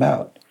ferret them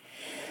out.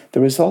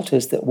 The result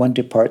is that one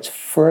departs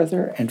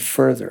further and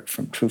further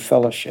from true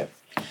fellowship.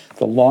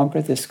 The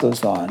longer this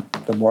goes on,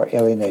 the more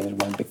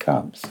alienated one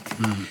becomes.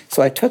 Mm-hmm.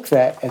 So I took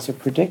that as a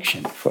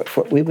prediction for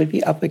what we would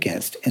be up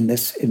against in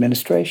this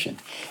administration.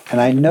 And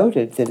I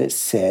noted that it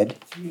said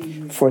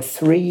for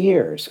 3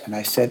 years. And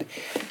I said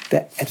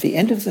that at the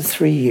end of the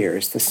 3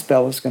 years, the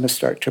spell is going to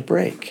start to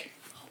break.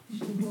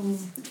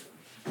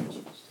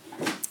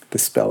 The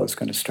spell is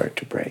going to start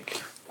to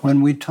break.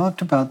 When we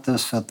talked about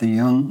this at the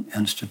Jung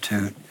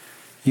Institute,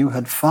 you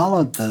had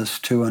followed this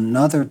to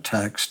another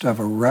text of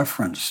a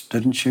reference,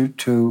 didn't you,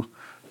 to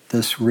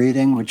this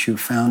reading, which you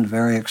found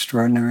very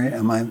extraordinary?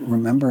 Am I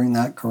remembering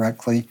that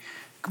correctly?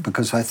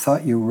 Because I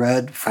thought you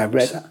read.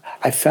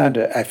 I found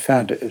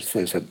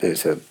it.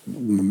 There's a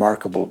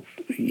remarkable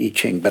I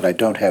Ching, but I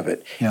don't have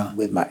it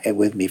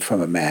with me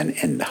from a man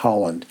in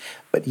Holland.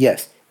 But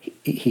yes,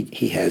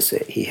 he has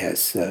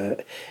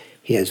a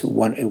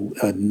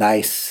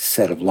nice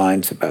set of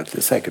lines about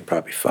this. I could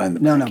probably find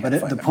them. No,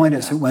 but the point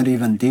is it went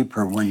even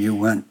deeper when you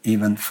went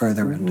even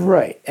further into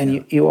right,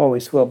 and you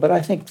always will. But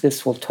I think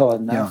this will tell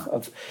enough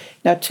of.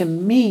 Now, to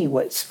me,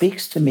 what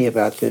speaks to me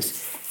about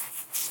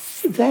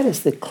this, that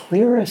is the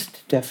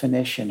clearest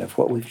definition of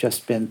what we've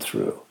just been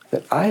through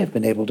that I have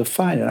been able to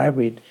find. And I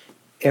read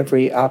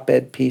every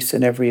op-ed piece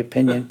and every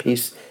opinion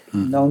piece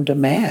known to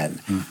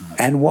man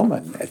and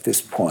woman at this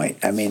point.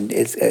 I mean,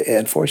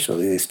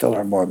 unfortunately, they still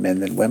are more men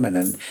than women,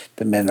 and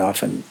the men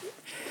often,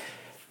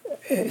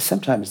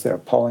 sometimes they're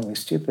appallingly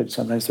stupid,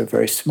 sometimes they're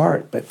very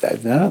smart, but none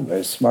of them are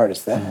as smart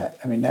as that.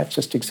 I mean, that's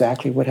just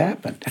exactly what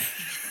happened.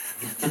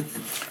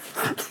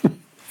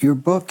 Your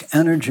book,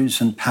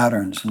 Energies and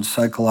Patterns in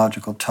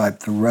Psychological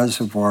Type, The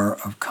Reservoir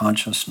of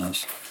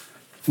Consciousness,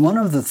 one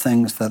of the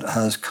things that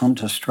has come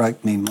to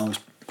strike me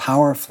most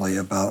powerfully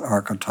about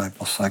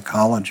archetypal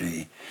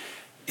psychology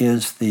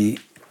is the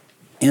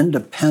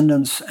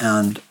independence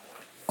and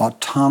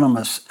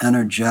autonomous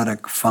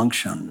energetic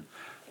function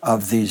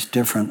of these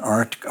different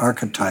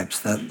archetypes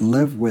that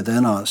live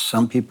within us,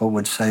 some people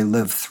would say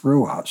live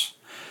through us,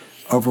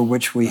 over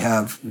which we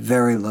have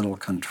very little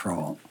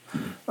control.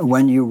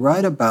 When you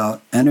write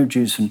about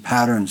energies and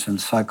patterns in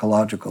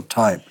psychological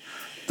type,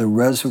 the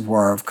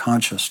reservoir of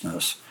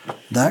consciousness,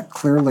 that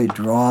clearly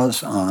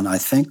draws on, I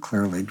think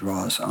clearly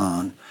draws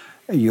on,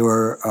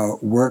 your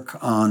work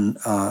on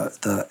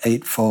the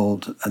eight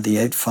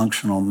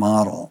functional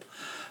model.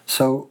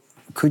 So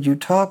could you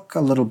talk a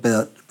little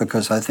bit,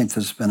 because I think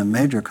this has been a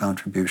major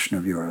contribution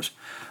of yours,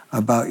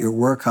 about your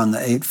work on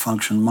the eight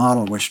function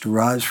model, which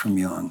derives from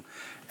Jung,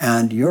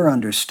 and your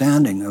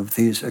understanding of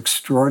these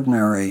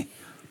extraordinary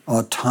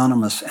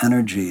autonomous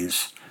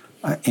energies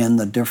in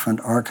the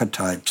different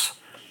archetypes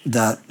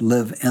that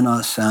live in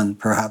us and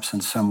perhaps in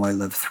some way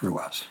live through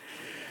us?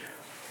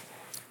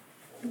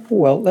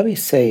 Well, let me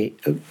say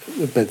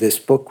that this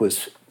book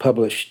was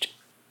published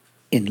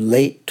in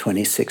late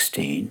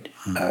 2016,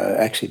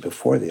 actually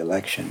before the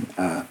election,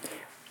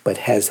 but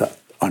has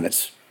on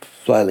its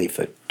flyleaf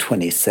a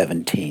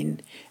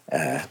 2017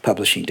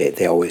 publishing date.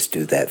 They always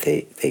do that.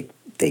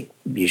 They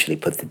usually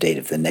put the date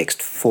of the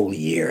next full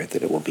year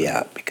that it will be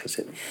out, because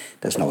it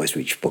doesn't always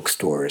reach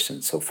bookstores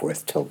and so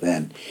forth till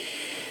then.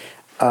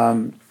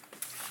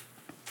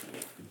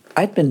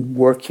 I'd been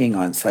working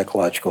on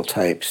psychological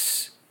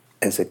types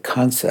as a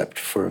concept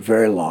for a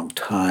very long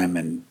time,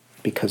 and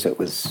because it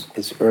was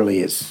as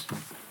early as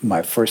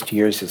my first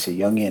years as a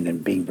Jungian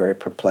and being very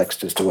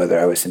perplexed as to whether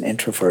I was an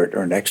introvert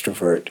or an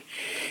extrovert,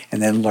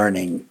 and then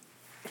learning,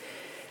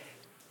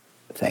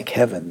 thank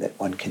heaven, that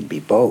one can be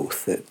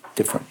both, that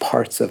different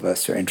parts of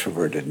us are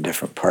introverted and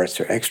different parts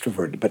are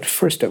extroverted. But at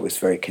first it was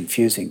very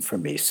confusing for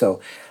me.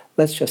 So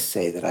let's just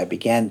say that I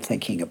began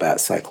thinking about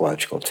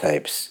psychological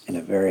types in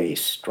a very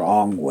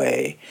strong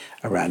way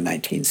around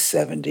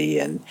 1970,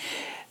 and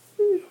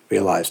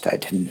realized I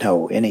didn't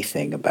know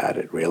anything about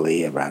it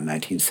really around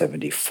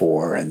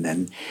 1974, and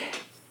then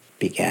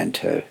began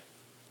to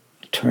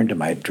turn to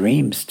my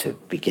dreams to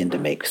begin to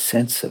make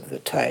sense of the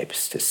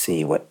types, to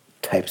see what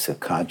types of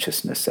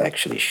consciousness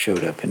actually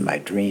showed up in my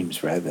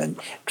dreams, rather than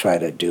try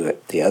to do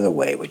it the other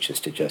way, which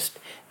is to just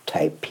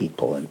type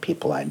people and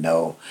people I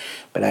know,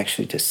 but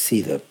actually to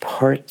see the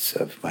parts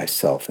of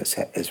myself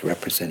as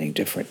representing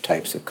different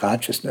types of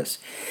consciousness.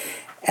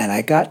 And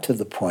I got to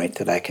the point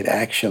that I could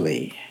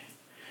actually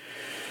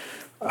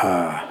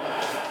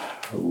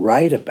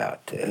write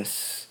about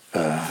this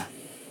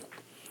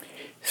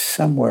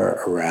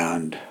somewhere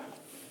around,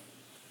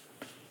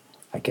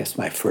 I guess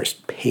my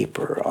first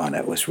paper on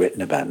it was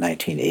written about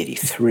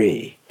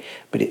 1983.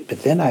 But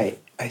then I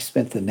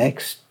spent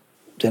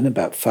then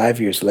about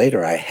 5 years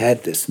later, I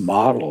had this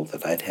model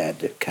that I'd had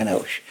to kind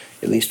of,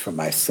 at least for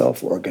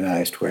myself,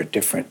 organized where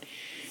different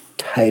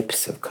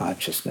types of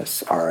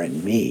consciousness are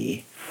in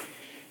me.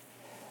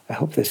 I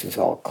hope this is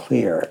all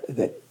clear,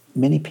 that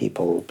many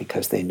people,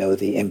 because they know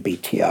the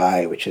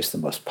MBTI, which is the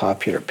most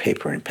popular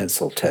paper and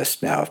pencil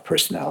test now of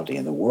personality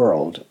in the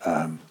world,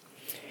 and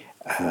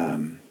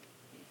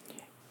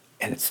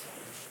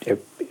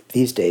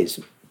these days,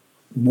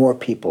 more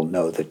people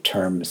know the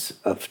terms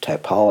of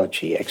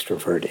typology,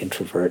 extrovert,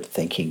 introvert,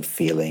 thinking,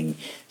 feeling,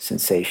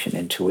 sensation,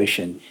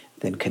 intuition,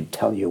 than can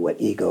tell you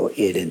what ego,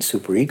 id, and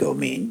superego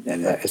mean.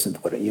 And that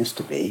isn't what it used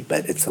to be,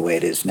 but it's the way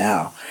it is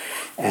now.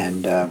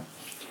 And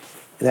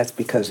that's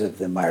because of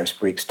the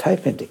Myers-Briggs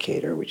type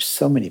indicator, which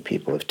so many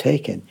people have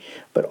taken.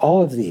 But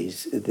all of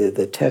these,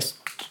 the test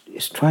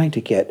is trying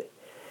to get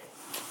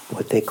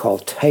what they call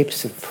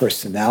types of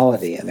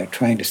personality, and they're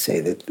trying to say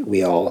that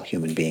we all,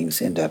 human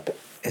beings, end up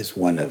as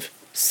one of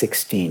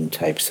 16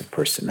 types of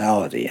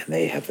personality, and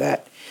they have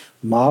that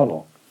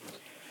model.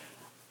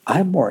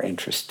 I'm more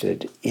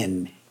interested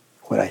in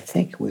what I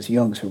think was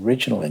Jung's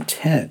original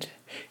intent,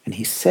 and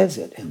he says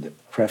it in the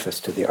preface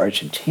to the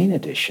Argentine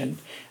edition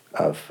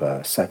of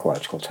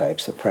Psychological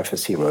Types, a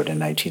preface he wrote in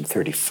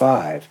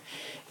 1935,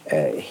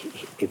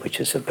 which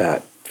is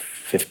about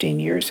 15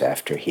 years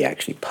after he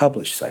actually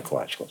published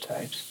Psychological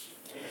Types.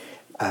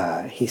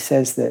 He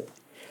says that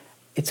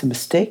it's a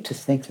mistake to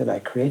think that I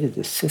created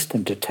this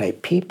system to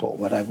type people.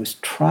 What I was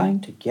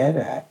trying to get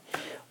at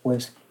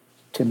was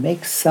to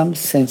make some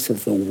sense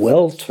of the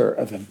welter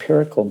of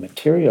empirical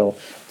material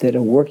that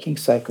a working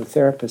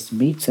psychotherapist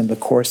meets in the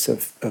course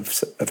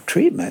of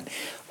treatment,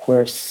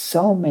 where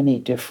so many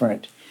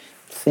different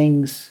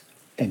things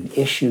and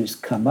issues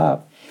come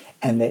up,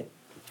 and that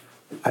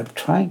I'm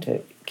trying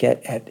to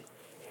get at.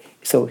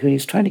 So what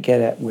he's trying to get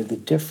at were the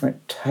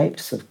different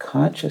types of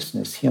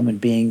consciousness human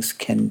beings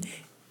can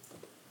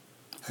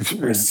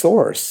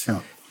resource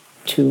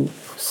to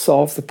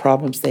solve the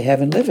problems they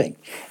have in living,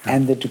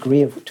 and the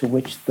degree to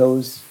which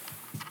those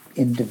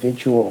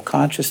individual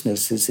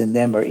consciousnesses in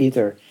them are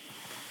either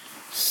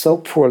so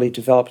poorly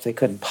developed they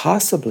couldn't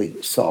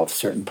possibly solve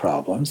certain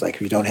problems. Like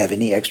if you don't have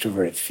any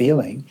extroverted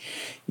feeling,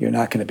 you're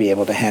not going to be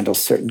able to handle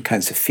certain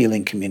kinds of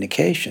feeling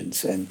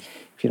communications. And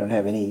if you don't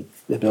have any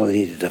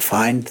ability to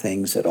define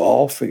things at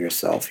all for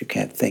yourself, you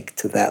can't think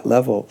to that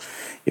level,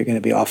 you're going to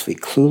be awfully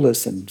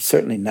clueless and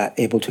certainly not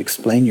able to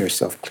explain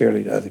yourself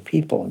clearly to other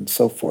people and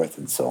so forth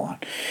and so on.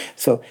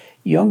 So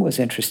Jung was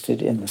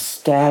interested in the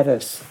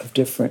status of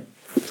different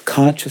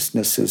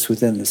consciousnesses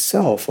within the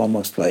self,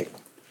 almost like,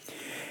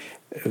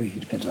 it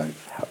depends on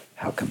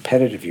how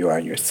competitive you are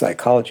in your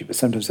psychology, but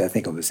sometimes I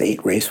think of it as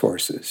 8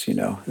 racehorses,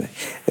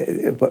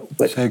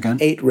 but Say again?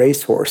 8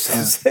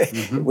 racehorses. Yeah.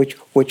 Mm-hmm.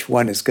 Which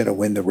one is going to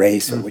win the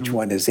race, or which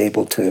one is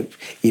able to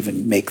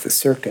even make the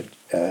circuit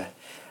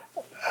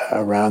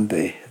around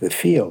the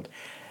field?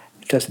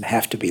 It doesn't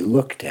have to be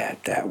looked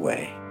at that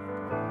way.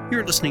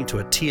 You're listening to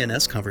a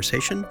TNS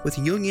conversation with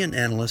Jungian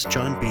analyst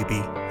John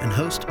Beebe and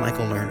host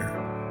Michael Lerner.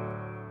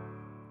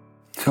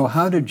 So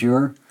how did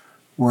your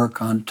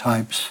work on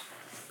types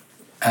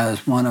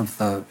as one of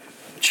the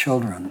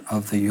children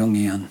of the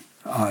Jungian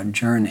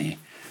journey,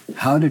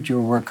 how did your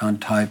work on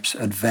types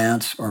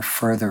advance or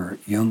further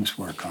Jung's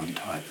work on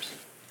types?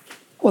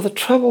 Well, the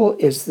trouble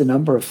is the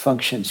number of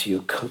functions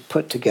you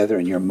put together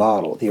in your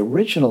model. The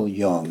original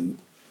Jung,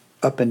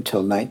 up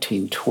until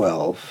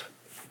 1912,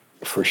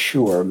 for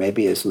sure,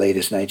 maybe as late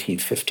as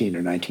 1915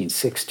 or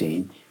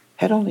 1916,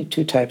 had only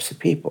 2 types of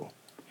people.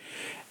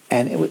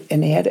 And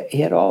he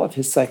had all of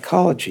his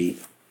psychology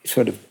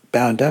sort of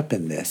bound up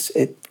in this.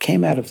 It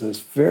came out of those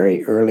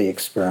very early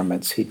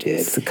experiments he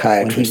did.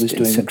 Psychiatrist when he was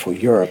doing Central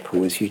Europe, who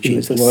was Eugene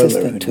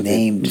Bleuler, who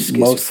named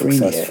most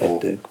successful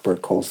at the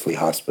Berkeley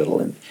Hospital,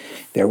 and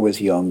there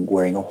was Jung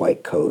wearing a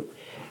white coat,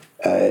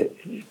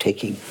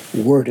 taking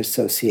word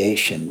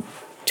association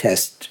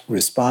test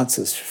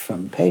responses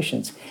from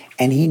patients,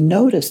 and he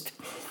noticed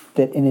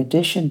that in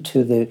addition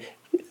to the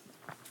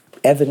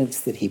evidence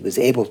that he was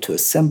able to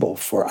assemble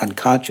for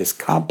unconscious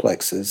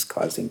complexes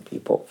causing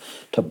people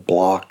to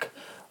block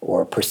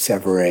or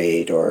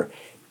perseverate or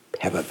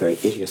have a very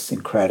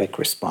idiosyncratic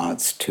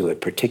response to a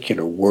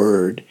particular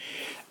word,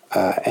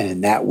 and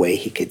in that way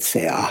he could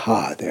say,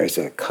 aha, there's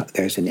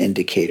an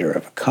indicator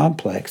of a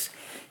complex.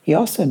 He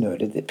also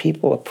noted that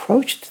people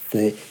approached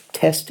the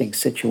testing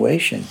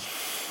situation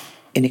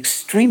in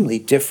extremely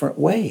different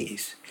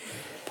ways.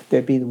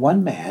 There'd be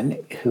one man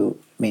who,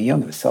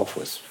 Jung himself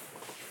was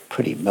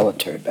pretty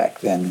military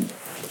back then.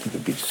 He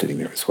would be sitting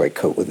there in his white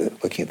coat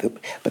looking at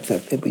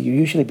it would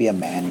usually be a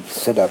man. He'd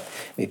sit up,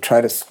 he'd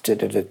try to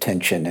sit at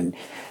attention, and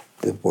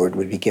the word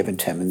would be given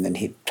to him, and then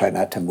he'd try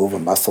not to move a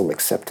muscle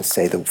except to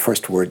say the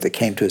first word that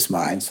came to his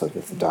mind so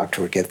that the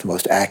doctor would get the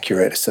most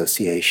accurate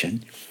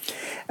association.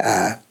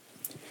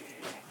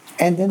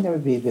 And then there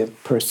would be the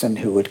person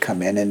who would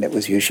come in, and it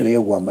was usually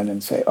a woman,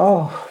 and say,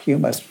 oh, you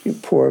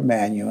poor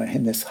man, you're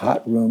in this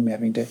hot room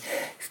having to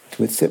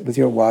sit with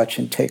your watch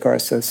and take our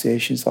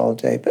associations all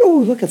day. But, oh,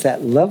 look at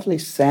that lovely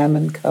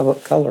salmon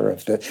color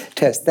of the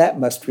test. That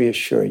must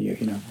reassure you,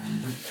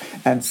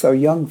 And so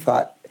Jung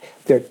thought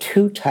there are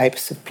 2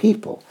 types of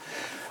people.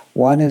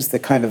 One is the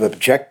kind of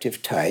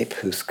objective type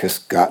who's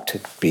just got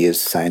to be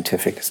as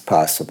scientific as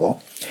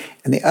possible.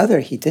 And the other,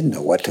 he didn't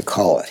know what to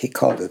call it. He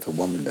called it the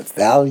woman the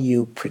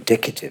value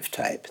predicative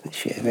type.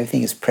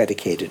 Everything is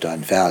predicated on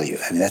value.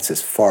 That's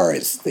as far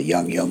as the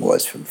young Jung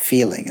was from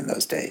feeling in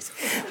those days.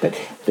 But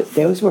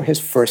those were his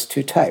first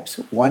 2 types.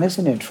 One is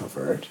an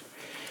introvert,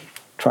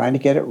 trying to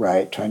get it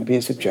right, trying to be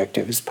as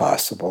objective as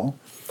possible.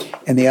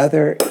 And the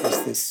other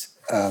is this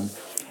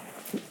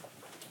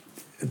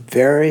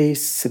very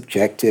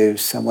subjective,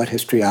 somewhat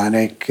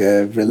histrionic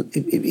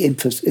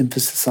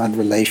emphasis on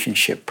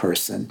relationship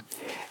person.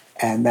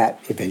 And that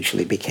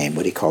eventually became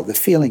what he called the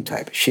feeling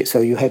type.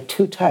 So you had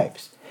 2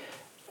 types.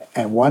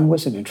 And one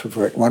was an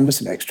introvert, one was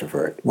an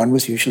extrovert. One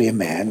was usually a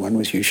man, one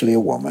was usually a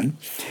woman.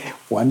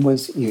 One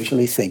was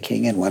usually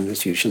thinking, and one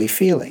was usually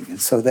feeling.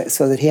 And so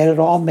that he had it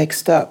all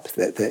mixed up.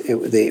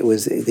 It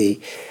was the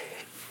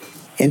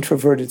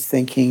introverted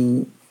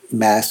thinking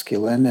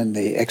masculine and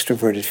the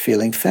extroverted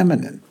feeling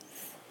feminine.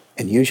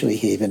 And usually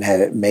he even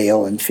had it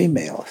male and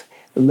female.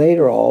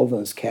 Later, all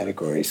those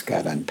categories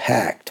got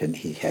unpacked, and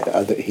he had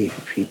he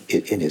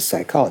in his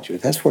psychology.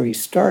 But that's where he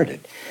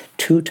started.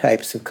 2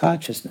 types of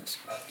consciousness.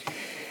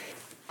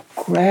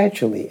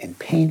 Gradually and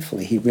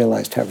painfully, he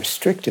realized how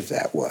restrictive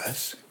that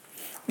was,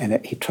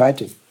 and he tried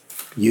to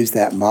use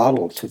that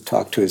model to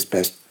talk to his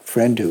best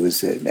friend, who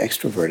was an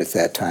extrovert at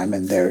that time,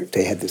 and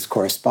they had this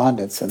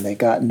correspondence, and they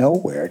got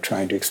nowhere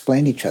trying to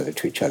explain each other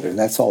to each other, and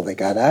that's all they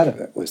got out of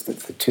it, was that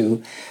the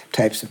 2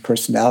 types of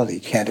personality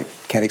can't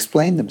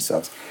explain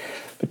themselves.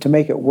 But to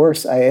make it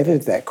worse, I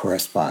edited that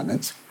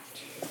correspondence.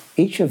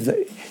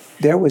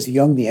 There was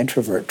Jung the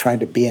introvert trying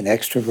to be an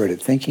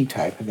extroverted thinking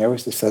type, and there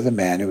was this other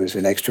man who was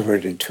an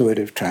extroverted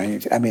intuitive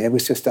it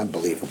was just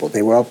unbelievable.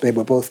 They were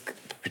both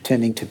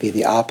pretending to be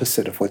the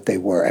opposite of what they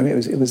were.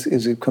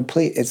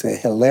 It's a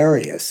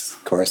hilarious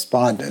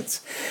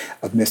correspondence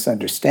of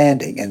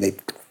misunderstanding, and they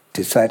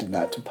decided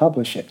not to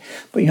publish it.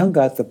 But Jung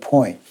got the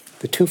point.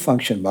 The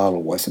 2-function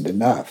model wasn't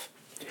enough.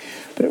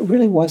 But it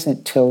really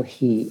wasn't till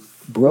he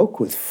broke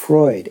with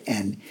Freud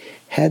and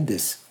had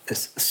this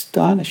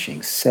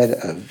astonishing set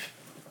of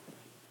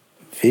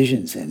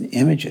visions and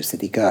images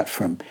that he got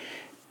from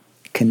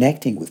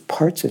connecting with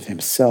parts of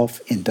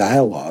himself in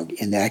dialogue,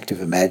 in active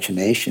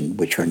imagination,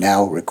 which are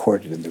now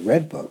recorded in the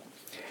Red Book,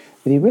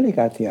 that he really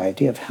got the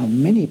idea of how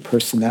many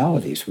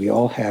personalities we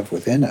all have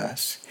within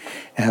us,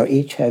 and how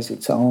each has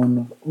its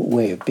own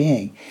way of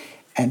being.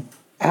 And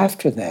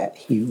after that,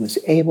 he was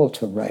able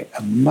to write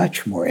a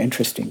much more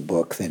interesting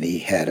book than he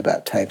had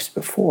about types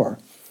before,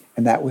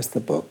 and that was the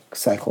book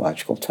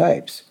Psychological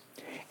Types.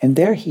 And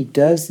there he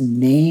does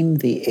name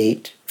the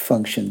 8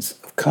 functions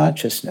of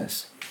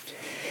consciousness,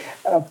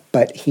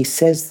 but he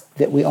says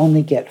that we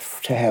only get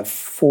to have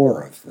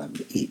 4 of them,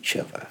 each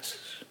of us.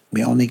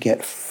 We only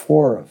get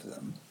 4 of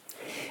them.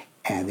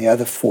 And the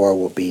other 4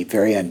 will be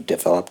very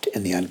undeveloped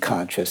in the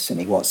unconscious, and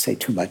he won't say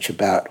too much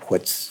about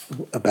what's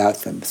about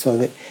them. So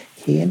that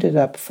he ended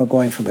up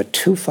going from a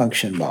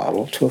 2-function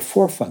model to a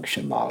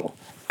 4-function model.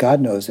 God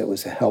knows it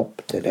was a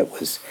help that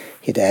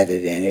he'd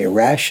added in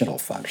irrational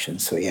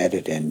functions, so he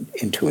added in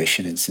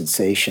intuition and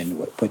sensation,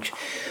 which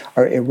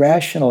are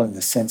irrational in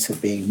the sense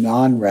of being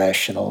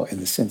non-rational,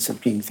 in the sense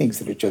of being things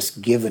that are just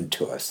given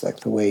to us, like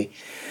the way,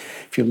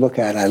 if you look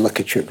at it, I look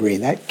at your green,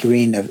 that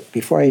green,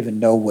 before I even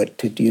know what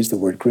to use the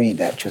word green,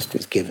 that just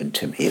is given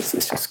to me. It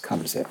just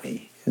comes at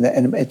me.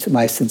 And it's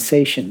my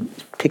sensation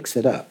picks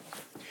it up.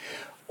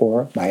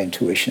 Or my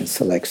intuition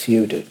selects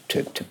you to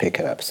pick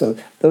it up. So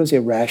those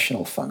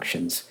irrational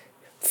functions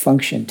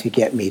function to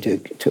get me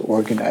to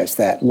organize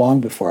that long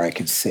before I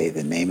can say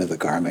the name of the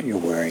garment you're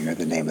wearing or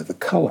the name of the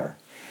color,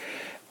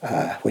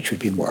 which would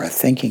be more a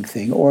thinking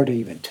thing, or to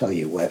even tell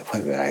you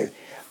whether I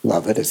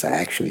love it as I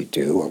actually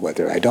do, or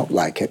whether I don't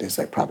like it as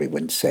I probably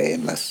wouldn't say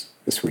unless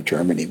this were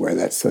Germany where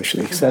that's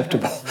socially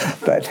acceptable.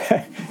 But,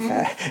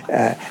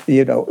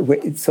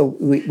 so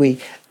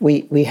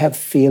we have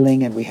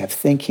feeling and we have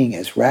thinking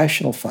as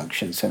rational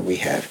functions, and we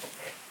have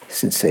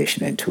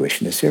sensation and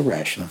intuition as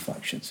irrational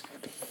functions.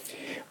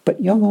 But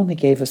Jung only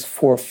gave us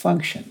 4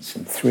 functions,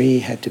 and 3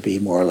 had to be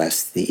more or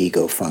less the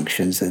ego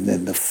functions, and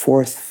then the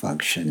 4th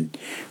function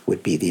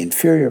would be the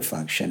inferior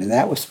function, and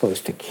that was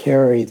supposed to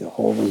carry the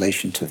whole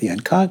relation to the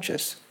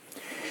unconscious.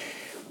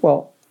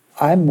 Well,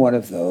 I'm one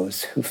of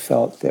those who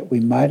felt that we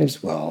might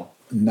as well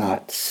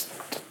not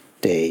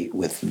stay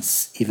with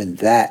even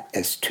that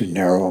as too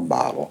narrow a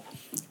model,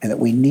 and that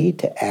we need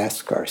to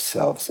ask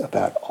ourselves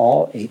about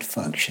all 8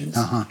 functions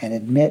and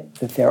admit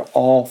that they're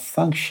all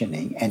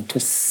functioning and to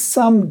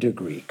some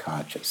degree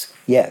conscious.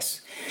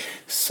 Yes,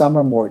 some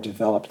are more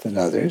developed than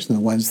others, and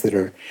the ones that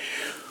are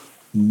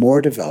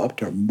more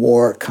developed are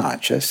more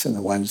conscious, and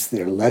the ones that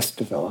are less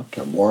developed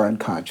are more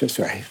unconscious,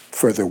 or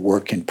further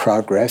work in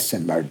progress,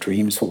 and our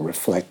dreams will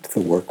reflect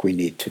the work we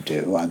need to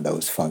do on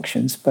those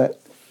functions.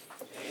 But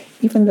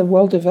even the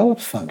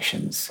well-developed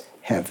functions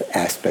have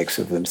aspects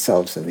of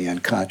themselves in the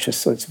unconscious,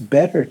 so it's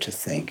better to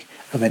think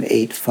of an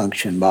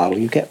 8-function model.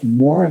 You get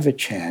more of a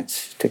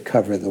chance to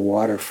cover the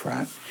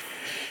waterfront.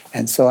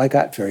 And so I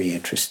got very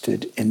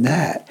interested in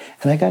that.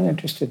 And I got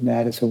interested in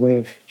that as a way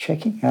of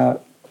checking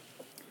out,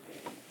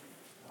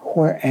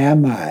 where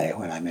am I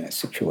when I'm in a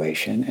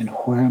situation, and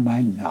where am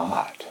I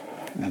not?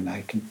 And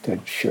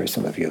I'm sure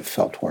some of you have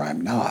felt where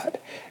I'm not.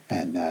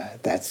 And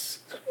that's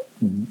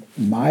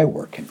my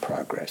work in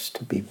progress,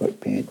 to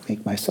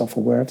make myself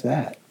aware of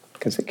that,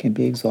 because it can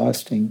be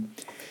exhausting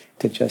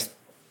to just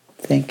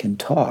think and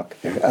talk.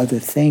 There are other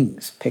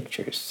things,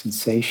 pictures,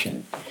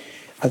 sensation,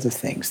 other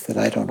things that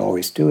I don't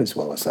always do as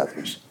well as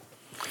others.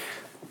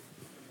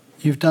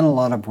 You've done a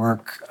lot of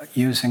work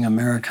using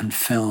American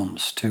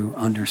films to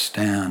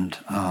understand.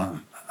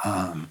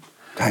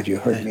 God, you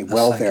heard me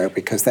well there,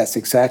 because that's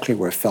exactly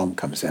where film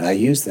comes in. I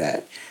use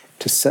that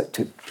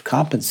to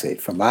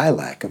compensate for my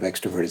lack of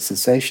extroverted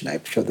sensation.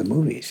 I show the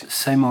movies.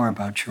 Say more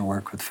about your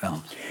work with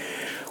films.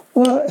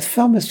 Well,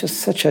 film is just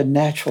such a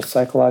natural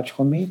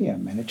psychological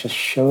medium, and it just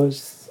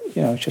shows,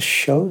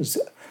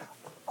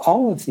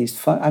 all of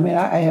these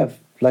I have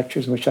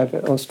lectures in which I've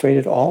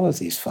illustrated all of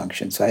these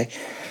functions.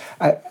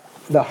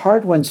 The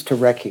hard ones to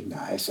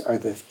recognize are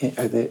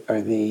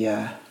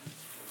the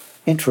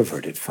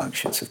introverted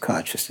functions of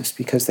consciousness,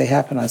 because they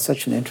happen on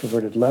such an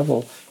introverted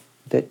level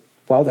that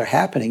while they're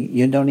happening,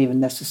 you don't even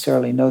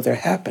necessarily know they're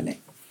happening.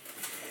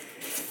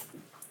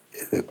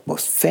 The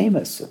most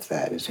famous of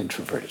that is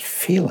introverted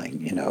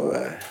feeling.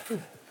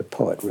 The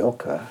poet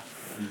Rilke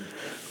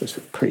was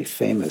pretty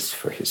famous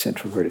for his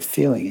introverted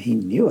feeling, and he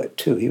knew it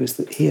too.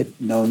 He had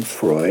known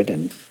Freud,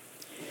 and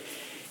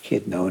he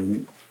had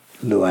known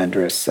Lou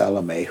Andres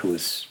Salome, who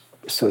was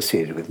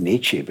associated with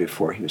Nietzsche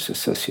before she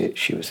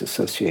was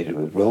associated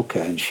with Rilke,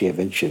 and she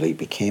eventually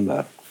became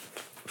a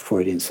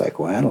Freudian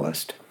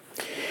psychoanalyst.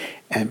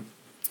 And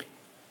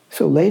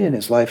so late in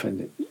his life,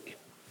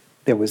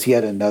 there was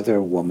yet another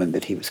woman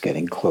that he was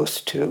getting close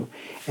to,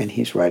 and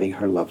he's writing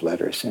her love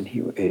letters, and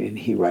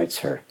he writes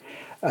her,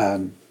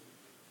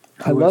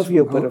 I love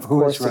you, but of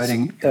course,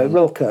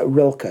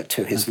 Rilke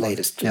to his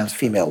latest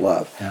female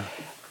love. Yeah.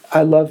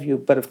 I love you,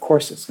 but of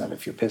course it's none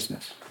of your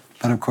business.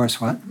 But of course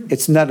what?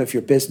 It's none of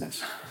your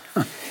business.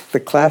 The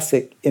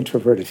classic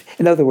introverted.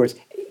 In other words,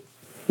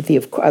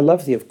 I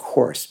love the of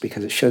course,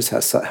 because it shows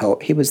how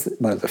he was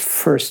one of the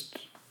first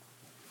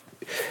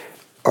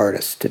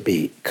artist to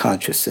be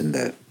conscious in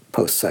the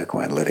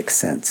post-psychoanalytic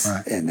sense.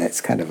 Right. And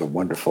that's kind of a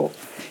wonderful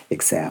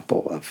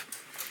example of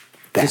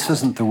that. This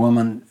isn't the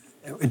woman.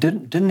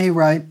 Didn't he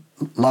write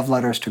love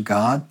letters to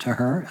God to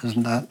her?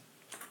 Isn't that?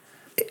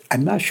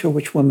 I'm not sure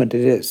which woman it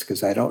is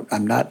because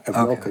I'm not a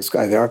Rilke's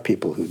guy. There are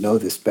people who know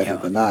this better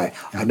than I.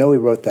 I know he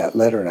wrote that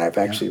letter and I've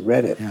actually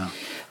read it. Yeah.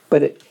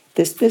 But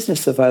this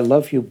business of I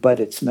love you, but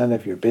it's none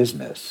of your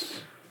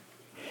business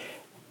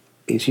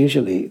is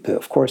usually,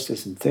 of course,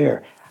 isn't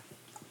there.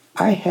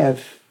 I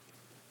have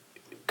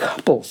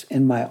couples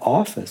in my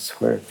office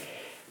where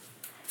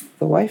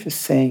the wife is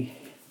saying,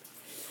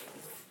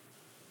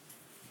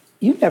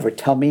 you never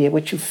tell me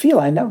what you feel.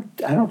 I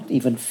don't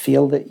even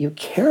feel that you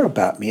care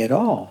about me at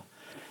all.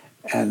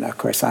 And of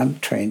course, I'm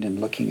trained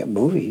in looking at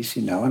movies,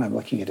 and I'm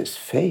looking at his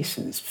face,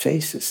 and his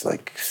face is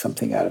like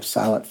something out of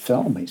silent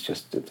film. He's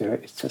just there.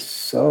 It's just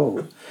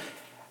so.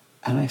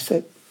 And I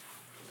said,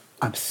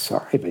 I'm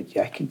sorry, but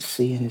I can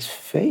see in his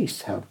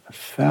face how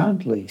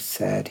profoundly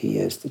sad he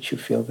is that you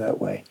feel that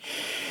way.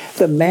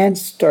 The man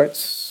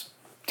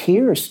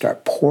tears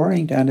start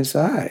pouring down his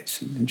eyes.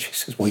 And she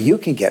says, well, you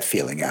can get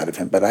feeling out of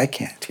him, but I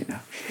can't,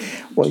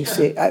 Well, you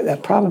see, the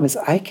problem is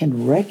I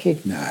can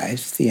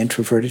recognize the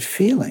introverted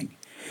feeling.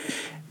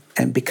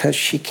 And because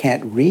she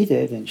can't read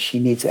it and she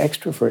needs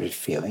extroverted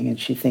feeling and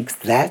she thinks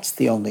that's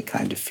the only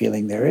kind of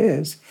feeling there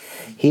is,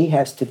 he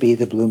has to be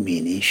the blue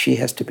meanie. She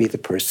has to be the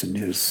person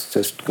who's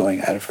just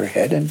going out of her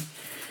head. And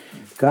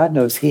God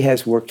knows he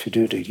has work to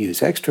do to use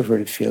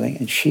extroverted feeling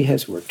and she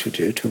has work to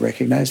do to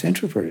recognize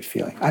introverted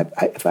feeling.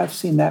 If I've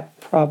seen that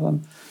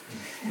problem,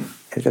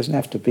 it doesn't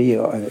have to be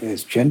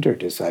as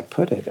gendered as I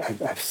put it.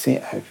 I've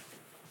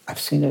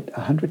seen it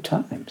 100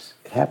 times.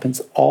 It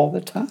happens all the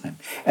time.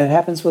 And it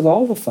happens with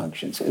all the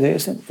functions. There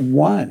isn't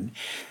one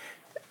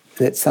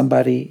that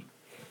somebody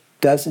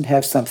doesn't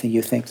have something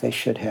you think they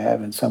should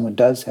have and someone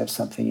does have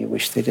something you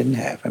wish they didn't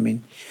have. I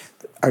mean,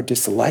 our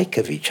dislike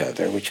of each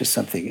other, which is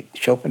something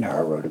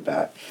Schopenhauer wrote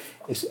about,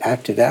 is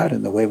acted out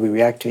in the way we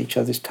react to each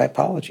other's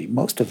typology.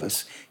 Most of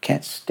us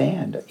can't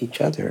stand each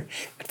other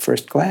at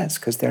first glance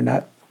because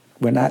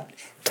we're not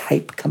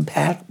type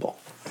compatible.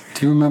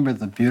 Do you remember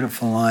the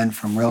beautiful line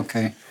from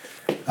Rilke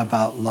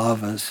about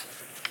love as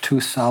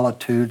two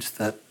solitudes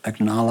that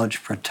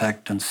acknowledge,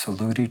 protect, and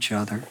salute each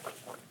other?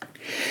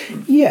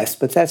 Yes,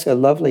 but that's a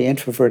lovely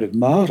introverted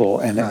model,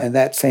 and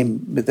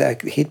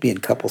he'd be in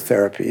couple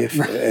therapy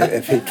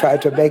if he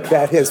tried to make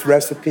that his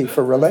recipe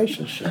for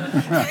relationship.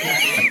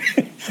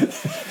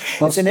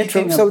 Well, It's an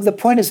intro. So the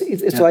point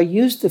is, so I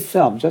used the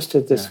film just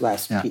to this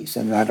last piece,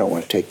 and I don't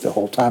want to take the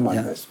whole time on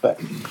this, but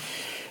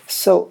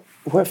so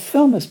where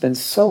film has been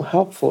so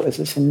helpful is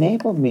it's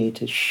enabled me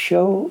to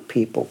show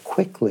people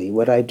quickly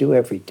what I do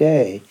every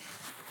day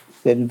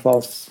that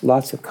involves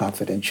lots of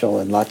confidential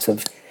and lots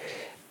of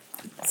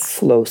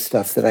flow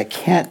stuff that I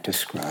can't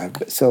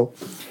describe. So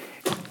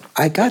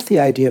I got the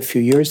idea a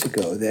few years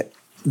ago that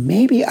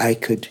maybe I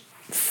could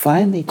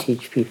finally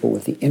teach people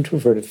what the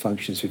introverted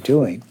functions are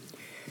doing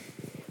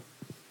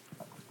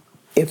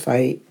if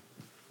I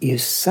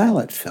use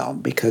silent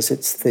film, because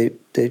it's the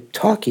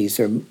talkies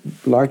are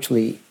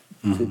largely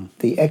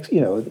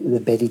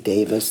the Betty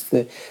Davis,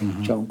 the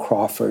Joan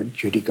Crawford,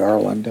 Judy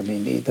Garland. I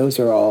mean, those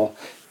are all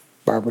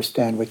Barbara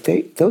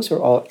Stanwyck. Those are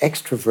all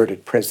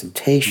extroverted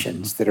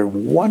presentations that are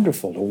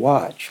wonderful to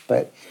watch.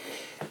 But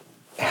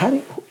how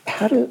do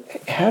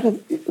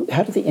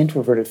the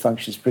introverted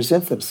functions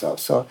present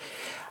themselves? So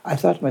I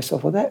thought to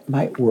myself, well, that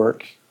might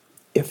work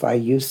if I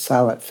use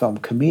silent film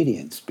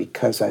comedians,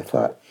 because I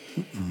thought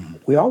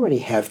we already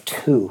have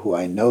two who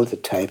I know the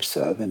types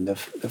of, and the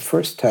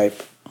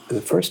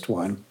first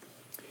one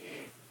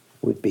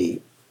would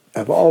be,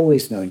 I've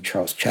always known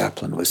Charles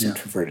Chaplin was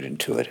introverted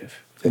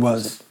intuitive.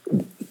 Was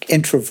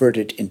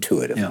introverted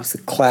intuitive. Yeah. He's the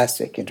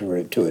classic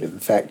introverted intuitive. In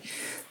fact,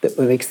 what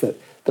makes the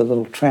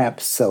little tramp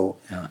so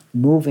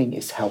moving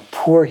is how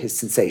poor his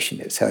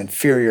sensation is, how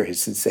inferior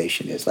his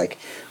sensation is, like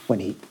when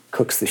he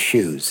cooks the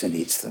shoes and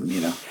eats them,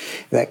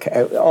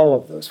 all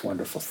of those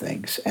wonderful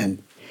things.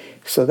 And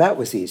so that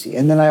was easy.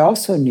 And then I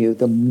also knew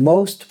the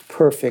most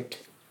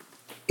perfect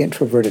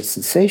introverted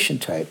sensation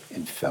type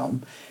in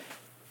film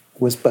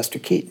was Buster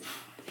Keaton.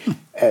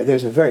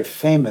 There's a very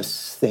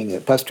famous thing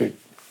that Buster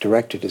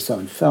directed his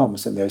own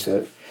films, and there's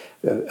a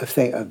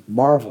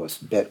marvelous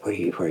bit where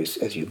he's,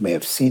 as you may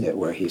have seen it,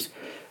 where he's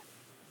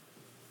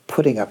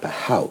putting up a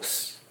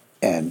house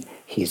and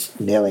he's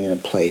nailing it in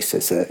place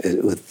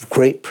with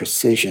great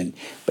precision,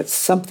 but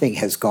something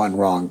has gone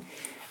wrong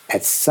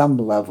at some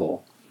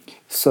level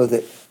so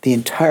that the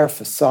entire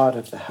facade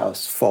of the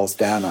house falls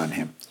down on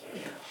him.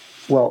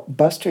 Well,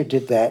 Buster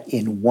did that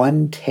in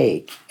one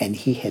take, and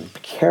he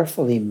had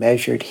carefully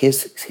measured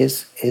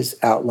his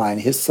outline,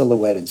 his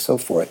silhouette, and so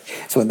forth.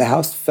 So when the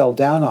house fell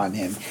down on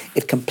him,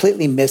 it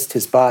completely missed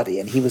his body,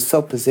 and he was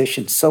so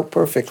positioned so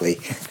perfectly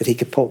that he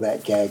could pull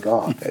that gag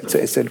off.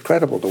 It's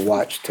incredible to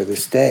watch to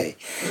this day.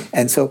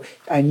 And so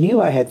I knew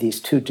I had these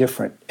two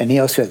different, and he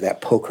also had that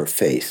poker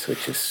face,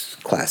 which is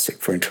classic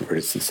for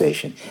introverted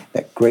sensation,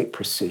 that great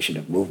precision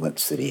of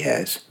movements that he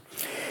has.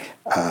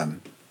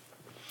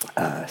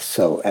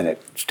 And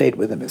it stayed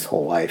with him his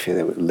whole life.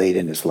 Late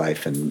in his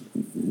life, in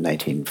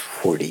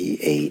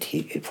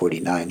 1948,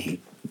 49, he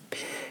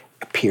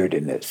appeared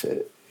in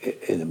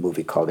a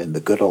movie called In the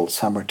Good Old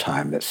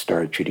Summertime that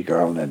starred Judy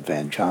Garland and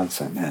Van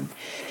Johnson, and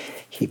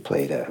he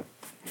played a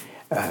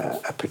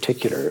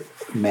particular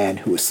man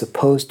who was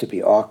supposed to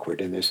be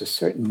awkward. And there's a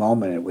certain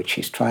moment in which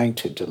he's trying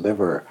to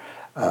deliver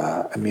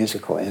a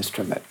musical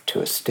instrument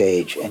to a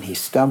stage, and he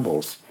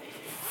stumbles.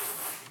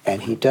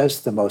 And he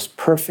does the most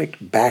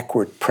perfect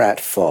backward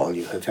pratfall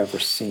you have ever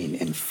seen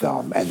in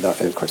film. And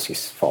of course, he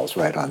falls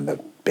right on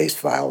the bass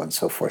viol and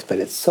so forth. But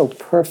it's so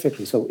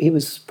perfectly, so he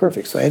was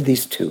perfect. So I had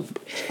these two,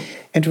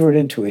 introverted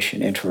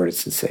intuition, introverted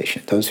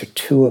sensation. Those are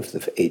two of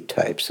the 8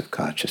 types of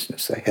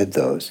consciousness. I had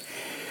those.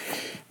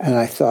 And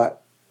I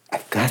thought,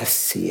 I've got to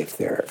see if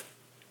they're...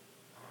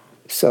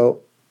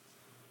 So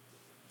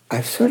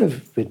I've sort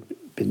of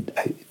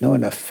I know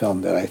enough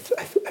film that I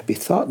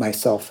bethought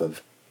myself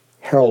of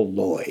Harold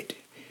Lloyd.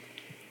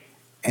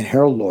 And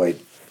Harold Lloyd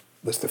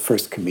was the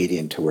first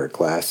comedian to wear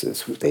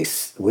glasses.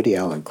 Woody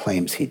Allen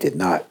claims he did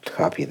not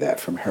copy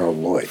that from Harold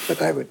Lloyd,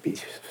 but I would be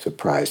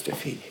surprised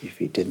if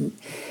he didn't.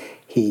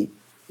 He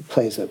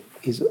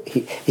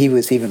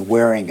was even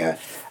wearing a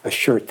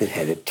shirt that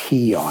had a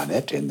T on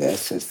it in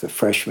this as the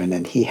freshman,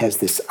 and he has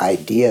this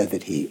idea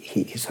that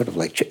he's sort of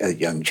like a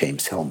young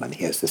James Hillman.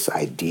 He has this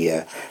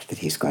idea that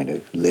he's going to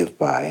live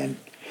by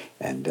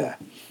and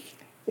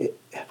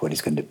what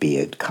he's going to be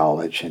at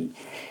college, and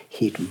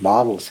he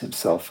models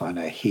himself on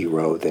a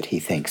hero that he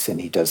thinks,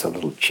 and he does a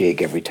little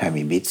jig every time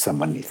he meets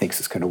someone he thinks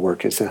it's going to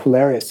work. It's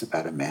hilarious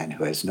about a man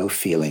who has no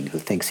feeling, who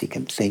thinks he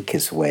can think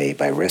his way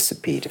by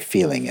recipe to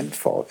feeling and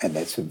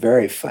it's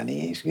very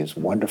funny. He gives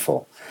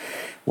wonderful,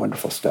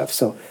 wonderful stuff.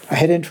 So I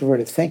had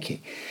introverted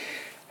thinking.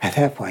 At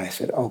that point I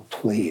said, oh,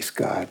 please,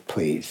 God,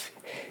 please.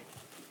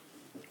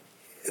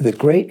 The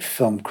great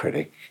film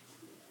critic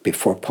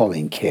before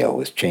Pauline Kael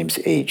was James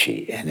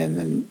Agee,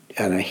 and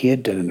he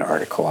had done an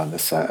article on the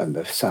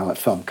silent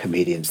film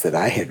comedians that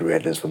I had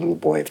read as a little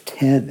boy of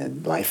 10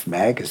 in Life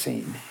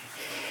magazine.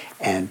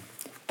 And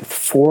the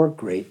 4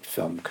 great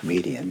film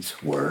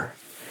comedians were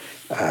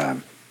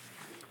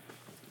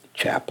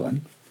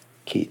Chaplin,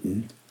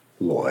 Keaton,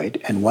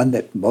 Lloyd, and one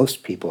that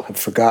most people have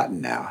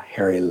forgotten now,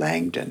 Harry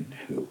Langdon,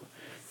 who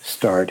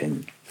starred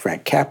in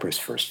Frank Capra's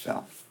first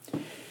film.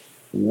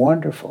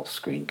 Wonderful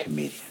screen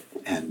comedian.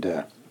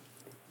 And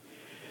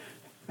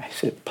I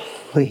said,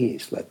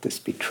 please let this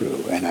be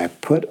true. And I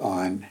put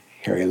on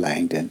Harry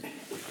Langdon,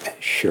 and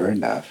sure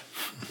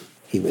enough,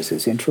 he was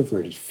as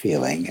introverted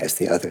feeling as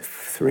the other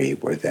 3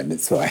 were then. And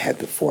so I had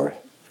the 4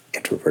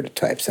 introverted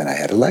types, and I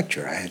had a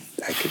lecture. I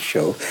could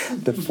show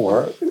the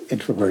 4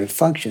 introverted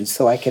functions,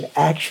 so I could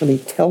actually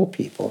tell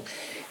people,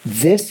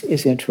 this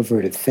is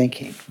introverted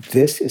thinking.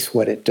 This is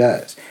what it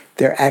does.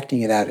 They're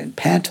acting it out in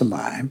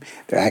pantomime.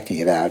 They're acting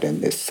it out in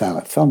this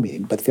silent film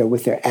meeting, but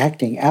what they're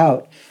acting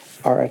out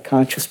are a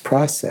conscious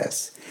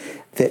process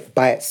that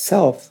by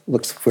itself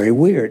looks very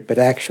weird, but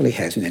actually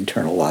has an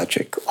internal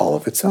logic all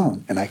of its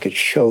own. And I could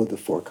show the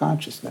 4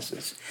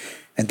 consciousnesses.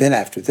 And then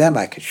after them,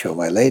 I could show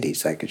my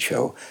ladies. I could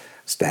show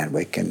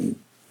Stanwyck and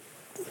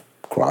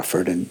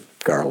Crawford and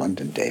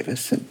Garland and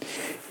Davis and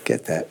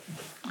get that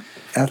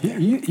out there.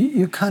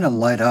 You kind of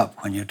light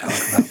up when you talk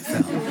about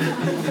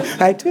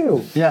film. I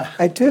do. Yeah.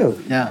 I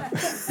do. Yeah.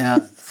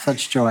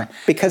 Such joy.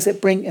 Because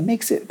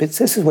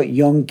this is what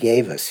Jung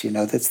gave us,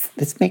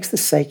 this makes the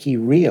psyche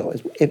real.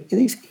 What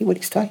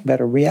he's talking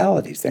about are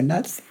realities. They're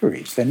not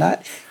theories. They're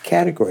not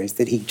categories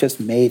that he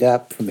just made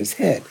up from his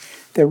head.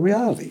 They're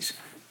realities.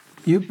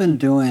 You've been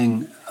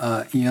doing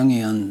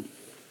Jungian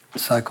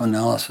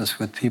psychoanalysis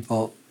with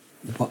people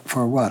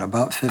for what,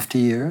 about 50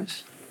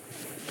 years?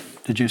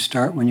 Did you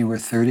start when you were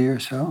 30 or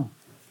so?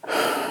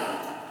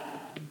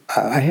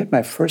 I had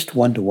my first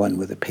one-to-one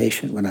with a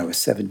patient when I was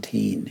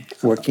 17,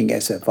 working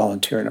as a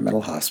volunteer in a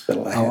mental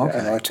hospital. I had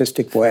an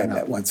autistic boy I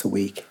met once a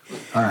week.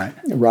 All right.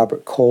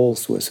 Robert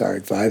Coles was our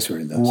advisor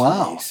in those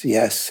Wow. days.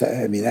 Yes,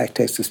 I mean, that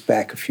takes us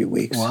back a few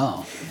weeks.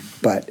 Wow.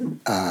 But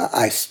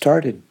I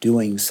started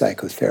doing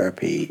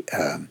psychotherapy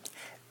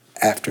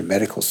after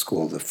medical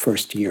school the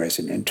first year as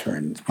an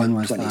intern. When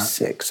was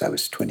 26. That? I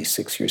was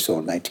 26 years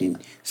old,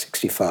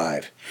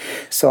 1965.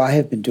 So I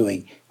have been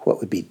doing what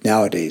would be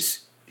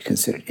nowadays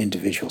considered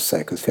individual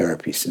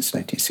psychotherapy since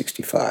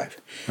 1965.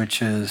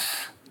 Which is,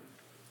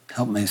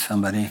 help me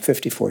somebody.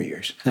 54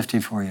 years.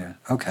 54 years,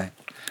 okay.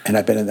 And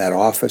I've been in that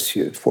office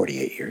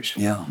 48 years.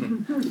 Yeah.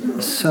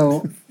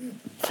 So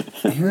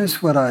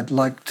here's what I'd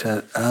like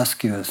to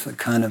ask you as the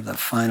kind of the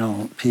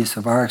final piece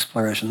of our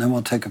exploration. Then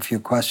we'll take a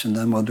few questions,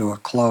 then we'll do a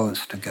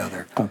close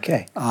together.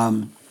 Okay.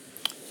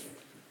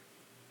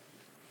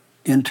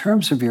 In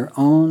terms of your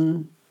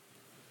own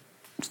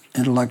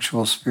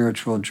intellectual,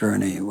 spiritual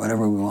journey,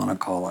 whatever we want to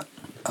call it,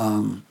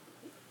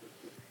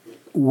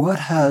 what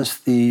has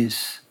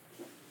these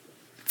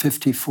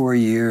 54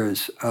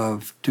 years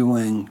of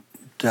doing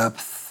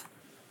depth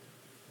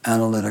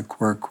analytic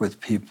work with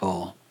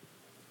people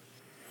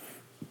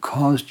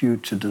caused you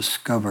to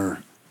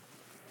discover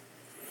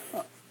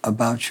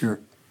about your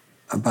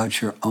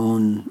about your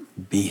own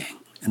being?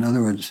 In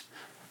other words,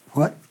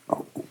 what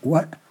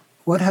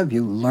have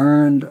you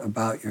learned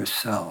about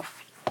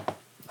yourself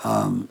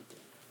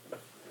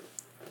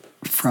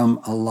from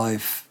a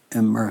life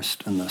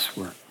immersed in this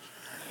work?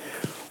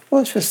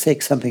 Well, let's just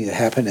take something that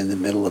happened in the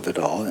middle of it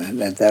all, and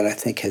that I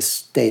think has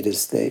stayed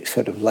as the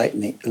sort of light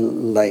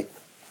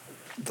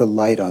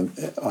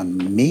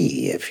on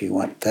me, if you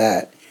want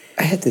that.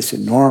 I had this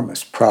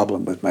enormous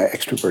problem with my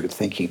extroverted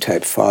thinking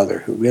type father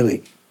who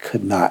really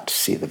could not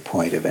see the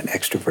point of an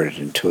extroverted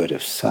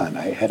intuitive son.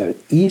 I had an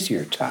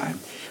easier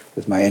time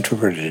with my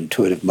introverted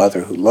intuitive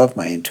mother who loved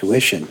my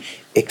intuition,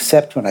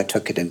 except when I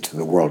took it into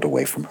the world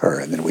away from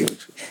her. And then we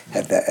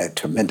had a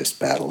tremendous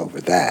battle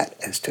over that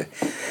as to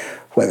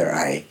whether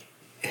I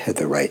had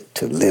the right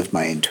to live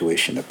my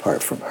intuition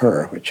apart from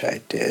her, which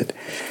I did.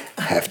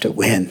 I have to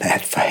win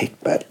that fight,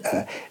 but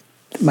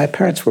my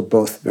parents were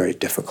both very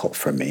difficult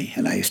for me,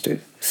 and I used to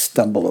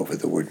stumble over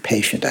the word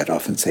patient. I'd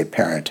often say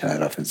parent, and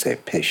I'd often say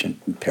patient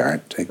and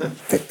parent.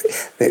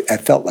 I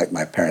felt like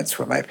my parents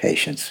were my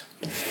patients.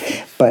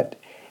 But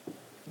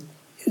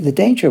the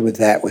danger with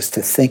that was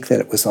to think that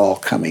it was all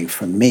coming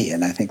from me,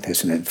 and I think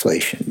there's an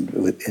inflation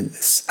in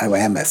this. I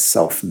am a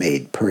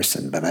self-made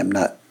person, but I'm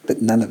not. But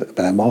none of it.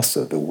 But I'm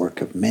also the work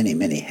of many,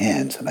 many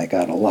hands, and I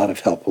got a lot of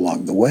help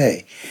along the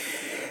way.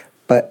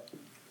 But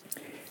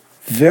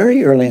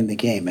very early in the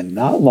game, and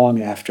not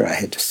long after I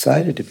had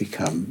decided to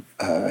become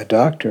a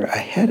doctor, I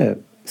had a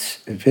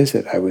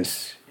visit. I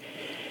was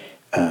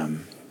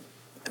an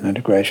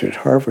undergraduate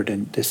at Harvard,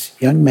 and this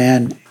young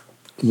man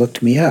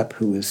looked me up,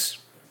 who was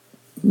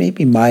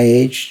maybe my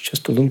age,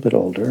 just a little bit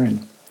older,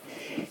 and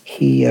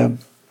he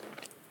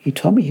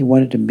told me he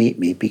wanted to meet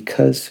me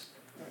because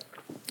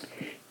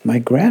my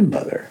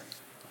grandmother,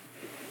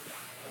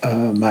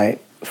 my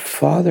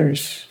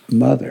father's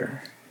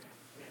mother,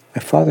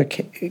 my father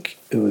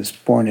was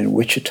born in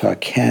Wichita,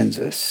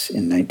 Kansas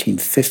in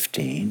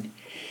 1915,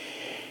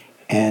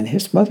 and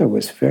his mother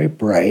was very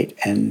bright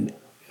and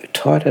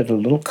taught at a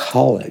little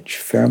college,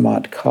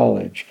 Fairmont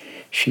College.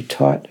 She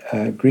taught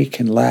Greek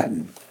and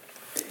Latin.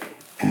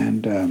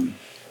 And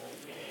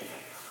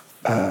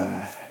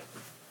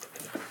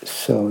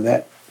so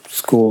that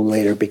school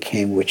later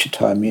became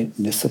Wichita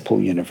Municipal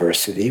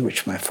University,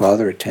 which my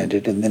father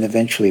attended, and then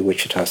eventually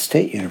Wichita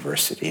State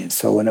University. And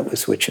so when it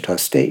was Wichita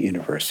State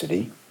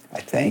University,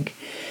 I think,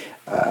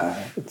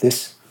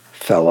 this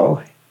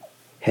fellow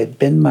had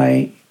been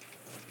my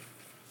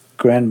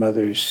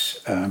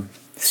grandmother's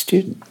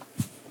student.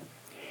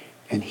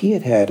 And he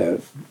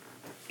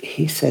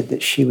said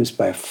that she was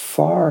by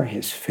far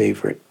his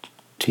favorite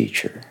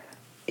teacher.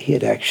 He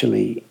had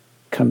actually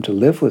come to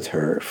live with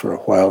her for a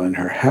while in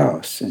her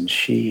house, and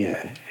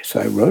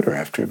so I wrote her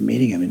after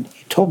meeting him, and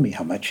he told me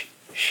how much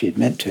she had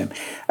meant to him.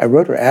 I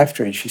wrote her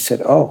after, and she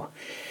said, "Oh,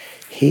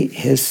 he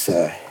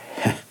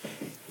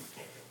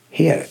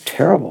had a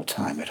terrible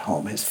time at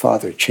home. His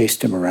father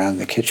chased him around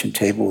the kitchen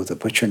table with a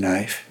butcher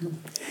knife,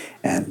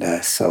 and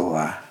yes,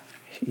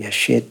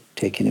 she had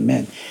taken him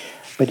in."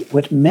 But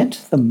what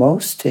meant the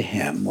most to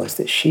him was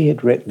that she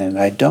had written, and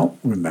I don't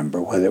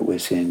remember whether it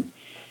was in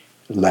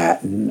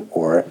Latin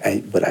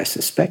but I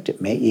suspect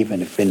it may even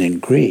have been in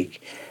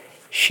Greek.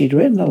 She'd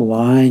written a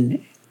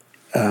line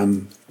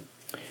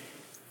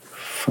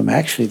from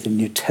actually the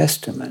New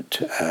Testament,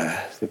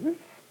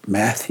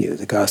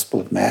 the Gospel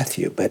of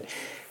Matthew,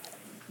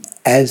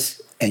 and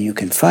you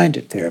can find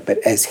it there, but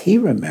as he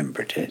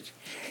remembered it,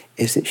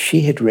 is that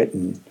she had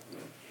written,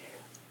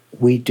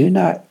 "We do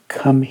not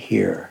come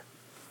here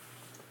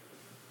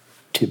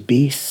to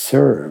be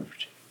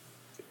served,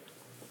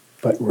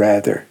 but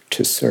rather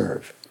to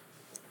serve."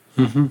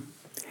 Mm-hmm.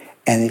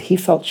 And that he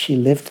felt she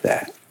lived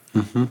that.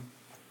 Mm-hmm.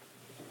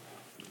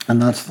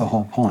 And that's the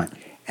whole point.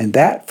 And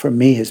that, for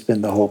me, has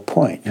been the whole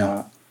point.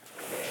 Yeah.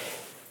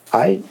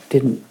 I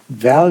didn't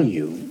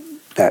value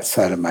that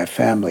side of my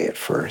family at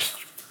first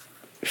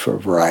for a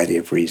variety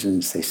of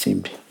reasons. They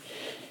seemed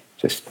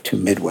just too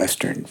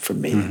Midwestern for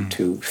me,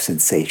 too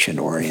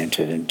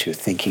sensation-oriented and too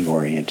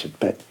thinking-oriented.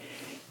 But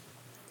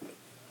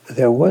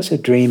there was a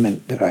dream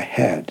that I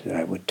had that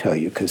I would tell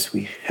you, because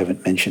we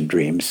haven't mentioned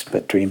dreams,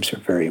 but dreams are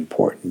very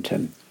important.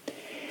 And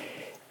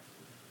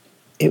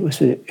it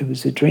was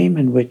a dream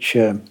in which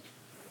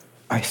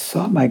I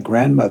saw my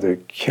grandmother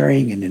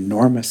carrying an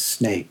enormous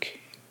snake,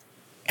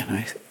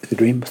 and the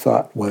dream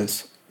thought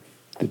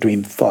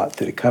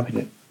that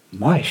accompanied it,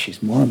 "My,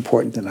 she's more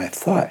important than I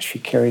thought. She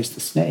carries the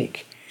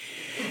snake."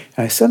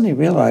 And I suddenly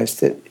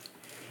realized that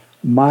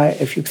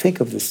if you think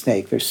of the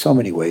snake, there's so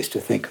many ways to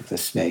think of the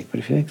snake,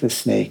 but if you think of the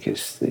snake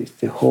as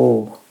the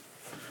whole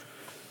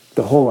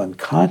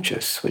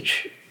unconscious,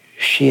 which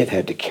she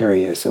had to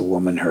carry as a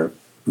woman,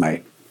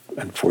 my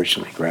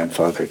unfortunately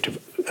grandfather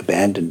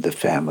abandoned the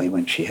family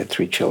when she had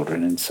 3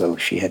 children, and so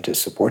she had to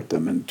support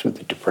them and through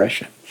the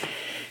Depression.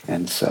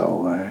 And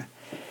so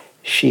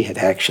she had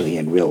actually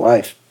in real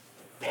life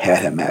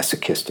had a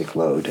masochistic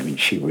load. I mean,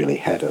 she really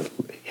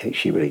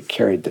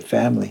carried the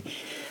family.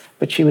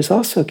 But she was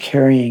also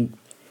carrying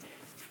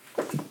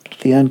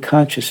the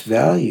unconscious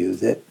value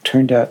that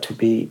turned out to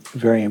be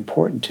very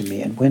important to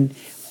me. And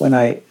when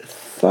I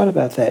thought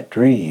about that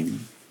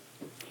dream,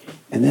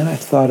 and then I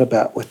thought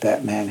about what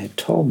that man had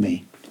told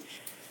me,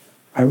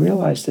 I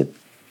realized that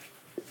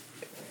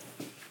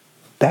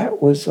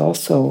that was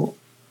also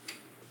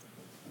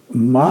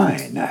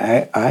mine.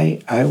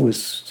 I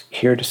was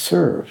here to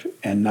serve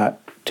and not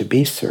to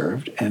be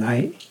served.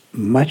 And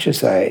much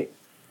as I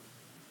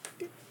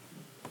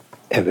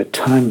have at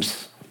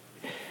times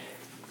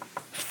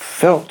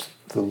felt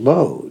the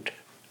load,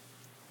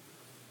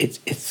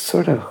 it's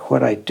sort of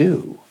what I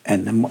do,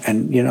 and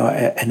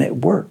it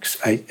works.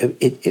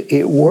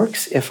 It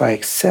works if I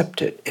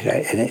accept it,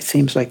 and it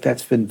seems like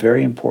that's been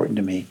very important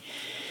to me,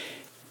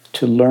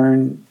 to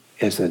learn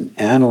as an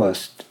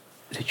analyst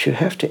that you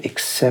have to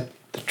accept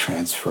the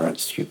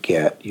transference you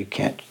get. You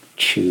can't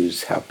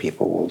choose how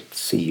people will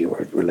see you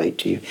or relate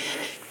to you.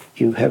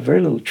 You have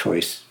very little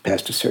choice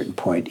past a certain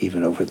point,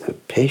 even over the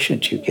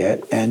patient you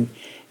get, and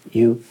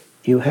you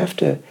have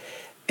to,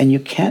 and you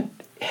can't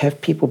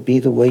have people be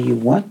the way you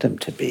want them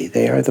to be.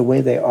 They are the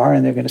way they are,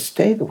 and they're going to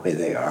stay the way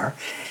they are.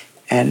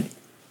 And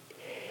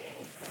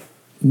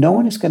no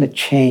one is going to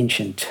change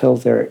until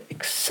they're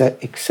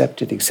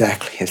accepted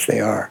exactly as they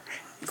are,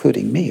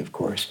 including me, of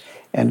course.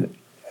 And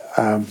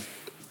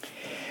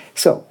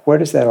so where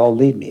does that all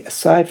lead me?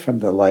 Aside from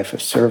the life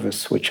of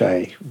service, which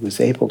I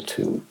was able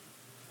to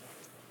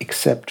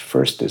accept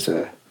first as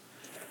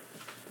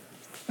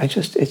it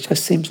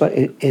just seems like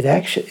it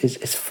actually is.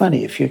 It's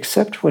funny, if you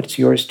accept what's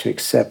yours to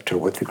accept, or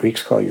what the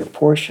Greeks call your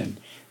portion,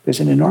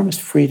 there's an enormous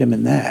freedom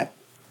in that,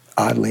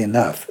 oddly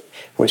enough.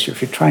 Whereas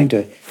if you're trying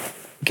to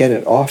get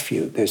it off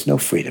you, there's no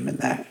freedom in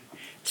that.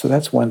 So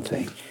that's one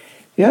thing.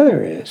 The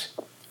other is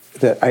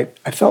that I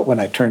felt when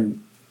I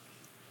turned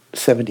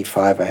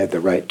 75, I had the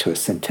right to a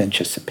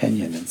sententious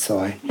opinion. And so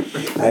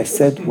I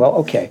said, well,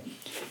 okay,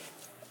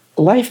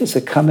 life is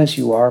a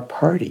come-as-you-are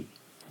party.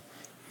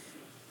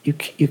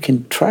 You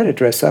can try to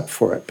dress up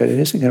for it, but it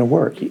isn't going to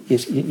work.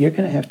 You're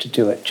going to have to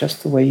do it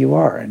just the way you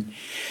are. And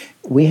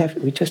we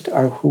just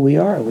are who we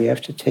are. We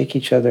have to take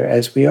each other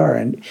as we are.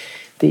 And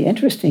the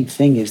interesting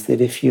thing is that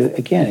if you,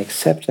 again,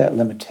 accept that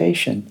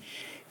limitation,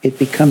 it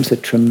becomes a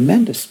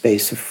tremendous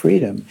space of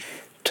freedom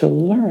to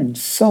learn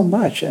so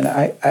much. And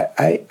I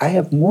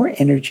have more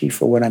energy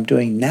for what I'm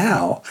doing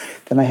now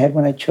than I had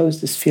when I chose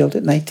this field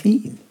at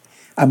 19.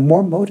 I'm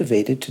more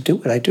motivated to do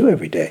what I do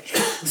every day.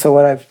 So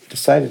what I've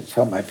decided to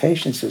tell my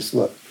patients is,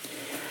 look,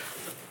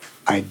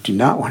 I do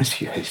not want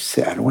to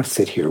sit. I don't want to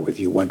sit here with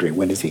you wondering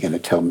when is he going to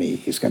tell me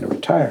he's going to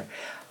retire.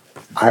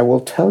 I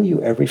will tell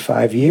you every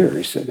 5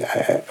 years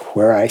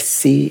where I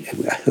see,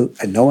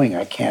 knowing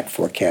I can't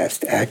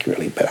forecast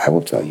accurately, but I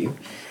will tell you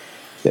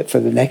that for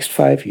the next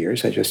 5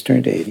 years, I just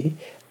turned 80,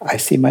 I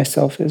see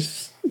myself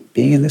as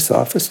being in this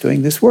office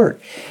doing this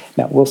work.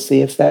 Now, we'll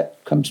see if that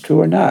comes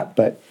true or not,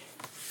 but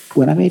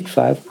when I'm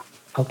 85,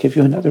 I'll give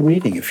you another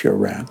reading if you're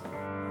around.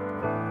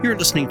 You're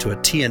listening to a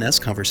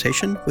TNS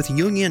conversation with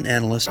Jungian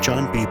analyst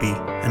John Beebe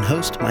and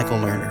host Michael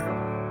Lerner.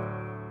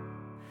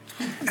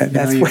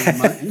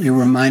 You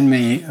remind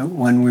me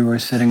when we were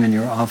sitting in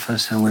your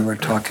office and we were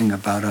talking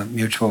about a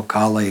mutual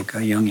colleague, a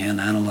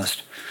Jungian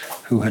analyst,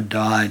 who had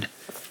died,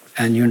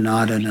 and you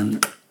nodded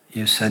and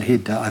you said he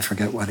died. I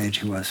forget what age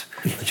he was,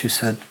 but you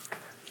said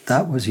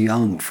that was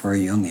young for a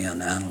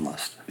Jungian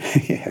analyst.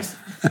 Yes.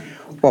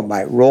 Well,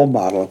 my role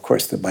model, of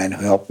course, the man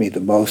who helped me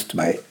the most,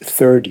 my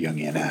third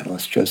Jungian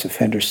analyst, Joseph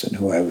Henderson,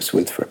 who I was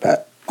with for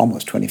about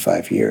almost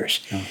 25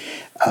 years,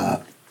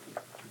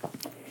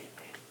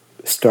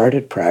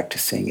 started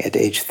practicing at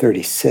age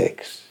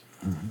 36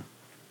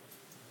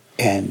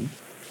 and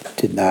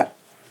did not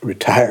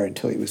retire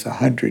until he was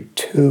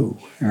 102,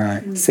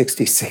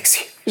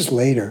 66 years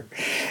later.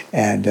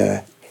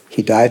 And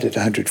he died at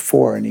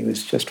 104, and he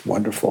was just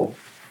wonderful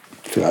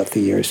throughout the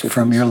years.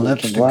 From your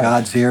lips to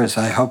God's ears,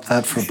 I hope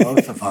that for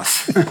both of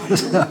us.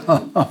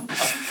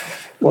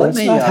 Well, it's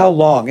not how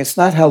long. It's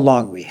not how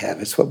long we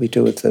have. It's what we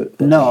do with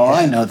the No,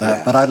 I know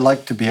that, but I'd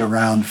like to be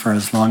around for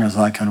as long as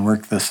I can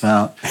work this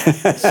out.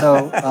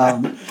 So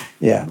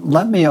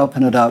let me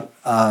open it up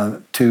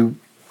to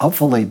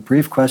hopefully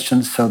brief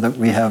questions so that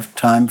we have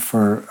time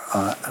for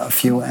a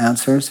few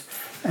answers,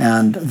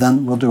 and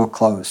then we'll do a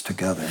close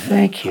together.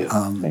 Thank you.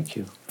 Thank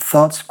you.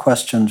 Thoughts,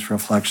 questions,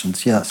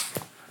 reflections? Yes.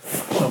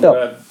 Well, I'm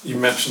glad you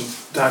mentioned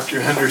Dr.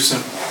 Henderson.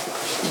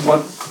 What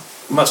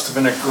must have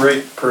been a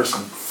great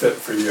person fit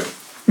for you?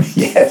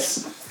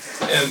 Yes.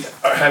 And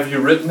have you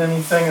written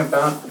anything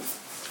about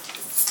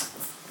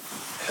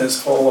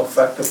his whole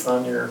effect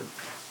upon your...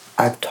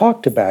 I've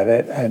talked about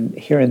it, and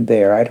here and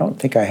there. I don't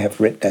think I have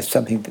written. That's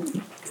something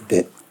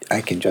that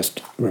I can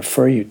just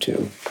refer you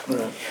to.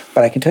 Right.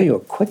 But I can tell you a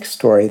quick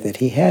story that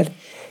he had.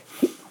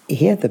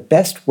 He had the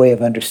best way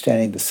of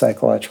understanding the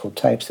psychological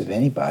types of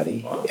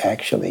anybody,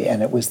 actually,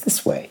 and it was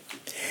this way.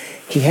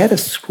 He had a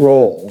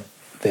scroll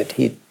that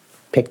he'd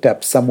picked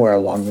up somewhere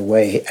along the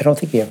way. I don't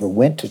think he ever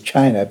went to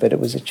China, but it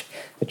was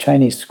a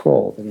Chinese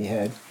scroll that he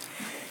had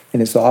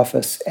in his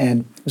office,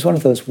 and it was one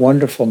of those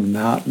wonderful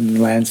mountain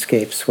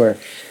landscapes where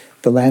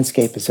the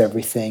landscape is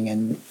everything,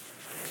 and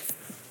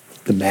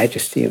the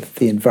majesty of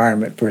the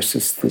environment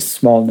versus the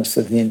smallness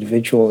of the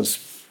individual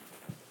is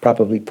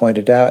probably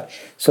pointed out.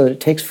 So it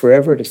takes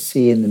forever to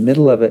see in the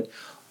middle of it,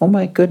 oh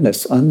my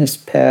goodness, on this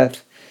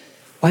path,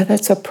 why,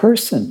 that's a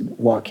person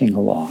walking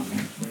along.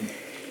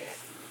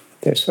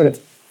 They're sort of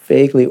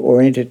vaguely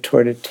oriented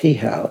toward a tea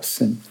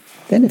house. And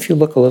then if you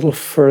look a little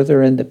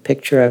further in the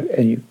picture,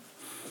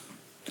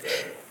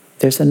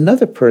 there's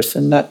another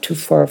person not too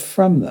far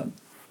from them.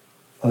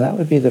 Well, that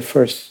would be the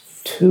first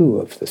two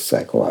of the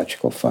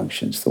psychological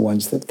functions, the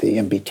ones that the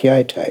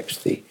MBTI types,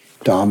 the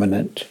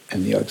dominant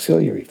and the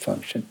auxiliary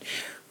function,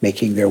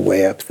 making their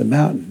way up the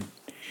mountain,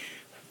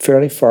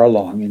 fairly far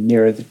along and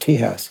nearer the tea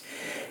house.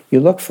 You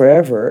look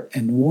forever,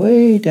 and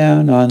way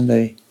down on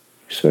the,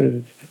 sort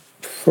of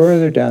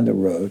further down the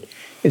road,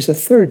 is a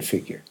third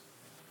figure.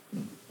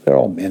 They're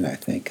all men, I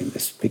think, in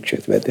this picture,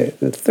 but they're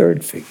the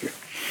third figure.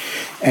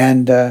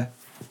 And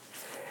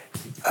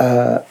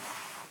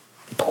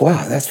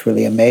wow, that's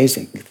really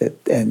amazing.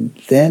 And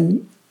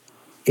then,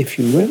 if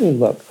you really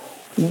look,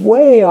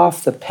 way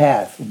off the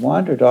path,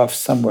 wandered off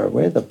somewhere,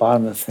 way at the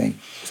bottom of the thing,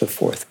 is a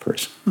fourth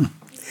person.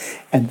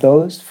 And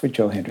those, for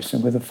Joe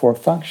Henderson, were the four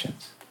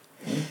functions.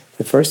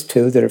 The first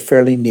two that are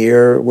fairly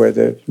near where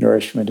the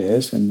nourishment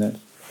is, and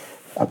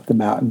up the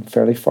mountain,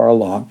 fairly far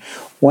along.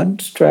 One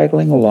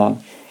straggling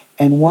along,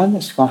 and one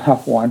that's gone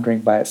off wandering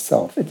by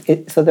itself.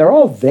 So they're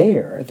all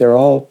there. They're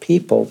all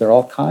people. They're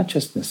all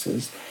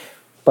consciousnesses.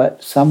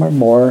 But some are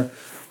more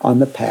on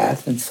the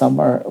path, and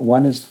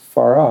one is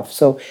far off.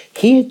 So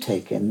he had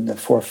taken the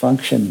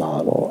four-function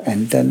model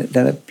and done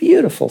a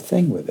beautiful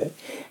thing with it.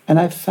 And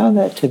I found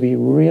that to be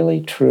really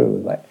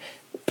true. Like,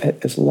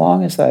 as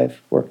long as I've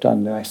worked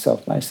on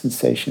myself, my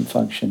sensation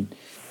function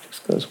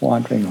just goes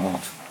wandering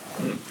off.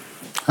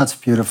 That's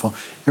beautiful.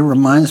 It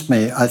reminds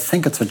me, I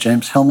think it's a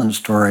James Hillman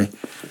story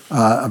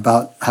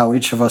about how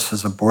each of us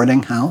is a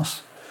boarding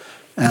house,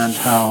 and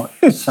how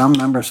some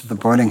members of the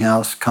boarding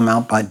house come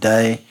out by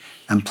day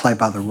and play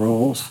by the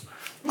rules.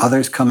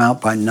 Others come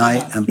out by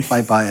night and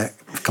play by a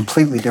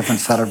completely different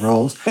set of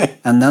rules.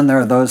 And then there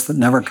are those that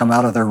never come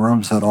out of their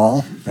rooms at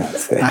all.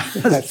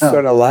 That's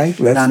sort of like...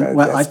 And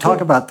when I talk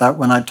about that,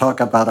 when I talk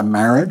about a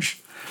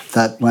marriage,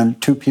 that when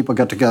two people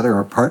get together,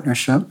 or a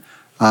partnership,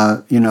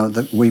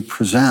 that we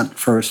present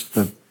first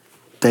the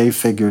day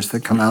figures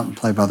that come out and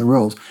play by the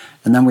rules,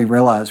 and then we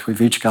realize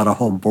we've each got a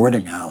whole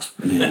boarding house.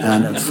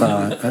 And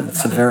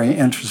it's a very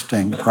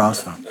interesting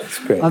process. That's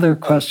great. Other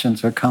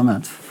questions or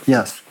comments?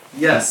 Yes.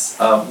 Yes,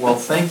 well,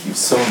 thank you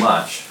so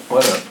much.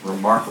 What a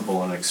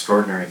remarkable and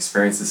extraordinary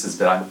experience this has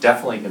been. I'm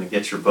definitely going to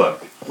get your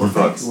book, or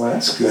books. Well,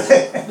 that's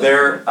good.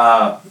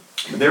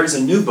 There is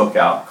a new book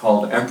out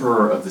called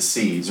Emperor of the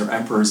Seas, or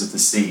Emperors of the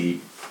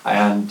Sea,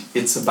 and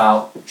it's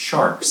about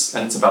sharks,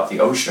 and it's about the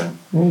ocean.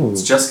 Ooh.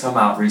 It's just come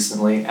out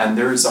recently, and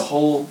there's a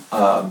whole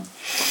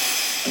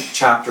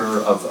chapter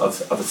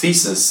of a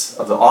thesis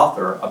of the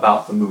author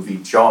about the movie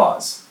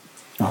Jaws.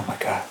 Oh my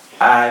God.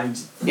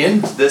 And in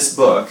this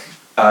book,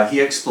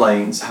 he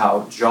explains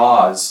how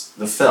Jaws,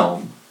 the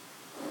film,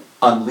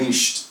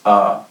 unleashed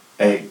a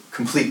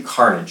complete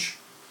carnage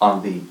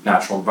on the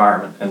natural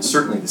environment, and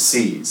certainly the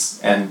seas.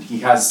 And he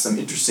has some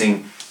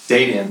interesting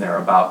data in there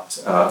about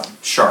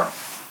shark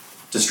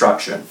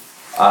destruction,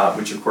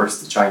 which of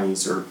course the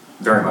Chinese are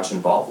very much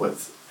involved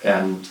with,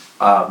 and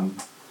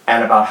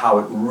about how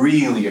it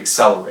really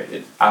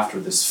accelerated after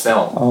this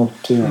film. Oh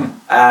dear.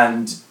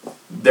 And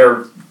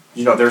there's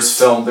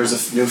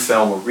a new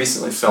film, a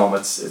recently filmed,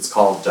 it's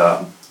called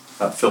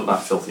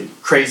not Filthy,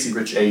 Crazy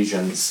Rich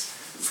Asians,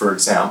 for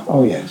example.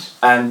 Oh yes.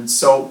 And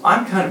so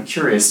I'm kind of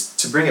curious,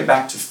 to bring it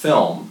back to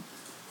film,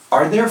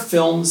 are there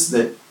films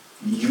that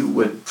you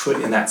would put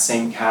in that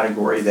same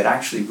category that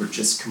actually were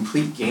just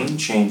complete game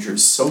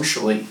changers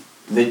socially,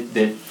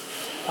 that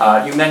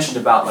you mentioned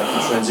about like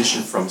the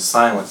transition from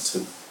silence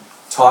to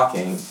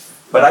talking,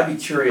 but I'd be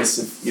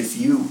curious if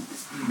you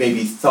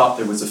maybe thought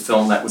there was a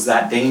film that was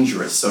that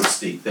dangerous, so to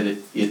speak, that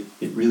it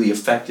really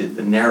affected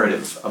the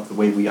narrative of the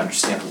way we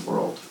understand the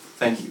world.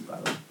 Thank you, by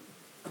the way.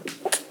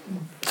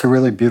 It's a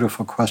really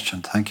beautiful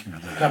question. Thank you.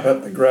 How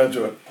about The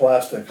Graduate,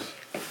 Plastics?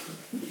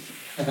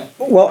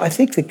 Well, I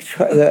think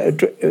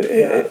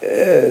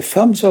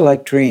films are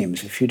like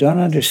dreams. If you don't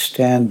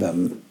understand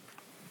them,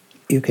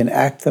 you can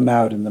act them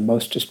out in the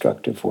most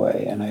destructive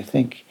way. And I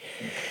think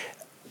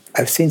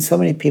I've seen so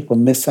many people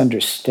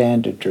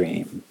misunderstand a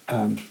dream.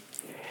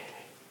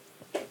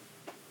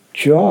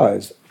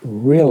 Jaws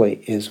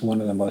really is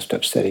one of the most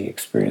upsetting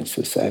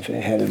experiences I've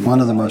had in my life. One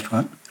of the most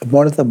what?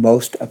 One of the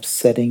most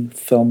upsetting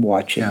film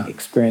watching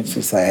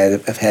experiences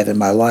I've had in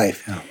my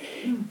life. Yeah.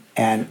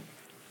 And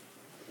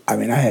I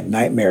mean, I had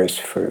nightmares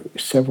for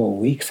several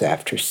weeks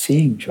after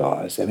seeing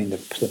Jaws. I mean,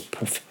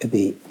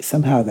 the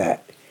somehow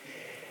that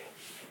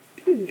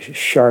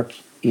shark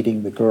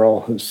eating the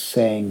girl who's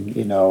saying,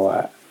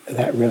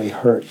 that really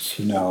hurts,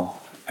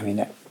 I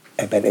mean,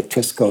 but it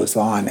just goes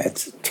on.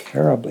 It's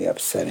terribly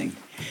upsetting.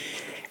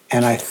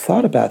 And I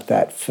thought about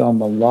that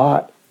film a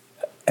lot,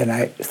 and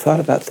I thought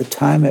about the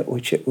time in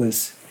which it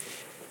was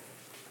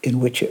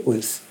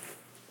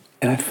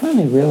And I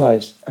finally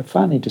realized, I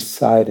finally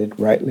decided,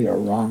 rightly or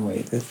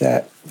wrongly,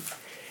 that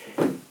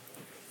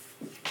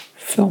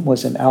film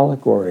was an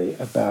allegory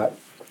about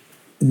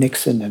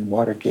Nixon and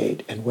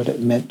Watergate and what it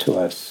meant to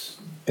us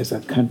as a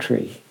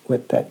country,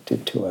 what that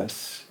did to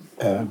us.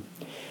 And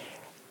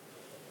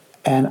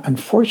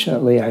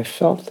unfortunately, I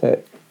felt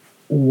that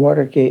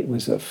Watergate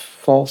was a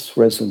false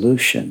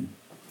resolution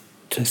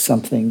to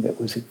something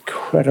that was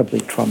incredibly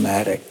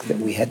traumatic that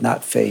we had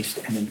not faced.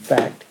 And in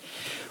fact,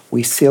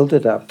 we sealed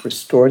it up,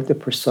 restored the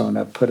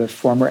persona, put a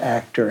former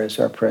actor as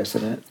our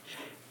president,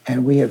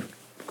 and we have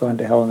gone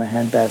to hell in a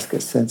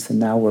handbasket since, and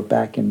now we're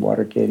back in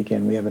Watergate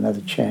again. We have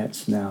another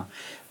chance now.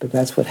 But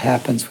that's what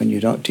happens when you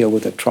don't deal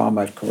with the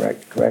trauma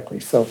correctly.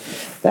 So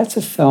that's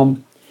a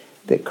film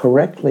that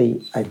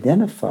correctly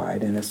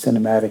identified in a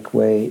cinematic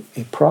way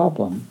a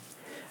problem,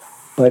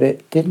 but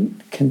it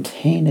didn't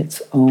contain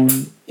its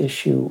own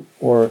issue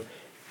or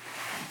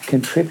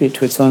contribute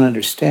to its own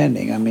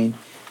understanding. I mean,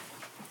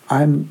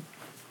 I'm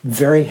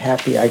very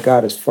happy I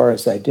got as far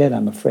as I did.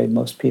 I'm afraid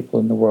most people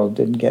in the world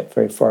didn't get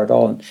very far at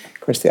all. And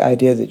of course, the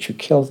idea that you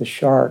kill the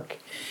shark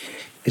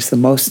is the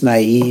most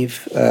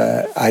naive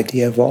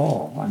idea of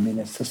all. I mean,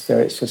 it's just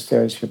there as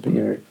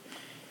your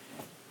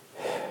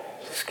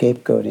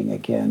scapegoating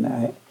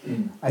again.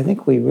 I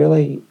think we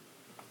really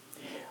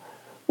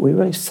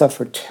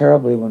suffer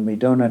terribly when we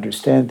don't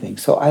understand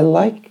things. So I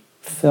like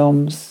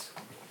films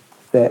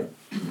that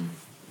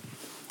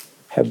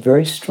have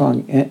very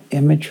strong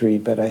imagery,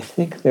 but I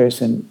think there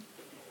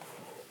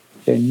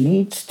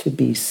needs to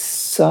be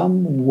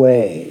some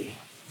way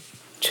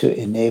to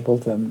enable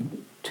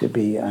them to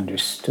be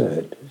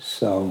understood.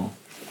 So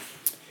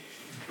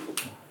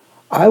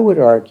I would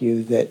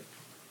argue that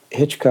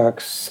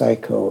Hitchcock's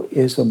Psycho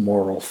is a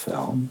moral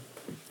film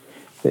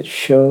that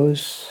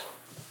shows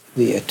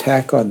the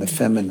attack on the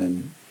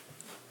feminine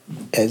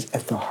as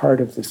at the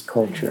heart of this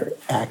culture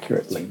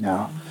accurately.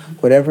 Now,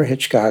 whatever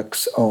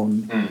Hitchcock's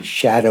own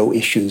shadow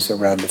issues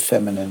around the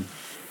feminine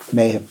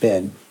may have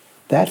been,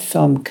 that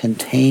film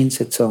contains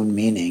its own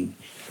meaning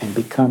and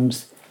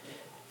becomes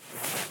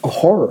a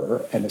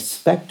horror and a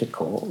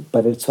spectacle,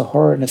 but it's a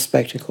horror and a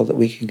spectacle that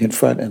we can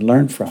confront and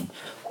learn from.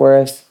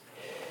 Whereas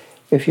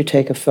if you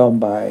take a film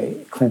by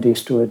Clint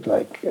Eastwood,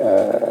 like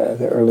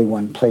the early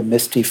one, Play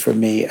Misty for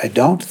Me, I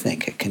don't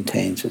think it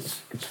contains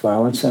its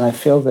violence, and I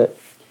feel that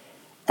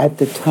at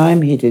the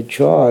time he did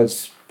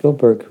Jaws,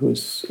 Spielberg,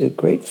 who's a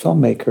great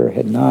filmmaker,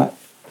 had not,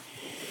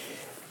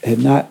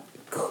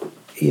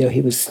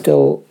 he was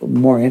still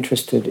more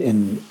interested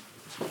in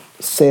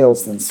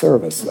sales than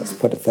service, let's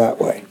put it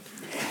that way.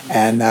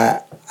 And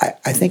I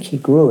think he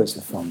grew as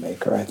a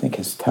filmmaker. I think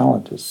his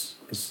talent is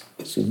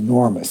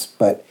enormous,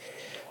 but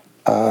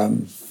I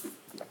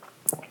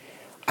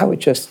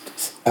would say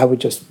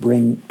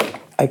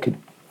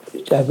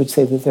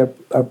that there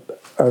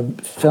are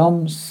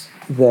films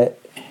that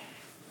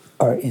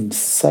are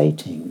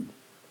inciting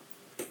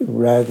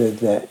rather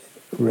than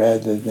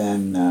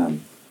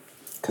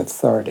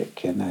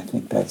cathartic, and I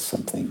think that's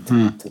something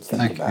to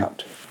think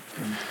about.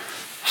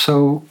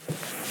 So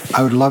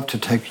I would love to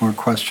take more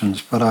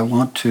questions, but I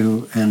want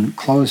to, in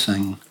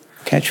closing...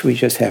 Can't we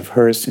just have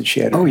her, since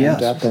she had her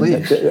hand up?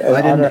 Please.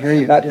 I didn't hear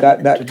you. Not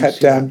cut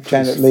down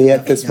Janet Leigh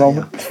at this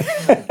moment.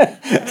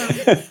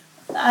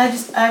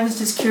 I was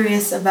just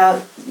curious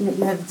about, you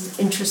have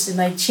interest in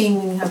I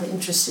Ching and you have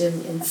interest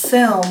in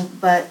film,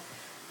 but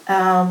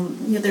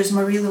there's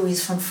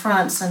Marie-Louise from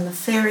France and the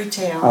fairy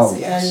tales,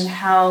 and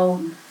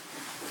how,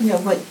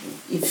 what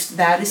if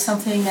that is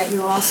something that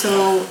you're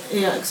also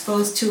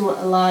exposed to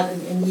a lot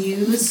and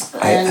use,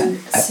 and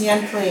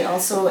Sien play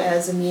also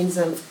as a means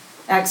of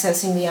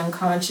accessing the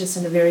unconscious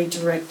in a very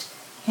direct,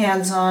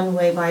 hands-on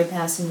way,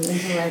 bypassing the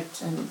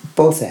intellect, and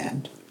both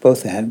and.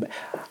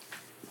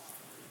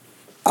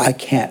 I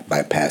can't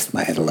bypass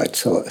my intellect,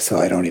 so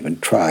I don't even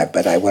try.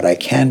 But what I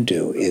can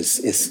do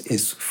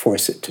is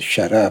force it to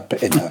shut up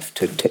enough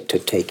to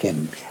take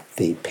in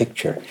the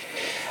picture.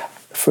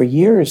 For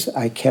years,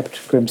 I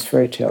kept Grimm's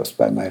fairy tales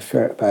by my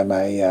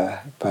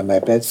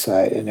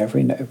bedside, and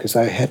every night, because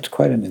I had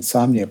quite an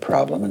insomnia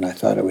problem, and I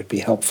thought it would be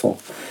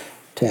helpful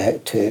to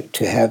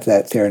have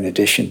that there in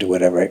addition to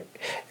whatever,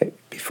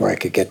 before I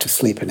could get to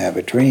sleep and have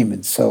a dream.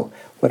 And so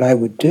what I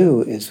would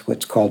do is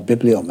what's called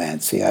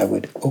bibliomancy. I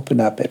would open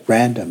up at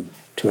random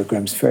to a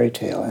Grimm's fairy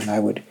tale, and I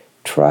would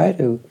try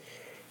to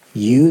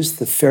use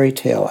the fairy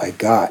tale I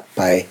got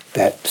by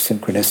that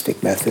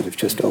synchronistic method of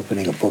just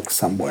opening a book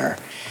somewhere,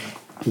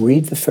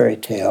 read the fairy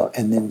tale,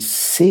 and then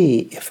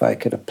see if I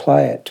could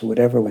apply it to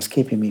whatever was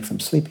keeping me from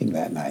sleeping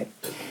that night.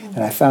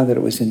 And I found that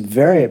it was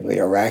invariably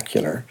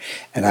oracular.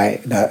 And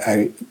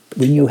the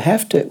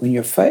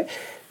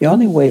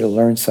only way to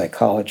learn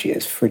psychology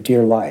is for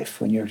dear life.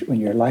 When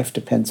your life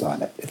depends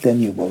on it, then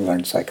you will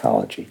learn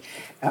psychology.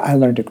 I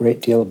learned a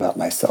great deal about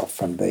myself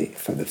from the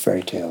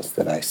fairy tales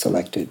that I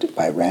selected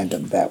by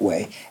random that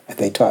way, and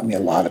they taught me a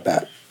lot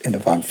about in a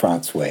von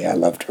Franz way. I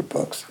loved her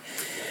books.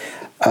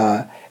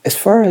 As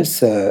far as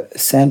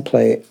sand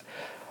play,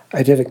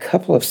 I did a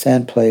couple of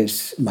sand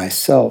plays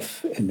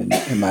myself in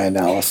my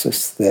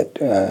analysis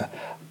that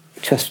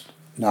just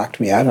knocked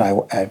me out.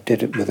 I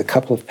did it with a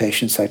couple of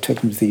patients. I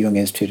took them to the Jung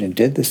Institute and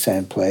did the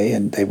sand play,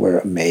 and they were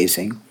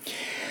amazing.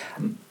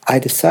 I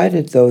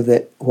decided, though,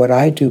 that what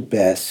I do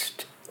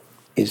best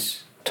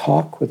is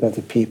talk with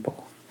other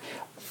people.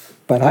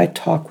 But I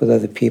talk with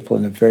other people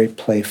in a very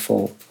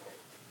playful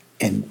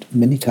and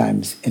many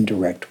times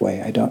indirect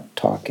way. I don't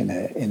talk in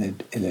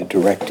a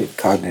directed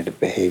cognitive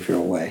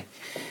behavioral way.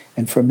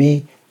 And for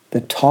me,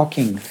 the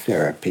talking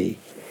therapy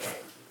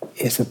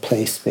is a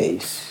play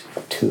space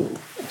too.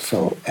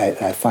 So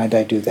I find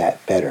I do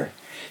that better.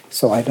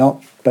 So I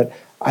don't, but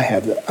I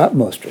have the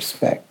utmost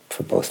respect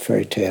for both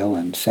fairy tale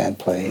and sand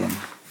play, and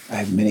I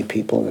have many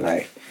people that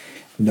I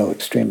know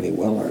extremely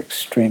well are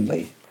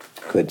extremely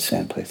good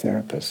sand play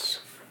therapists.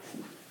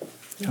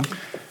 Yeah.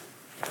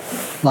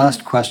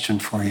 Last question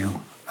for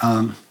you.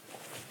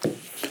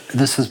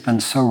 This has been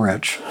so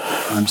rich.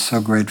 I'm so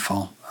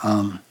grateful.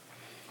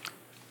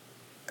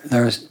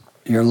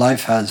 Your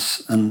life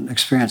has, and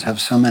experience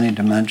have so many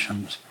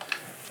dimensions.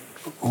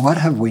 What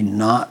have we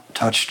not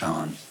touched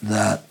on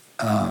that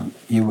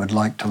you would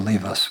like to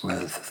leave us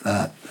with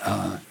that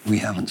we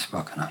haven't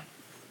spoken of?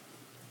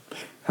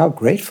 How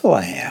grateful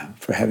I am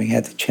for having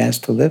had the chance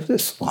to live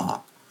this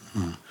long.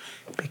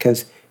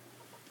 Because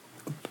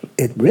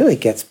it really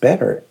gets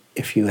better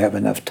if you have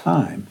enough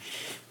time,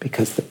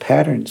 because the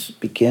patterns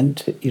begin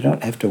to, you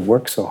don't have to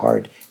work so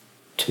hard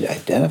to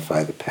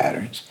identify the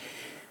patterns.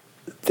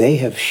 They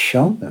have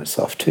shown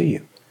themselves to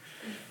you.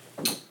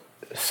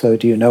 So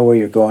do you know where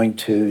you're going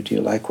to? Do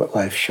you like what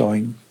life's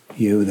showing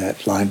you?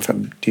 That line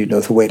from Do You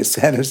Know the Way to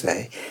San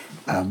Jose?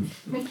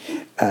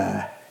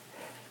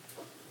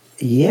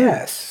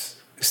 Yes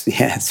is the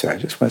answer. I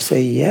just want to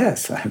say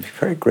yes. I'm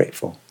very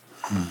grateful.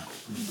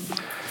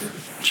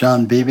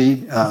 John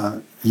Beebe,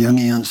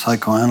 Jungian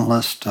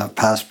psychoanalyst,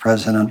 past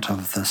president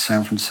of the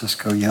San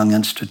Francisco Jung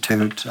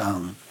Institute,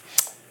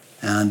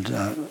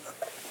 and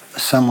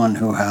someone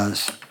who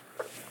has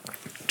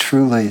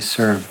truly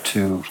served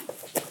to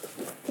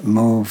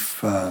move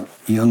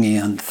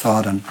Jungian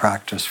thought and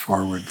practice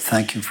forward.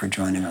 Thank you for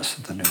joining us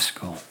at the New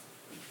School.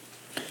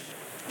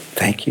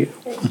 Thank you.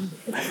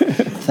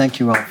 Thank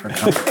you all for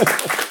coming.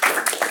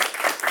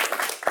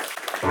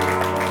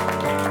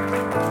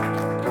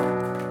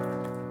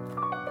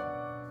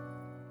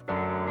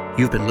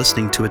 You've been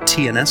listening to a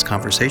TNS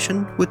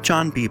conversation with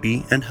John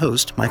Beebe and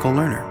host Michael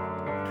Lerner.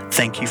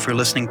 Thank you for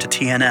listening to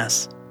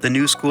TNS, the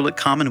New School at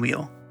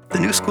Commonweal. The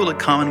New School at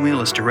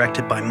Commonweal is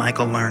directed by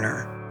Michael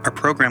Lerner. Our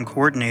program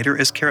coordinator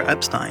is Kara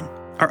Epstein.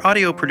 Our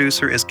audio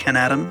producer is Ken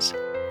Adams.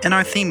 And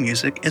our theme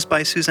music is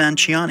by Suzanne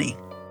Ciani.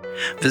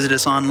 Visit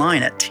us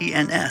online at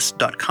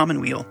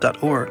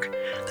tns.commonweal.org.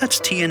 That's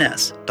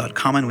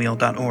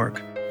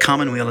tns.commonweal.org.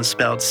 Commonweal is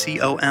spelled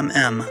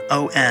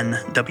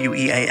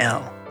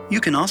COMMONWEAL. You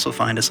can also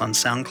find us on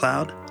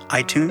SoundCloud,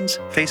 iTunes,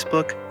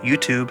 Facebook,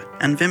 YouTube,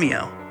 and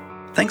Vimeo.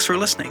 Thanks for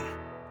listening.